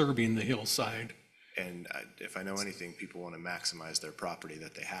disturbing the hillside. And if I know anything, people want to maximize their property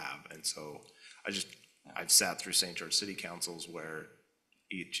that they have. And so I've sat through St. George City Councils where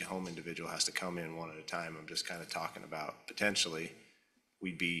each home individual has to come in one at a time. I'm just kind of talking about potentially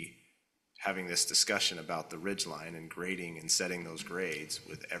we'd be having this discussion about the ridge line and grading and setting those grades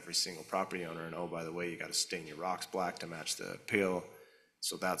with every single property owner. And oh, by the way, you got to stain your rocks black to match the appeal.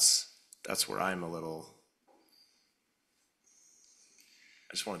 So that's where I'm a little,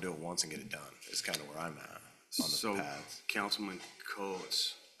 I just want to do it once and get it done. Is kind of where I'm at on the path. Councilman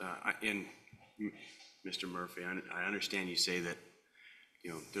Coates, and Mr. Murphy, I understand you say that,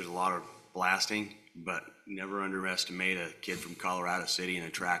 you know, there's a lot of blasting, but never underestimate a kid from Colorado City and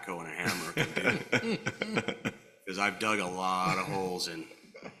a traco and a hammer can do. Because I've dug a lot of holes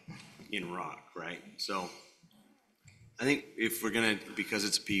in rock, right? So I think if we're gonna, because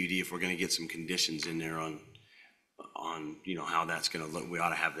it's a PUD, if we're gonna get some conditions in there on you know how that's gonna look, we ought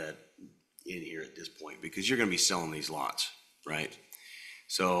to have that in here at this point, because you're gonna be selling these lots, right?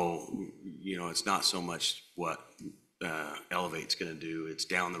 So, you know, it's not so much what Elevate's gonna do, it's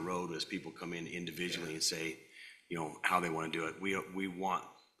down the road as people come in individually and say, you know, how they wanna do it. We want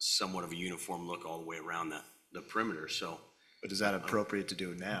somewhat of a uniform look all the way around the perimeter, so. But is that appropriate to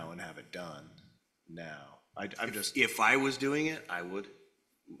do now and have it done now? If I was doing it, I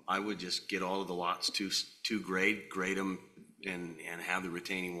would just get all of the lots to grade them and have the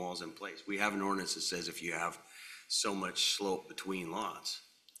retaining walls in place. We have an ordinance that says if you have so much slope between lots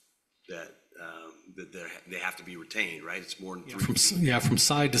that they have to be retained, right? It's more than 3 feet. From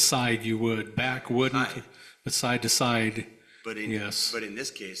side to side you would, back wouldn't, but side to side, But yes. in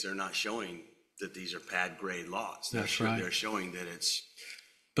this case, they're not showing that these are pad grade lots. That's right. They're showing that it's.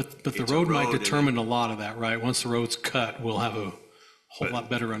 But the It's a road might road and determine a lot of that, right? Once the road's cut, we'll have a whole lot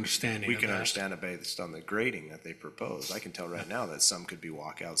better understanding We of can that. understand it based on the grading that they propose. I can tell right now that some could be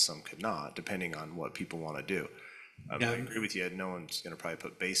walkouts, some could not, depending on what people want to do. I Yeah. agree with you, no one's gonna probably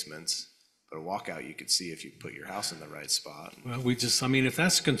put basements, but a walkout, you could see if you put your house in the right spot. Well, I mean, if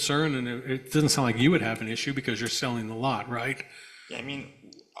that's a concern, and it doesn't sound like you would have an issue because you're selling the lot, right? Yeah, I mean,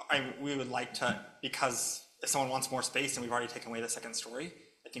 we would like to, because if someone wants more space and we've already taken away the second story,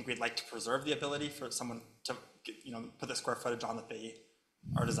 I think we'd like to preserve the ability for someone to, you know, put the square footage on that they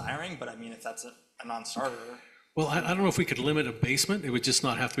are desiring, but I mean, if that's a non-starter. Well, I don't know if we could limit a basement, it would just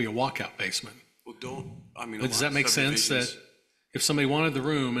not have to be a walkout basement. Well, a Does lot that of make sense that subdivisions- if somebody wanted the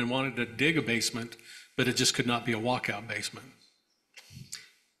room and wanted to dig a basement, but it just could not be a walkout basement?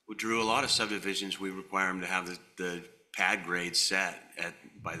 Well, Drew, a lot of subdivisions, we require them to have the pad grade set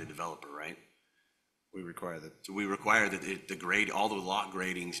by the developer, right? We require that. So we require that the grade, all the lot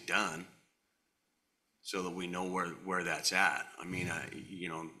grading's done so that we know where that's at. I mean, you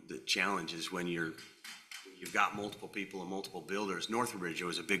know, the challenge is when you've got multiple people and multiple builders. Northridge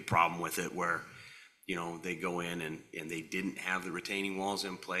was a big problem with it where, you know, they go in and they didn't have the retaining walls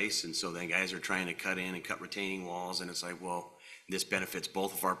in place. And so then guys are trying to cut in and cut retaining walls. And it's like, well, this benefits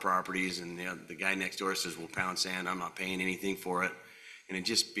both of our properties. And the guy next door says, well, pound sand, I'm not paying anything for it. And it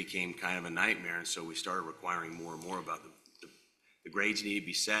just became kind of a nightmare. And so we started requiring more and more about the grades need to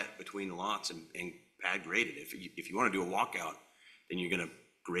be set between the lots and pad graded. If you want to do a walkout, then you're going to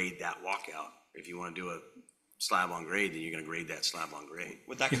grade that walkout. If you want to do a slab on grade, then you're going to grade that slab on grade.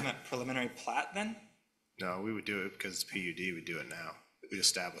 Would that come at preliminary plat then? No, we would do it because it's PUD, we'd do it now. We'd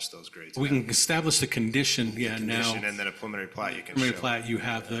establish those grades. We now. can establish the condition, now. Condition, and then a preliminary plat you can Preliminary show. plat, you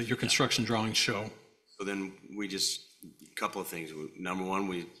have your construction drawings show. So then a couple of things. Number one,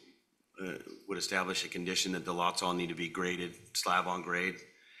 we would establish a condition that the lots all need to be graded, slab on grade.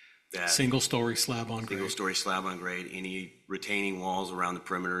 That Single-story slab on grade. single-story slab on grade, any retaining walls around the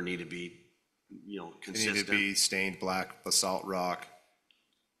perimeter need to be, They need consistent. to be stained black basalt rock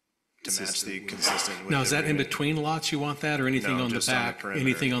to match the consistent. with Now, is the that in remaining between lots you want that, or anything No, on the just on the back? perimeter.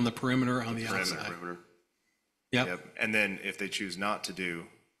 Anything on the perimeter, on the perimeter. outside? Yep. And then if they choose not to do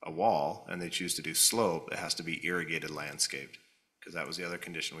a wall and they choose to do slope, it has to be irrigated landscaped. Because that was the other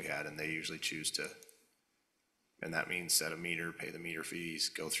condition we had, and they usually choose to, and that means set a meter, pay the meter fees,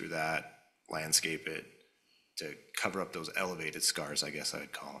 go through that, landscape it, to cover up those elevated scars, I guess I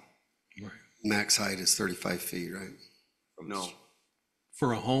would call them. Max height is 35 feet, right? No,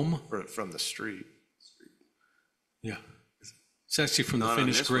 For a home? From the street. Yeah. It's actually from the not on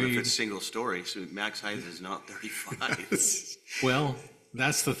finished this one, if grade. it's single story, so max height is not 35. Well,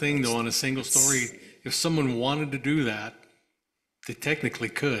 that's the thing though, on a single story, if someone wanted to do that, they technically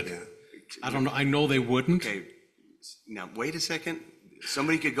could. I don't know, I know they wouldn't. Okay, now, wait a second.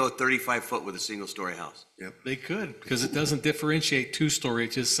 Somebody could go 35 foot with a single-story house. They could, because it doesn't differentiate two-story,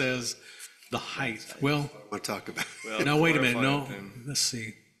 it just says the height. Well, I'll talk about. no, wait a minute, no, let's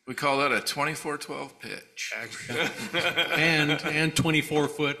see. We call that a 24-12 pitch. And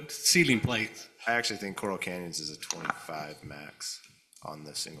 24-foot ceiling plates. I actually think Coral Canyons is a 25 max on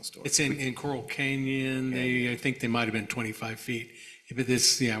the single story. It's in Coral Canyon, I think they might have been 25 feet. But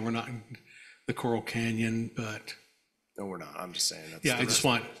this, yeah, we're not in the Coral Canyon, but, No, we're not. I'm just saying. That's yeah, the I just rest.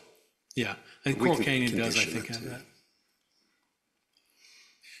 want, yeah, and We Coral could Canyon does, I condition think, it have too. that.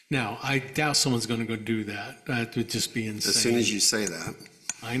 Now, I doubt someone's gonna go do that. That would just be insane. As soon as you say that,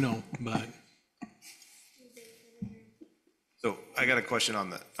 I know, but So I got a question on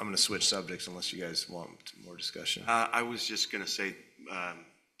the, I'm gonna switch subjects unless you guys want more discussion. I was just gonna say,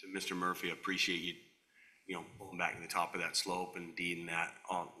 to Mr. Murphy, I appreciate you, pulling back to the top of that slope and deeding that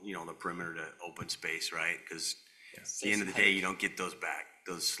on, the perimeter to open space, right? Because at the end of the day, you don't get those back,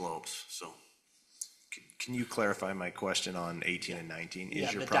 those slopes, so. Can you clarify my question on 18 and 19? Yeah,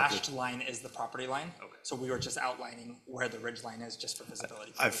 Is your the property? dashed line is the property line. Okay. So we were just outlining where the ridge line is, just for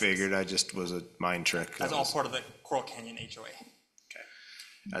visibility. I figured, I just was a mind trick. That's That all was- part of the Coral Canyon HOA.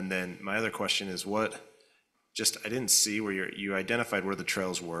 And then my other question is I didn't see where you identified where the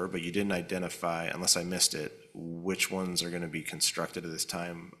trails were, but you didn't identify, unless I missed it, which ones are gonna be constructed at this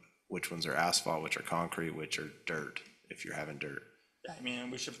time, which ones are asphalt, which are concrete, which are dirt, if you're having dirt. Yeah, I mean,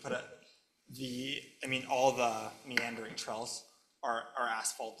 we should put all the meandering trails are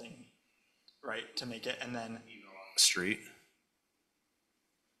asphalting, right, to make it, and then, Street,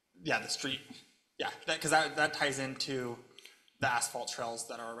 yeah, the street, yeah, because that ties into the asphalt trails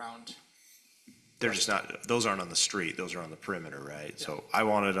that are around. they're just not, those aren't on the street, those are on the perimeter, right? So I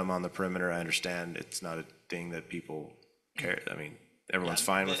wanted them on the perimeter, I understand it's not a thing that people care, I mean, everyone's Yeah,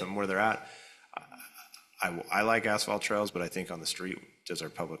 fine with them where they're at. I like asphalt trails, but I think on the street, does our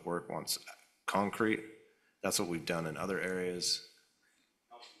public work wants concrete? That's what we've done in other areas.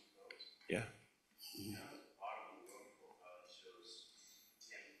 Yeah.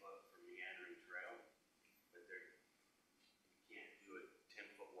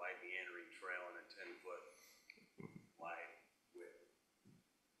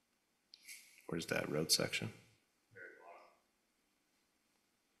 Where's that road section?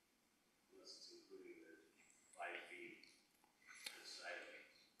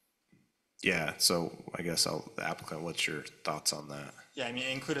 Yeah, so I guess the applicant, what's your thoughts on that? Yeah, I mean,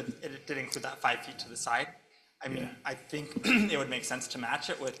 it did include that 5 feet to the side. I mean, I think it would make sense to match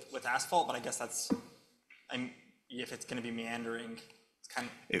it with asphalt, but I guess if it's gonna be meandering, it's kind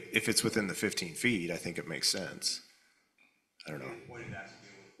of. If it's within the 15 feet, I think it makes sense. I don't know.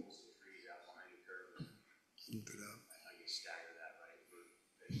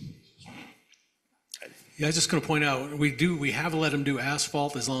 yeah, I was just gonna point out, we have let them do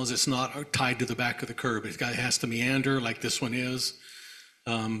asphalt as long as it's not tied to the back of the curb. It has to meander like this one is.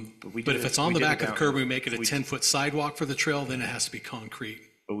 But if it's on the back of the curb, we make it a 10-foot sidewalk for the trail, then it has to be concrete.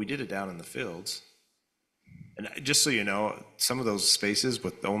 But we did it down in the fields. And just so you know, some of those spaces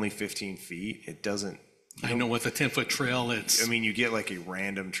with only 15 feet, it doesn't. I know with a 10-foot trail, I mean, you get like a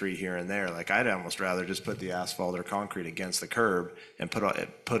random tree here and there. Like I'd almost rather just put the asphalt or concrete against the curb and put a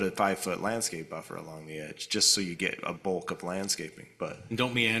 5-foot landscape buffer along the edge, just so you get a bulk of landscaping. But And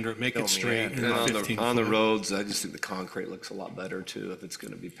don't meander it, make it straight. meander. and And 15 on the foot. roads, I just think the concrete looks a lot better too, if it's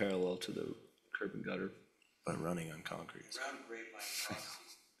gonna be parallel to the curb and gutter. But running on concrete.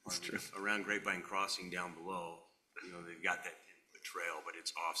 Around Grapevine Crossing down below, they've got that 10-foot trail, but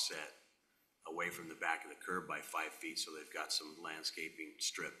it's offset away from the back of the curb by 5 feet, so they've got some landscaping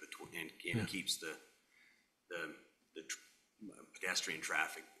strip between, and keeps the pedestrian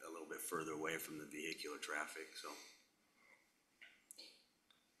traffic a little bit further away from the vehicular traffic, so.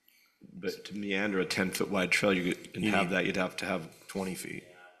 But to meander a 10-foot wide trail, and have that, you'd have to have 20 feet.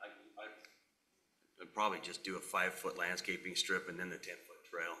 I'd probably just do a 5-foot landscaping strip and then the 10-foot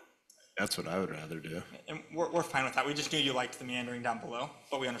trail. That's what I would rather do. And we're fine with that. We just knew you liked the meandering down below,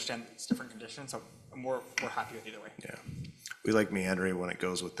 but we understand it's different conditions, so we're happy with either way. Yeah. We like meandering when it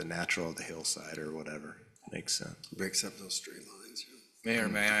goes with the natural of the hillside or whatever. Makes sense. Breaks up those straight lines. Mayor,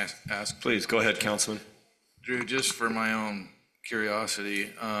 may I ask? Please, go ahead, Councilman. Drew, just for my own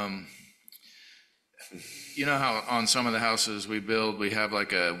curiosity, you know how on some of the houses we build, we have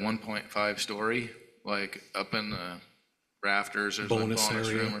like a 1.5 story, like up in the rafters, there's a bonus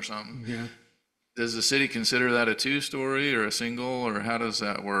area. room or something? Yeah. Does the city consider that a 2-story or a single, or how does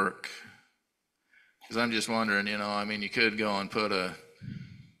that work? Because I'm just wondering, you know, I mean, you could go and put a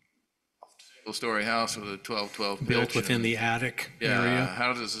single-story house with a 12-12 pitch. Built within the attic Yeah, area.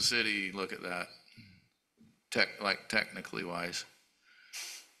 how does the city look at that? Technically wise?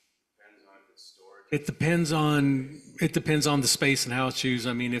 It depends on the space and how it's used.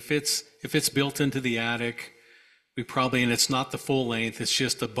 I mean, if it's built into the attic, we probably, and it's not the full length, it's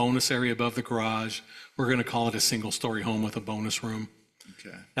just a bonus area above the garage, we're gonna call it a single-story home with a bonus room.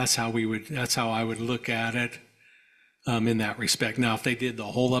 Okay. That's how I would look at it, in that respect. Now, if they did the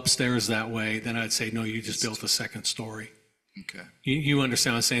whole upstairs that way, then I'd say, no, you just built a second story. Okay. You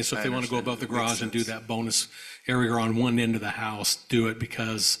understand what I'm saying? So if they want to go above the garage and do that bonus area on one end of the house, do it,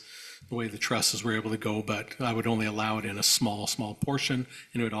 because the way the trusses were able to go, but I would only allow it in a small portion,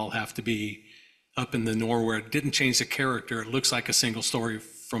 and it would all have to be up in the north where it didn't change the character. It looks like a single story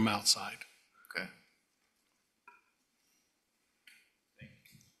from outside. Okay.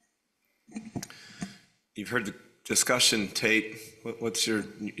 You've heard the discussion, Tate.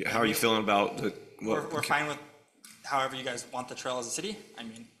 How are you feeling about the? We're fine with however you guys want the trail as a city. I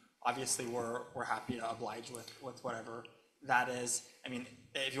mean, obviously, we're happy to oblige with whatever that is. I mean,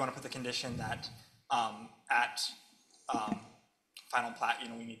 if you want to put the condition that at final plat, you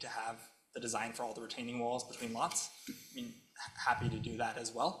know, we need to have the design for all the retaining walls between lots. I mean, happy to do that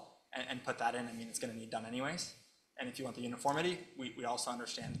as well and put that in. I mean, it's going to need done anyways. And if you want the uniformity, we also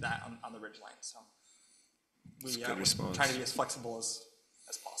understand that on the ridge line. So we're trying to be as flexible as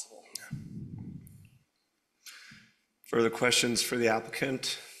possible. Yeah. Further questions for the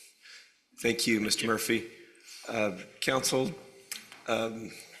applicant? Thank you, Mr. Murphy. Council,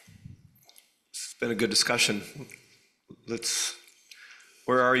 it's been a good discussion.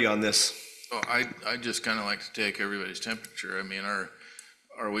 Where are you on this? Well, I just kind of like to take everybody's temperature. I mean,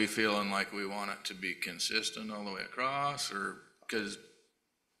 are we feeling like we want it to be consistent all the way across, or, because,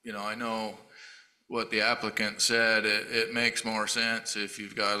 you know, I know what the applicant said, it makes more sense if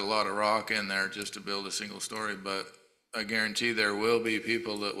you've got a lot of rock in there just to build a single story, but I guarantee there will be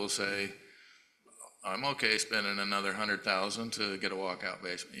people that will say, I'm okay spending another $100,000 to get a walkout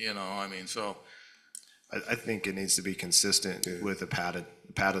basement, you know, I mean, so. I think it needs to be consistent with a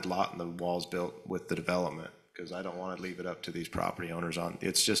padded lot and the walls built with the development, because I don't want to leave it up to these property owners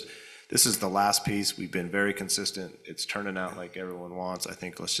it's just, this is the last piece. We've been very consistent. It's turning out like everyone wants. I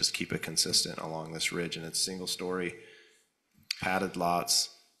think let's just keep it consistent along this ridge, and it's single story, padded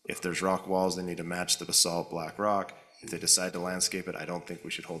lots. If there's rock walls, they need to match the basalt black rock. If they decide to landscape it, I don't think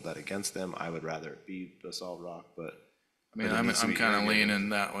we should hold that against them. I would rather it be basalt rock, but. I mean, I'm kind of leaning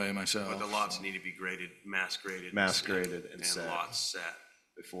that way myself. But the lots need to be graded, mass graded. And set. Lots set.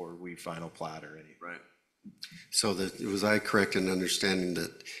 Before we final plat or anything. Right. So was I correct in understanding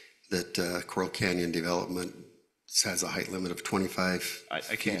that Coral Canyon Development has a height limit of 25 feet?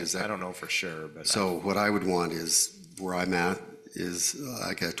 I can't, I don't know for sure, but. So what I would want is, where I'm at, is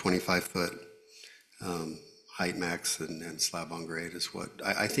like a 25-foot height max and slab on grade is what,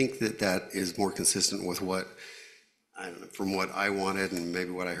 I think that is more consistent with what, I don't know, from what I wanted and maybe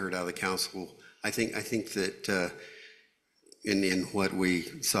what I heard out of the council. I think that in what we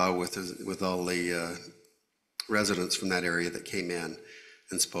saw with all the residents from that area that came in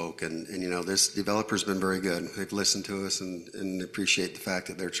and spoke, and you know, this developer's been very good. They've listened to us and appreciate the fact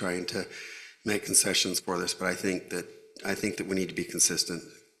that they're trying to make concessions for this. But I think that we need to be consistent,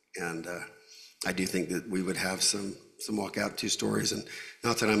 and I do think that we would have some walkout 2 stories, and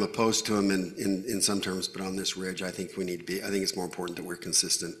not that I'm opposed to them in some terms, but on this ridge, I think it's more important that we're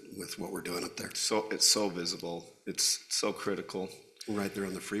consistent with what we're doing up there. So it's so visible. It's so critical. Right there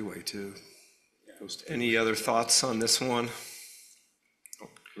on the freeway too. Any other thoughts on this one?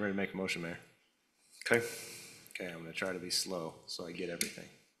 You ready to make a motion, Mayor? Okay. Okay, I'm gonna try to be slow so I get everything.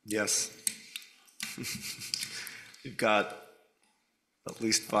 Yes. You've got at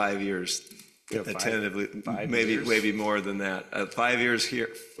least 5 years Yeah, five- Tentatively, 5 maybe, years? maybe more than that. 5 years here,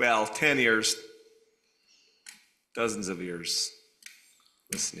 well, 10 years, dozens of years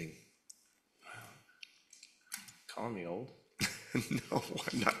listening. Calling me old? No,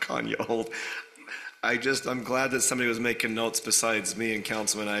 I'm not calling you old. I'm glad that somebody was making notes besides me and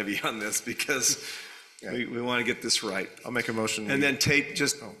Councilman Ivy on this because we want to get this right. I'll make a motion. And then Tate,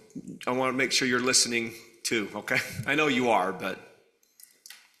 I want to make sure you're listening too, okay? I know you are, but.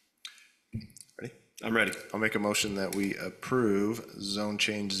 Ready? I'm ready. I'll make a motion that we approve zone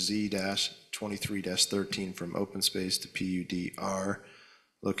change Z-23-13 from open space to PUDR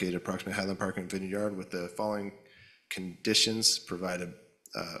located approximately Highland Park and Vineyard Yard with the following conditions provided,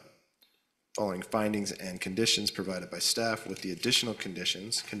 following findings and conditions provided by staff with the additional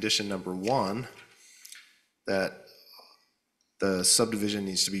conditions. Condition number 1, that the subdivision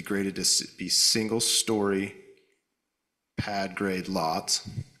needs to be graded to be single-story pad grade lots,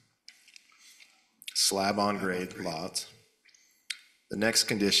 slab on grade lots. The next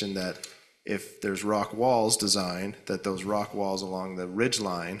condition that if there's rock walls designed, that those rock walls along the ridge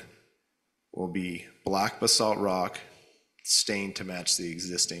line will be black basalt rock stained to match the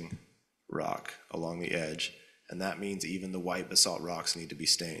existing rock along the edge. And that means even the white basalt rocks need to be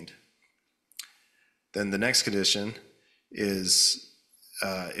stained. Then the next condition is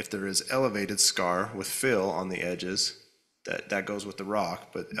if there is elevated scar with fill on the edges, that goes with the rock,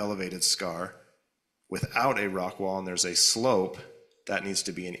 but elevated scar without a rock wall and there's a slope, that needs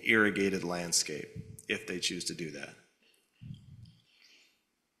to be an irrigated landscape if they choose to do that.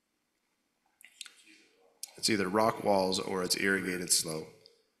 It's either rock walls or it's irrigated slope.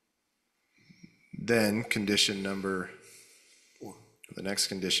 Then the next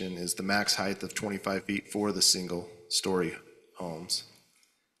condition is the max height of 25 feet for the single story homes.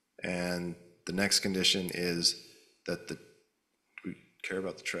 And the next condition is that do we care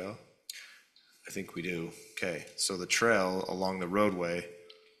about the trail? I think we do. Okay, so the trail along the roadway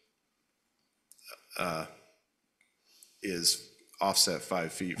is offset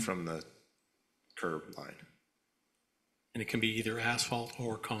 5 feet from the curb line. And it can be either asphalt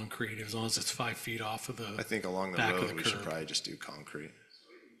or concrete, as long as it's 5 feet off of the I think along the back of road, the we should curb. probably just do concrete.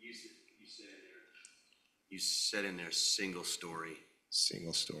 You said in there single story,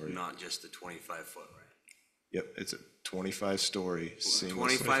 Single story. not just the 25 foot, right? Yep, it's a 25-story single.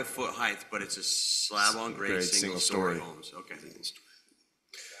 25 foot height, but it's a slab on grade, Grade, single single-story. story homes, okay.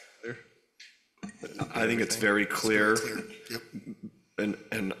 I think it's very clear. Yep.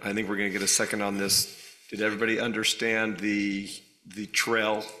 And I think we're going to get a second on this. Did everybody understand the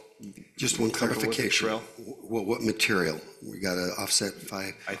trail? Just one Careful with the clarification. trail. What material? We got to offset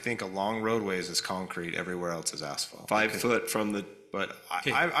 5. I think along roadways is concrete, everywhere else is asphalt. 5 foot from the, But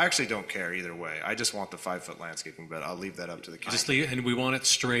I actually don't care either way. I just want the 5 foot landscaping, but I'll leave that up to the county. Just leave, and we want it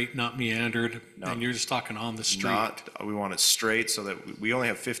straight, not meandered, and you're just talking on the street. We want it straight so that we only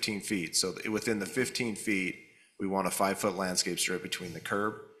have 15 feet. So within the 15 feet, we want a 5 foot landscape strip between the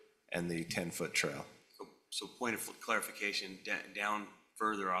curb and the 10-foot trail. So point of clarification, down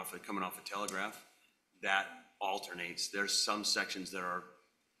further off, coming off of Telegraph, that alternates. There's some sections that are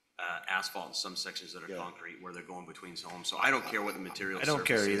asphalt and some sections that are concrete where they're going between homes. So I don't care what the material I don't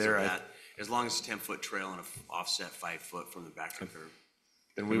care surface is either. of that, as long as it's 10-foot trail and offset 5 foot from the back of the curb.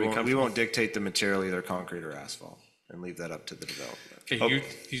 Then we won't dictate the material, either concrete or asphalt, and leave that up to the developer. Okay,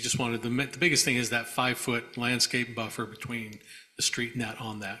 you just wanted, the biggest thing is that 5 foot landscape buffer between the street and that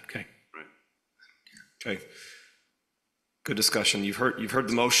on that, okay? okay. Good discussion. You've heard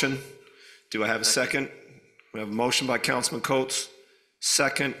the motion. Do I have a second? We have a motion by Councilman Coates,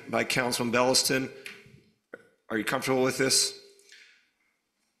 second by Councilman Belliston. Are you comfortable with this?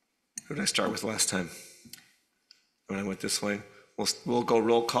 Who did I start with last time? When I went this way? We'll go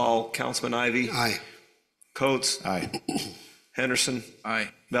roll call. Councilman Ivy? Aye. Coates? Aye. Henderson? Aye.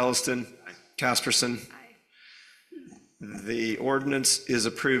 Belliston? Casperson? The ordinance is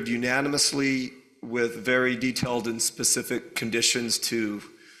approved unanimously with very detailed and specific conditions to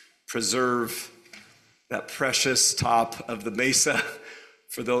preserve that precious top of the mesa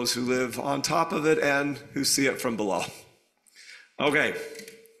for those who live on top of it and who see it from below. Okay.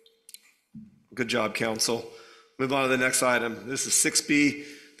 Good job, council. Move on to the next item. This is 6B.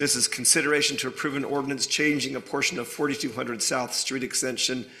 This is consideration to approve an ordinance changing a portion of 4200 South Street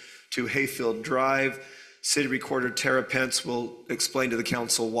extension to Hayfield Drive. City Recorder Tara Pence will explain to the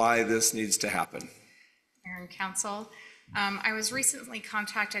council why this needs to happen. Mayor and council, I was recently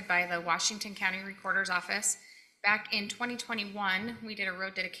contacted by the Washington County Recorder's Office. Back in 2021, we did a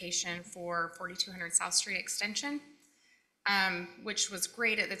road dedication for 4200 South Street extension, which was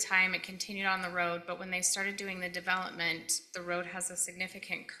great at the time. It continued on the road, but when they started doing the development, the road has a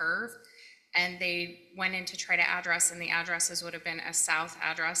significant curve. and they went in to try to address, and the addresses would have been a south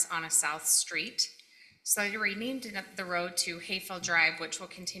address on a south street. So they renamed the road to Hayfield Drive, which will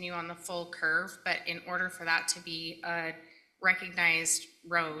continue on the full curve, but in order for that to be a recognized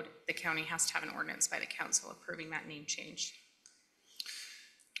road, the county has to have an ordinance by the council approving that name change.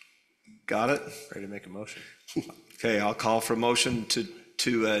 Got it? Ready to make a motion? Okay, I'll call for a motion to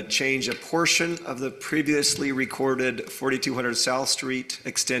change a portion of the previously recorded 4200 South Street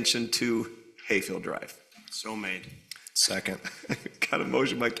extension to Hayfield Drive. So made. Second. Got a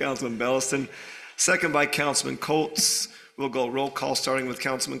motion by Councilman Belliston, second by Councilman Coates. We'll go roll call, starting with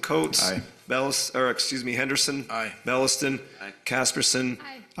Councilman Coates. Aye. Henderson. Aye. Belliston. Aye. Casperson.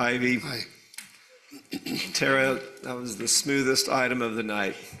 Aye. Ivy. Aye. Tara, that was the smoothest item of the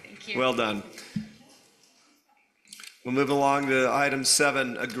night. Thank you. Well done. We'll move along to item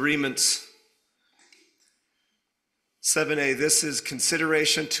 7, agreements. 7A, this is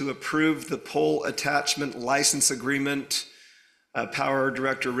consideration to approve the pole attachment license agreement. Power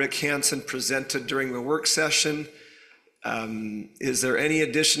Director Rick Hansen presented during the work session. Is there any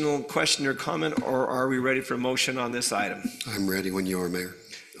additional question or comment, or are we ready for a motion on this item? I'm ready when you are, Mayor.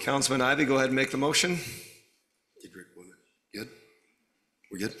 Councilman Ivy, go ahead and make the motion. Did Rick want it? Good?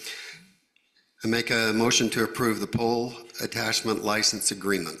 We're good? I make a motion to approve the pole attachment license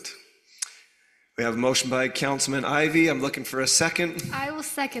agreement. We have a motion by Councilman Ivy. I'm looking for a second. I will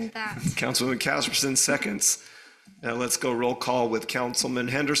second that. Councilwoman Casperson seconds. Now let's go roll call with Councilman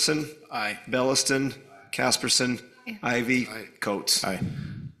Henderson. Aye. Belliston. Casperson. Ivy. Aye. Coates. Aye.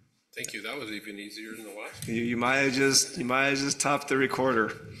 Thank you. That was even easier than the last. You might have just topped the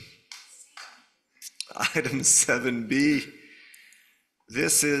recorder. Item 7B.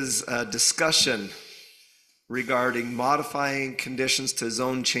 This is a discussion regarding modifying conditions to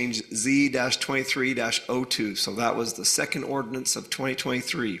zone change Z-23-02. So that was the second ordinance of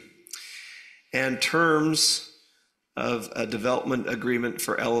 2023. And terms of a development agreement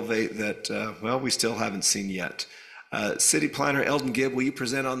for Elevate that, well, we still haven't seen yet. City Planner Eldon Gibb, will you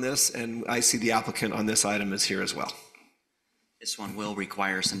present on this? And I see the applicant on this item is here as well. This one will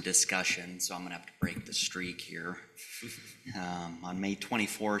require some discussion, so I'm gonna have to break the streak here. On May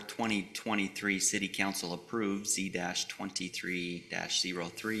 24th, 2023, City Council approved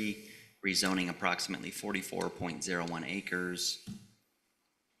Z-23-03, rezoning approximately 44.01 acres.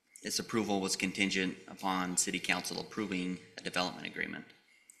 This approval was contingent upon City Council approving a development agreement.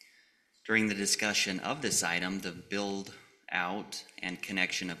 During the discussion of this item, the build out and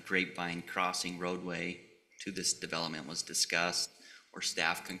connection of Grapevine Crossing roadway to this development was discussed, where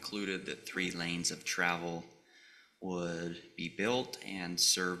staff concluded that 3 lanes of travel would be built and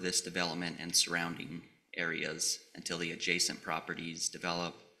serve this development and surrounding areas until the adjacent properties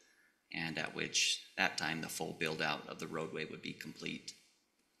develop, and at which that time the full build out of the roadway would be complete.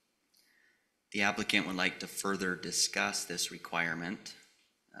 The applicant would like to further discuss this requirement,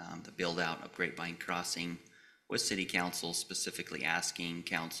 the build out of Grapevine Crossing, with City Council specifically asking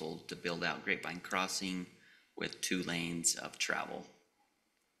Council to build out Grapevine Crossing with 2 lanes of travel.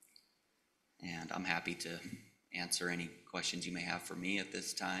 And I'm happy to answer any questions you may have for me at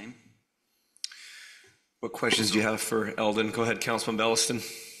this time. What questions do you have for Eldon? Go ahead, Councilman Belliston.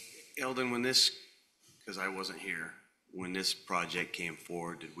 Eldon, when this, because I wasn't here, when this project came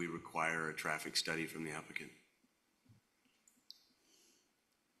forward, did we require a traffic study from the applicant?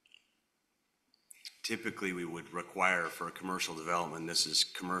 Typically, we would require for a commercial development. This is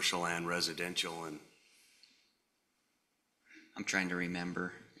commercial and residential, and I'm trying to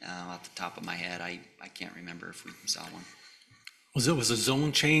remember off the top of my head. I can't remember if we saw one. Was it a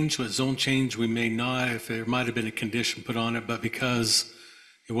zone change? With zone change, we may not, if there might have been a condition put on it, but because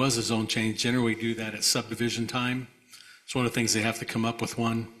it was a zone change, generally we do that at subdivision time. It's one of the things they have to come up with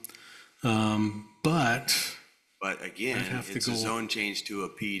one. But again, I'd have to it's a go- zone change to a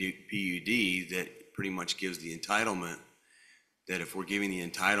PUD that pretty much gives the entitlement, that if we're giving the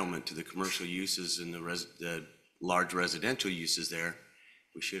entitlement to the commercial uses and the large residential uses there,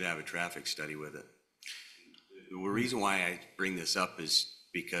 we should have a traffic study with it. The reason why I bring this up is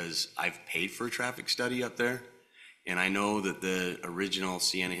because I've paid for a traffic study up there, and I know that the original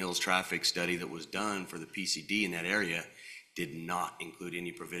Sienna Hills traffic study that was done for the PCD in that area did not include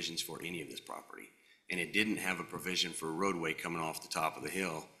any provisions for any of this property. And it didn't have a provision for a roadway coming off the top of the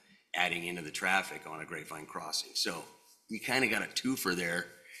hill, adding into the traffic on a Grapevine Crossing. So we kind of got a twofer there,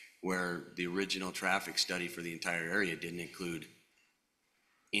 where the original traffic study for the entire area didn't include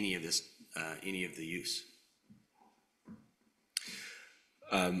any of this, any of the use.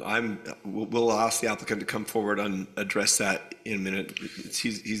 We'll ask the applicant to come forward and address that in a minute.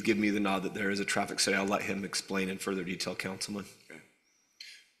 He's given me the nod that there is a traffic study. I'll let him explain in further detail, Councilman. Okay.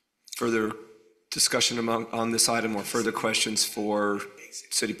 Further discussion on this item or further questions for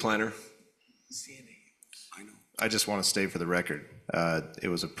city planner? I just want to state for the record, it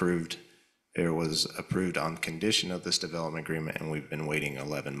was approved on condition of this development agreement, and we've been waiting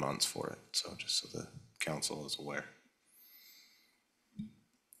 11 months for it. So just so the council is aware.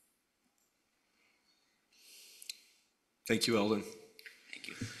 Thank you, Eldon. Thank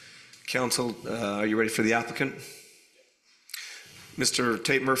you. Council, are you ready for the applicant? Mr.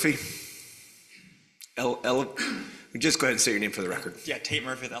 Tate Murphy? Just go ahead and say your name for the record. Yeah, Tate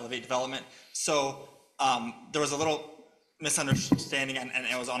Murphy with Elevate Development. So there was a little misunderstanding, and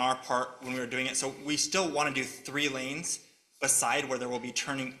it was on our part when we were doing it. So we still want to do 3 lanes beside where there will be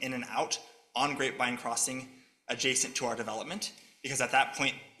turning in and out on Grapevine Crossing adjacent to our development, because at that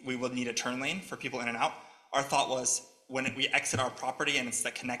point we will need a turn lane for people in and out. Our thought was when we exit our property and it's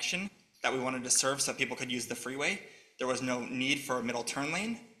the connection that we wanted to serve so people could use the freeway, there was no need for a middle turn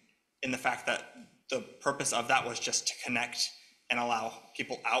lane, in the fact that the purpose of that was just to connect and allow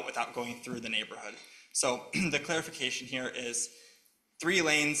people out without going through the neighborhood. So the clarification here is 3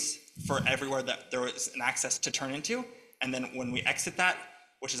 lanes for everywhere that there is an access to turn into. And then when we exit that,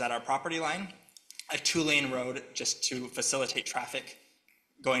 which is at our property line, a 2-lane road just to facilitate traffic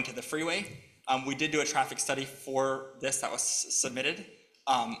going to the freeway. We did do a traffic study for this that was submitted,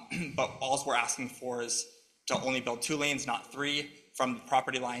 but all we're asking for is to only build 2 lanes, not 3, from the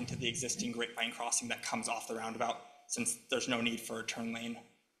property line to the existing Grapevine Crossing that comes off the roundabout, since there's no need for a turn lane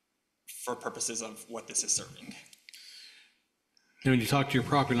for purposes of what this is serving. And when you talk to your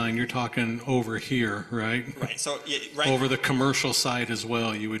property line, you're talking over here, right? Right, so, yeah, right. Over the commercial side as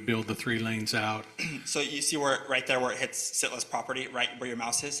well, you would build the 3 lanes out. So you see where, right there where it hits Sitla's property, right where your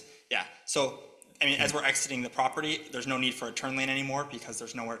mouse is? Yeah, so, I mean, as we're exiting the property, there's no need for a turn lane anymore because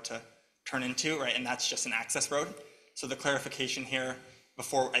there's nowhere to turn into, right? And that's just an access road. So the clarification here,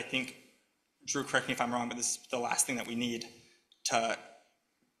 before, I think, Drew, correct me if I'm wrong, but this is the last thing that we need to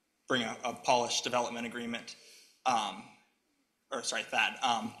bring a polished development agreement,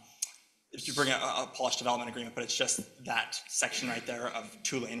 if you bring a polished development agreement, but it's just that section right there of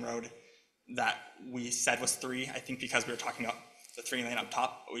 2-lane road that we said was 3, I think because we were talking about the 3-lane up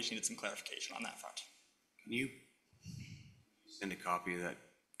top, but we just needed some clarification on that front. Can you send a copy of that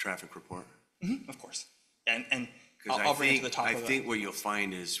traffic report? Mm-hmm, of course. And Because I'll bring it to the top I of think what you'll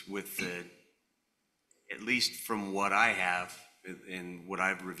find is with the, at least from what I have and what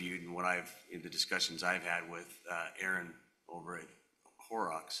I've reviewed and in the discussions I've had with Aaron over at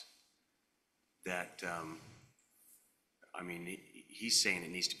Horrocks, that, I mean, he's saying it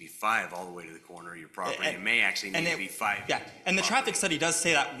needs to be 5 all the way to the corner of your property. It may actually need to be 5. Yeah, and the traffic study does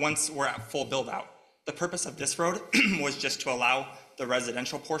say that once we're at full build out. The purpose of this road was just to allow the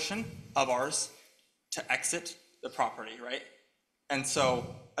residential portion of ours to exit the property, right? And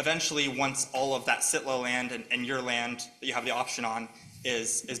so eventually, once all of that Sitla land and your land that you have the option on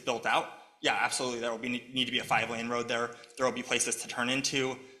is built out, yeah, absolutely, there will need to be a 5-lane road there. There will be places to turn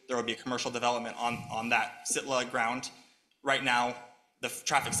into. There will be commercial development on that Sitla ground. Right now, the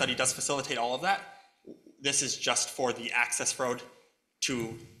traffic study does facilitate all of that. This is just for the access road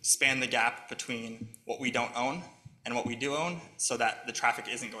to span the gap between what we don't own and what we do own, so that the traffic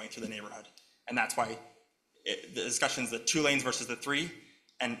isn't going through the neighborhood. And that's why the discussion's the 2 lanes versus the 3.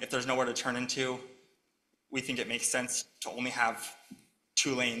 And if there's nowhere to turn into, we think it makes sense to only have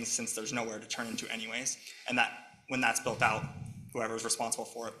 2 lanes, since there's nowhere to turn into anyways. And that when that's built out, whoever's responsible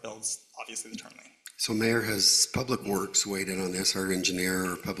for it builds, obviously, the turn lane. So Mayor, has Public Works weighed in on this, our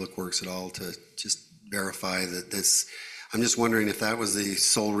engineer or Public Works at all, to just verify that this, I'm just wondering if that was the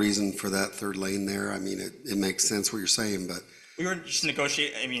sole reason for that 3rd lane there? I mean, it makes sense what you're saying, but. We were just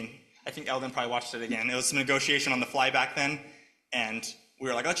negotiating, I mean, I think Eldon probably watched it again. It was some negotiation on the fly back then, and we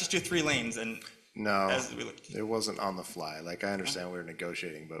were like, let's just do 3 lanes, and no, it wasn't on the fly. Like, I understand we were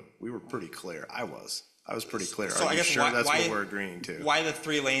negotiating, but we were pretty clear. I was pretty clear. So Are I you guess sure why, that's what we're agreeing to? Why the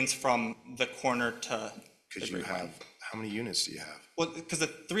 3 lanes from the corner to? Because you have, how many units do you have? Well, because the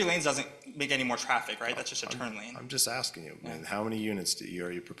 3 lanes doesn't make any more traffic, right? That's just a turn lane. I'm just asking you, man, how many units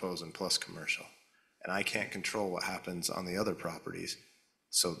are you proposing plus commercial? And I can't control what happens on the other properties.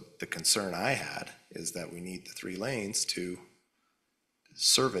 So the concern I had is that we need the 3 lanes to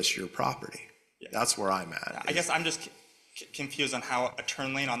service your property. Yeah. That's where I'm at. I guess I'm just confused on how a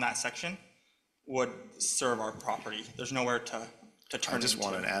turn lane on that section would serve our property. There's nowhere to turn into. I just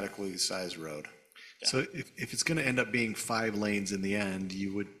want an adequately sized road. Yeah. So if it's gonna end up being 5 lanes in the end,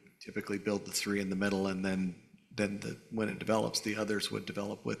 you would typically build the 3 in the middle, and then when it develops, the others would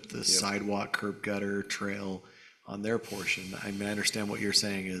develop with the sidewalk, curb gutter, trail on their portion. I mean, I understand what you're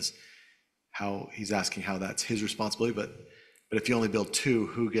saying is how he's asking how that's his responsibility, but But if you only build two,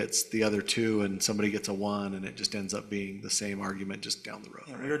 who gets the other two, and somebody gets a one, and it just ends up being the same argument just down the road.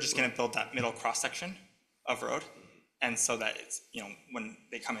 We were just gonna build that middle cross-section of road, and so that it's, when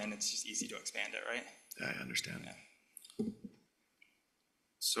they come in, it's just easy to expand it, right? I understand.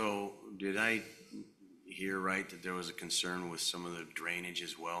 So did I hear right that there was a concern with some of the drainage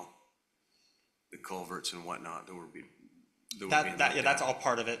as well? The culverts and whatnot that were being That's all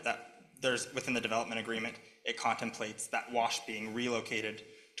part of it, that there's, within the development agreement, it contemplates that wash being relocated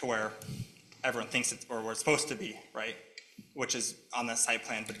to where everyone thinks it's, or where it's supposed to be, right? Which is on the site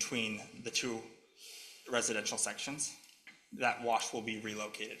plan between the two residential sections. That wash will be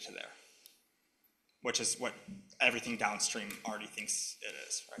relocated to there, which is what everything downstream already thinks it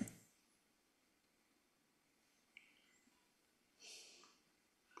is, right?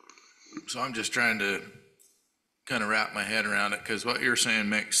 So I'm just trying to kind of wrap my head around it, because what you're saying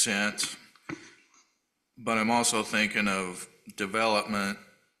makes sense. But I'm also thinking of development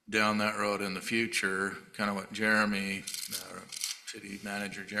down that road in the future, kind of what Jeremy, city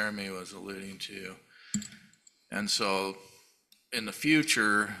manager Jeremy was alluding to. And so in the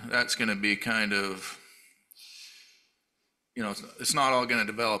future, that's going to be kind of, it's not all going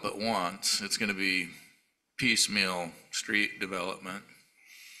to develop at once. It's going to be piecemeal street development.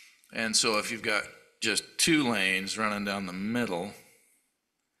 And so if you've got just 2 lanes running down the middle,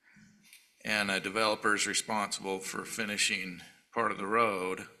 and a developer is responsible for finishing part of the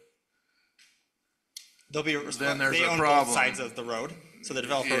road, They'll be then there's they a own problem. both sides of the road, so the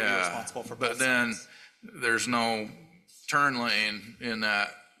developer will be responsible for both but then sides. there's no turn lane in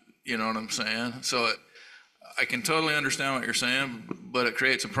that, you know what I'm saying? So I can totally understand what you're saying, but it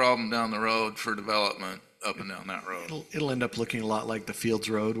creates a problem down the road for development up and down that road. It'll end up looking a lot like the Fields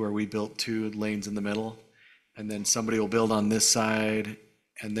Road, where we built 2 lanes in the middle, and then somebody will build on this side,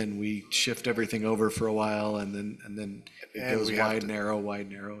 and then we shift everything over for a while, and then it And goes we have wide, to- narrow, wide,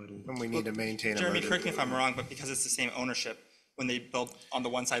 narrow. And we need to maintain. Jeremy, correct me if I'm wrong, but because it's the same ownership, when they build on the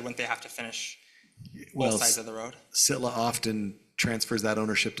one side, wouldn't they have to finish Well, both sides of the road? Sitla often transfers that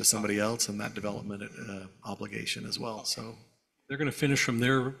ownership to somebody else and that development obligation as well, so. They're going to finish from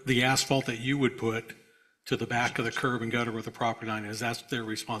the asphalt that you would put to the back of the curb and gutter where the property line is. That's their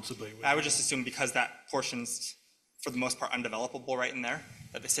responsibility. I would just assume because that portion's, for the most part, undevelopable right in there,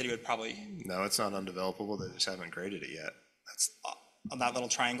 that the city would probably, No, it's not undevelopable. They just haven't graded it yet. That's, on that little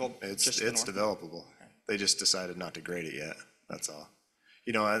triangle, it's just to the north. developable. They just decided not to grade it yet. That's all.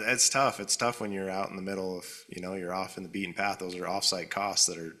 It's tough. It's tough when you're out in the middle of, you're off in the beaten path. Those are off-site costs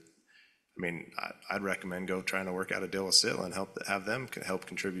that are, I'd recommend go trying to work out a deal with Sitla and have them help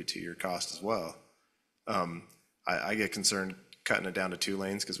contribute to your cost as well. I get concerned cutting it down to 2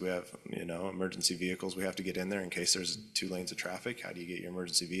 lanes because we have, emergency vehicles. We have to get in there in case there's 2 lanes of traffic. How do you get your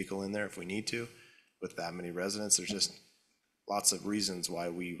emergency vehicle in there if we need to? With that many residents, there's just lots of reasons why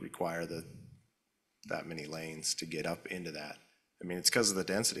we require that many lanes to get up into that. It's because of the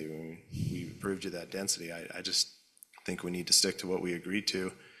density. We approved you that density. I just think we need to stick to what we agreed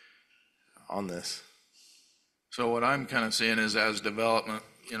to on this. So what I'm kind of seeing is as development,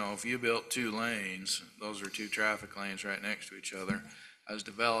 if you built 2 lanes, those are 2 traffic lanes right next to each other. As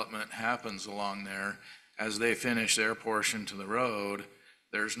development happens along there, as they finish their portion to the road,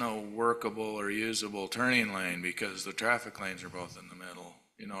 there's no workable or usable turning lane because the traffic lanes are both in the middle.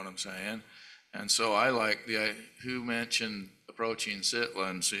 You know what I'm saying? And so I like who mentioned approaching Sitla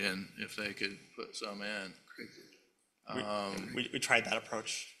and seeing if they could put some in. We tried that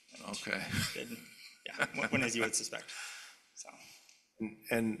approach. Okay. When as you would suspect, so.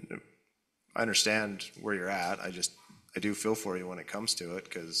 And I understand where you're at. I do feel for you when it comes to it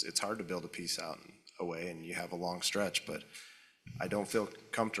because it's hard to build a piece out and away and you have a long stretch, but I don't feel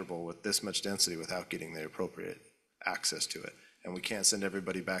comfortable with this much density without getting the appropriate access to it. And we can't send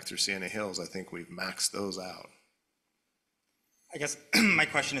everybody back through Sienna Hills. I think we've maxed those out. I guess my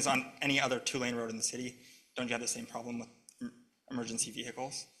question is on any other 2-lane road in the city, don't you have the same problem with emergency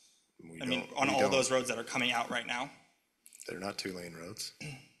vehicles? On all those roads that are coming out right now? They're not 2-lane roads.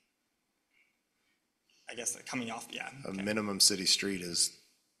 I guess coming off, yeah. A minimum city street is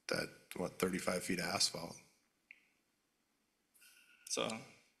 35 feet of asphalt. So,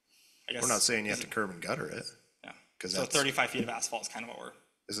 I guess. We're not saying you have to curb and gutter it. Yeah. 'Cause So 35 feet of asphalt is kind of what we're.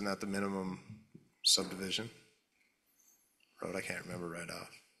 Isn't that the minimum subdivision road? I can't remember right off.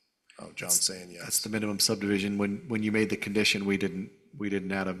 Oh, John's saying yes. That's the minimum subdivision. When you made the condition, we didn't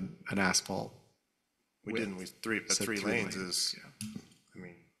add an asphalt. We didn't, but Said 3 3 lanes lanes, is,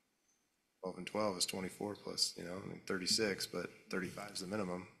 12 and 12 is 24 plus, 36, but 35 is the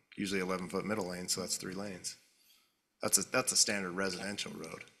minimum. Usually 11-foot middle lane, so that's 3 lanes. That's a standard residential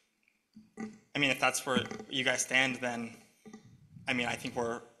road. If that's where you guys stand, then I mean, I think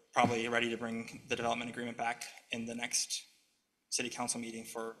we're probably ready to bring the development agreement back in the next city council meeting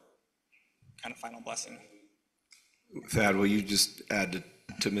for kind of final blessing. Thad, will you just add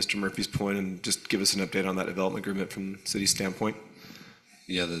to Mr. Murphy's point and just give us an update on that development agreement from the city standpoint?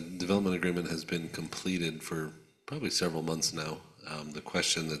 Yeah, the development agreement has been completed for probably several months now. The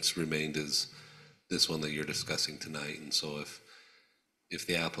question that's remained is this one that you're discussing tonight. And so if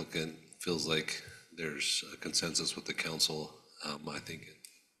the applicant feels like there's a consensus with the council, I think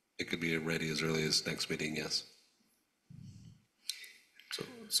it could be ready as early as next meeting, yes.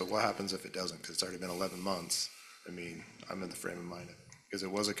 So what happens if it doesn't? Because it's already been 11 months. I mean, I'm in the frame of mind, because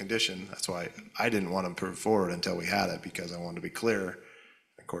it was a condition. That's why I didn't want to move forward until we had it, because I wanted to be clear.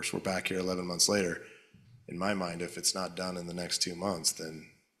 Of course, we're back here 11 months later. In my mind, if it's not done in the next 2 months, then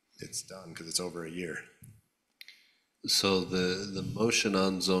it's done, because it's over a year. So the motion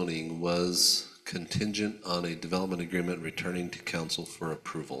on zoning was contingent on a development agreement returning to council for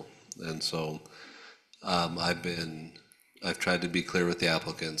approval. And so I've tried to be clear with the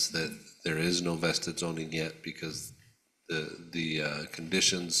applicants that there is no vested zoning yet, because the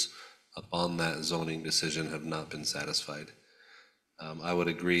conditions upon that zoning decision have not been satisfied. I would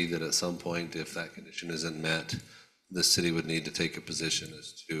agree that at some point, if that condition isn't met, the city would need to take a position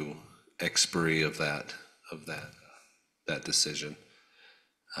as to expiry of that decision.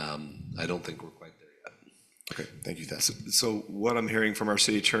 I don't think we're quite there yet. Okay, thank you, Thad. So what I'm hearing from our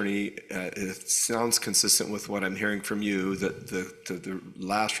city attorney, it sounds consistent with what I'm hearing from you, that the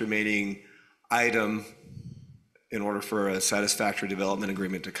last remaining item in order for a satisfactory development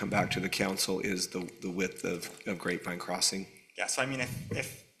agreement to come back to the council is the width of Grapevine Crossing. Yeah, so I mean,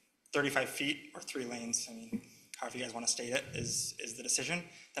 if 35 feet or 3 lanes, I mean, however you guys want to state it, is the decision,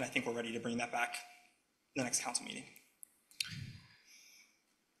 then I think we're ready to bring that back in the next council meeting.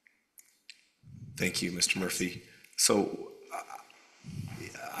 Thank you, Mr. Murphy. So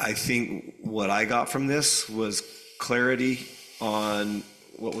I think what I got from this was clarity on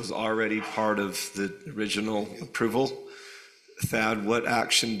what was already part of the original approval. Thad, what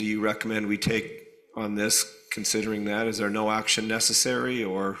action do you recommend we take on this, considering that? Is there no action necessary,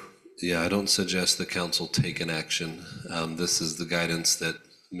 or? Yeah, I don't suggest the council take an action. This is the guidance that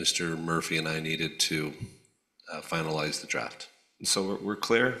Mr. Murphy and I needed to finalize the draft. So we're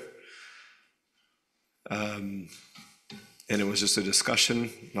clear? And it was just a discussion,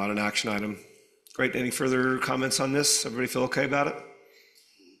 not an action item. Great. Any further comments on this? Everybody feel okay about it?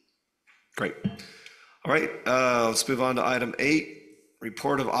 Great. All right, let's move on to item 8,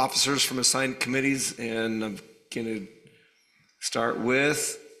 report of officers from assigned committees. And I'm going to start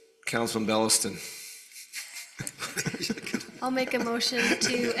with Councilman Belliston. I'll make a motion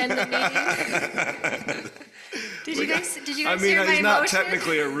to end the meeting. Did you guys hear my motion? He's not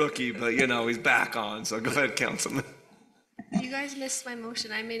technically a rookie, but he's back on. So go ahead, Councilman. You guys missed my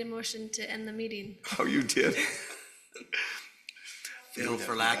motion. I made a motion to end the meeting. Oh, you did? Failed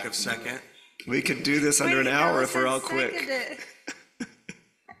for lack of second. We could do this under an hour if we're all quick.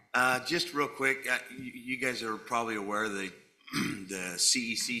 Just real quick, you guys are probably aware the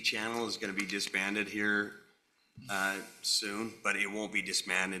CEC channel is going to be disbanded here soon, but it won't be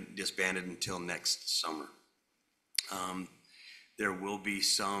disbanded until next summer. There will be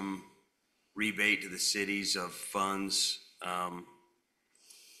some rebate to the cities of funds,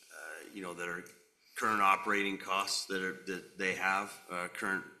 that are current operating costs that they have,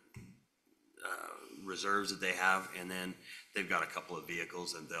 current reserves that they have, and then they've got a couple of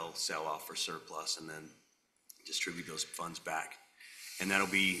vehicles that they'll sell off for surplus and then distribute those funds back. And that'll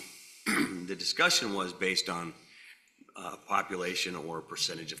be, the discussion was based on population or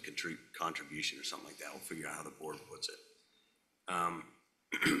percentage of contribution or something like that. We'll figure out how the board puts it.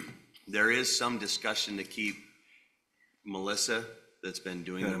 There is some discussion to keep Melissa, that's been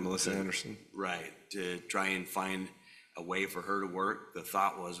doing it. Melissa Anderson. Right, to try and find a way for her to work. The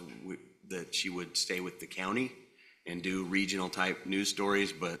thought was that she would stay with the county and do regional type news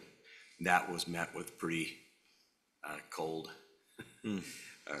stories, but that was met with pretty cold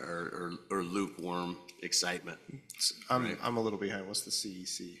or lukewarm excitement. I'm a little behind. What's the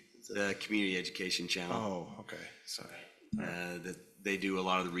CEC? The Community Education Channel. Oh, okay, sorry. That they do a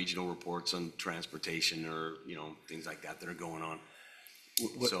lot of the regional reports on transportation or, things like that are going on.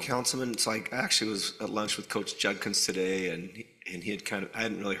 Councilman, it's like, I actually was at lunch with Coach Judkins today, and he had I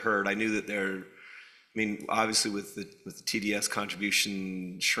hadn't really heard. I knew that obviously with the TDS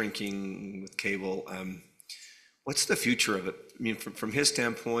contribution shrinking with cable, what's the future of it? From his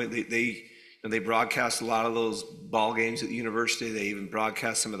standpoint, they broadcast a lot of those ball games at the university. They even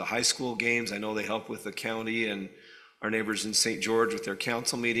broadcast some of the high school games. I know they help with the county and our neighbors in St. George with their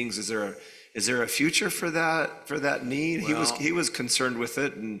council meetings. Is there Is there a future for that need? Well- He was concerned with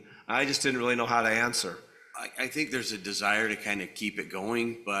it, and I just didn't really know how to answer. I think there's a desire to kind of keep it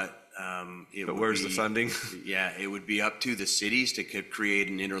going, but But where's the funding? Yeah, it would be up to the cities to create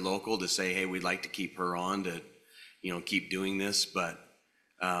an interlocal to say, hey, we'd like to keep her on to, keep doing this. But,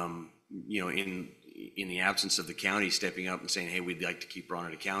 in the absence of the county stepping up and saying, hey, we'd like to keep her on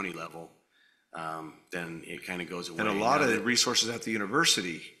at a county level, then it kind of goes away. And a lot of the resources at the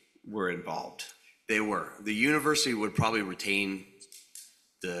university were involved. They were. The university would probably retain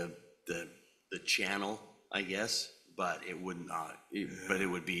the channel, I guess, but it would not, but it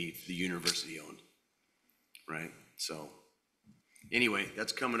would be the university owned, right? So anyway,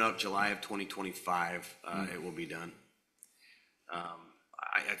 that's coming up July of 2025. It will be done.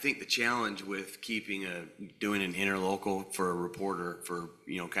 I think the challenge with doing an interlocal for a reporter for,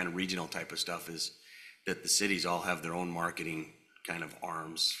 kind of regional type of stuff is that the cities all have their own marketing kind of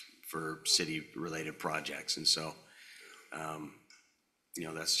arms for city related projects. And so,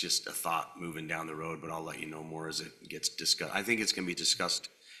 that's just a thought moving down the road, but I'll let you know more as it gets discussed. I think it's going to be discussed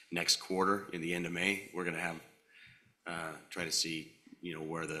next quarter in the end of May. We're going to have, try to see,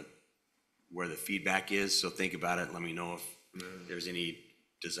 where the feedback is. So think about it. Let me know if there's any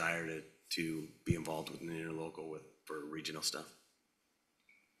desire to be involved with an interlocal for regional stuff.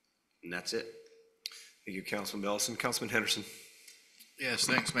 And that's it. Thank you, Councilman Bellison. Councilman Henderson. Yes,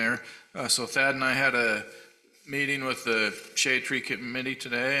 thanks, Mayor. So Thad and I had a meeting with the Shade Tree Committee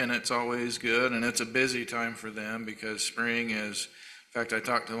today, and it's always good, and it's a busy time for them because spring is, in fact, I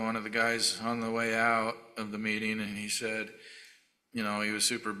talked to one of the guys on the way out of the meeting, and he said, he was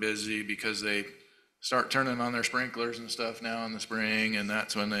super busy because they start turning on their sprinklers and stuff now in the spring, and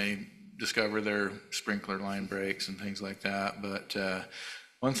that's when they discover their sprinkler line breaks and things like that. But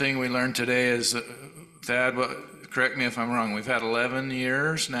one thing we learned today is, Thad, correct me if I'm wrong, we've had 11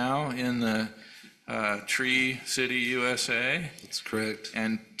 years now in the Tree City USA. That's correct.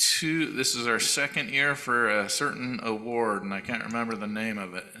 And this is our second year for a certain award, and I can't remember the name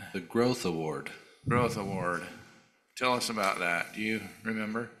of it. The Growth Award. Growth Award. Tell us about that. Do you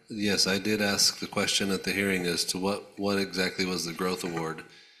remember? Yes, I did ask the question at the hearing as to what exactly was the Growth Award.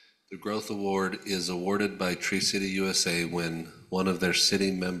 The Growth Award is awarded by Tree City USA when one of their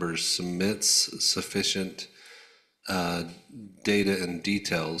city members submits sufficient data and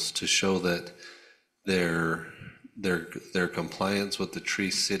details to show that their compliance with the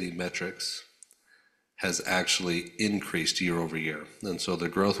Tree City metrics has actually increased year over year. And so the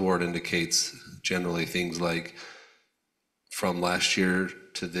Growth Award indicates generally things like from last year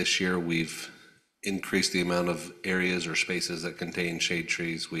to this year, we've increased the amount of areas or spaces that contain shade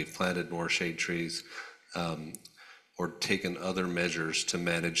trees. We've planted more shade trees, or taken other measures to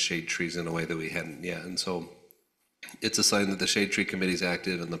manage shade trees in a way that we hadn't yet. And so it's a sign that the Shade Tree Committee is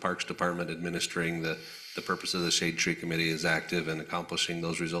active, and the Parks Department administering the purpose of the Shade Tree Committee is active in accomplishing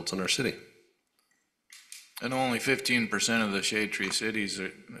those results in our city. And only 15% of the Shade Tree cities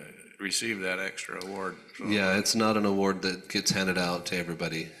receive that extra award. So. Yeah, it's not an award that gets handed out to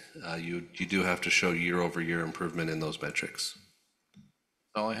everybody. You do have to show year over year improvement in those metrics.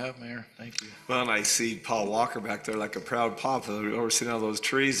 That's all I have, Mayor. Thank you. Well, and I see Paul Walker back there like a proud papa overseeing all those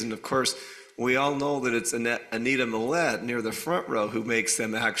trees. And of course, we all know that it's Anita Millette near the front row who makes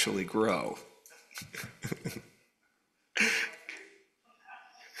them actually grow.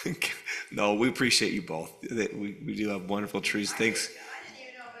 No, we appreciate you both. We do have wonderful trees. Thanks. I didn't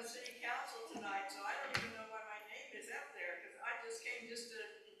even know about city council tonight, so I don't even know why my name is up there, because I just came just to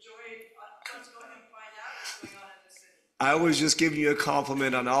enjoy what's going on and find out what's going on in the city. I was just giving you a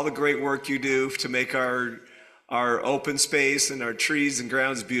compliment on all the great work you do to make our open space and our trees and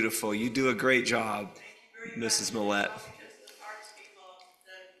grounds beautiful. You do a great job, Mrs. Millette.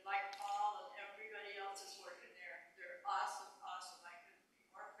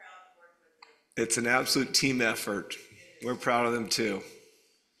 It's an absolute team effort. We're proud of them too.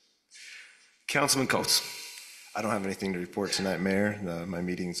 Councilman Coates. I don't have anything to report tonight, Mayor. My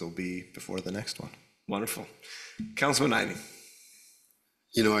meetings will be before the next one. Wonderful. Councilman Ivey.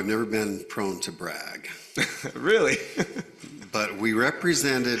 I've never been prone to brag. Really? But we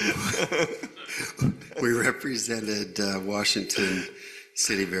represented Washington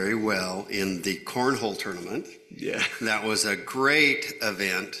City very well in the cornhole tournament. Yeah. That was a great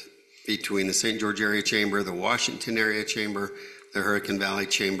event between the St. George Area Chamber, the Washington Area Chamber, the Hurricane Valley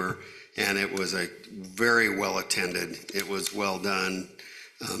Chamber, and it was a very well attended. It was well done.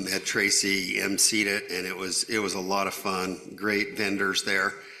 Ed Tracy emceed it, and it was a lot of fun. Great vendors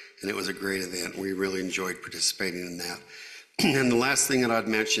there, and it was a great event. We really enjoyed participating in that. And the last thing that I'd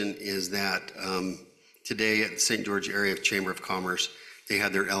mention is that today at the St. George Area Chamber of Commerce, they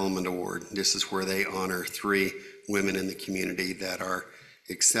had their Element Award. This is where they honor 3 women in the community that are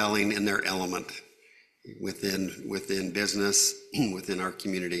excelling in their element within business, within our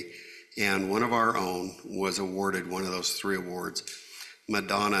community. And one of our own was awarded one of those 3 awards.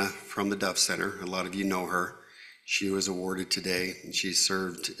 Madonna from the Duff Center, a lot of you know her. She was awarded today, and she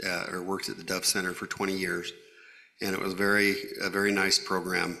served or worked at the Duff Center for 20 years. And it was a very nice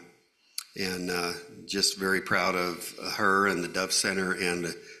program. And just very proud of her and the Duff Center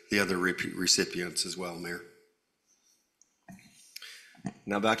and the other recipients as well, Mayor.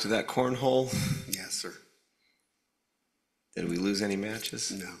 Now back to that cornhole. Yes, sir. Did we lose any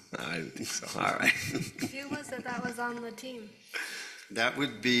matches? No. I didn't think so. All right. Who was it that was on the team? That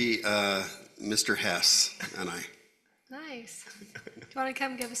would be Mr. Hess and I. Nice. Do you want to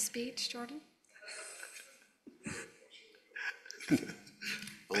come give a speech, Jordan?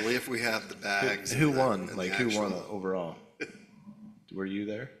 Only if we have the bags. Who and won? the Like, who won actual- overall? Were you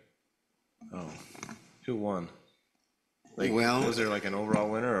there? Oh, who won? Like, Well- was there like an overall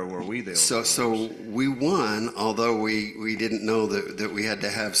winner, or were we the overall So we won, although we didn't know that we had to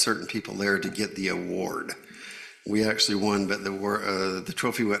have certain people there to get the award. We actually won, but the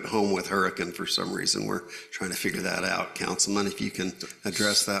trophy went home with Hurricane for some reason. We're trying to figure that out. Councilman, if you can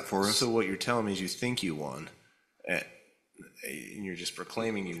address that for us. So what you're telling me is you think you won, and you're just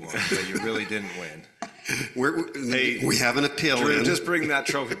proclaiming you won, but you really didn't win. We have an appeal Drew, in. just bring that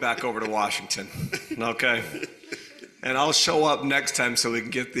trophy back over to Washington, okay? And I'll show up next time so we can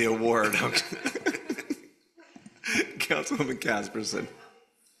get the award. Councilwoman Casperson.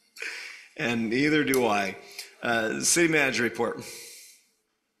 And neither do I. City manager report.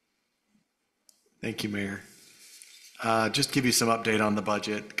 Thank you, Mayor. Just give you some update on the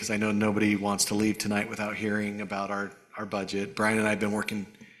budget, because I know nobody wants to leave tonight without hearing about our budget. Brian and I have been working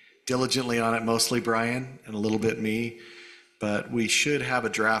diligently on it, mostly Brian and a little bit me, but we should have a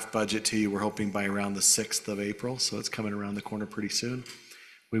draft budget to you, we're hoping by around the 6th of April, so it's coming around the corner pretty soon.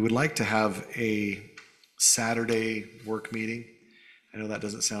 We would like to have a Saturday work meeting. I know that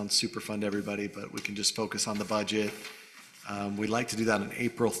doesn't sound super fun to everybody, but we can just focus on the budget. We'd like to do that on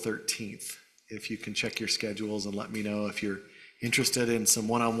April 13th. If you can check your schedules and let me know if you're interested in some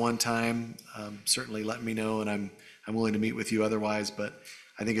one-on-one time, certainly let me know, and I'm willing to meet with you otherwise, but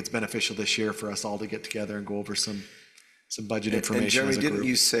I think it's beneficial this year for us all to get together and go over some budget information And Jeremy, as a didn't group.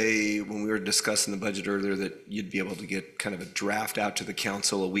 you say when we were discussing the budget earlier that you'd be able to get kind of a draft out to the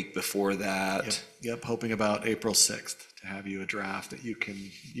council a week before that? Yep, hoping about April 6th to have you a draft that you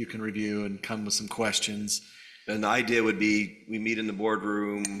can review and come with some questions. And the idea would be, we meet in the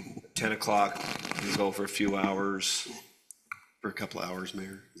boardroom, 10 o'clock, we go for a few hours. For a couple of hours,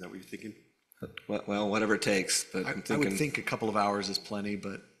 Mayor, is that what you're thinking? Well, whatever it takes, but I'm I would thinking, think a couple of hours is plenty,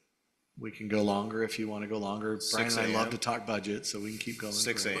 but we can go longer if you want to go longer. Brian 6 and I love a.m. to talk budget, so we can keep going.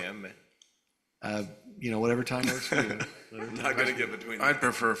 6 forever. a.m. Whatever time works for you. Not gonna get between. I'd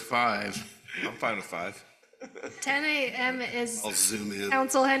prefer 5. I'm fine with 5. 10 a.m. is I'll zoom in.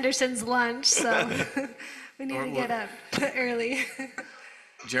 Council Henderson's lunch, so we need to get up early.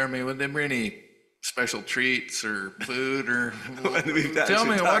 Jeremy, would there be any special treats or food or? We've Tell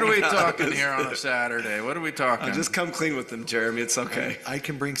me, actually what are we talked about talking this. here on a Saturday? What are we talking? Just come clean with them, Jeremy, it's okay. I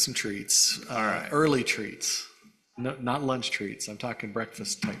can bring some treats. All right. Early treats. No, not lunch treats. I'm talking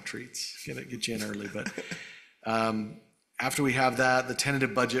breakfast type treats. Get you in early, but after we have that, the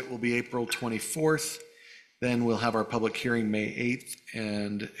tentative budget will be April 24th. Then we'll have our public hearing May 8th,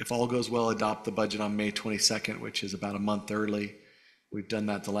 and if all goes well, adopt the budget on May 22nd, which is about a month early. We've done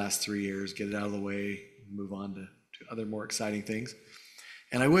that the last 3 years, get it out of the way, move on to other more exciting things.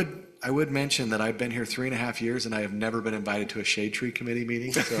 And I would mention that I've been here 3.5 years and I have never been invited to a Shade Tree Committee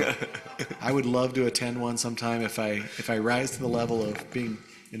meeting. So I would love to attend one sometime if I rise to the level of being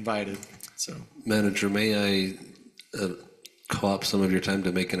invited. So Manager, may I co-opt some of your time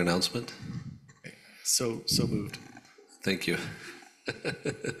to make an announcement? so moved. Thank you.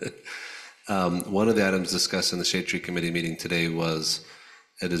 One of the items discussed in the Shade Tree Committee meeting today was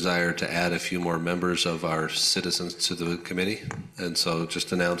a desire to add a few more members of our citizens to the committee. And so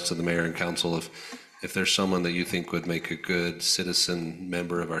just announce to the mayor and council if there's someone that you think would make a good citizen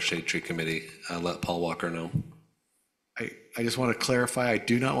member of our Shade Tree Committee, let Paul Walker know. I just want to clarify, I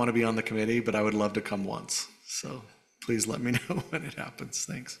do not want to be on the committee, but I would love to come once. So please let me know when it happens.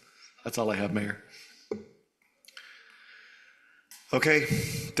 Thanks. That's all I have, Mayor. Okay,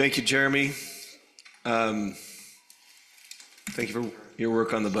 thank you, Jeremy. Thank you for your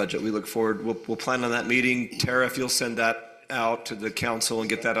work on the budget. We look forward, we'll plan on that meeting. Tara, if you'll send that out to the council and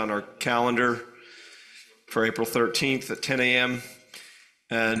get that on our calendar for April 13th at 10 a.m.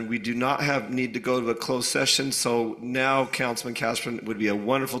 And we do not need to go to a closed session, so now, Councilman Casperson, would be a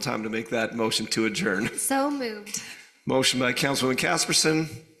wonderful time to make that motion to adjourn. So moved. Motion by Councilwoman Casperson,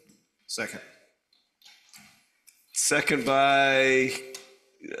 Second. second by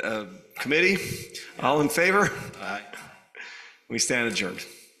committee. All in favor? Aye. We stand adjourned.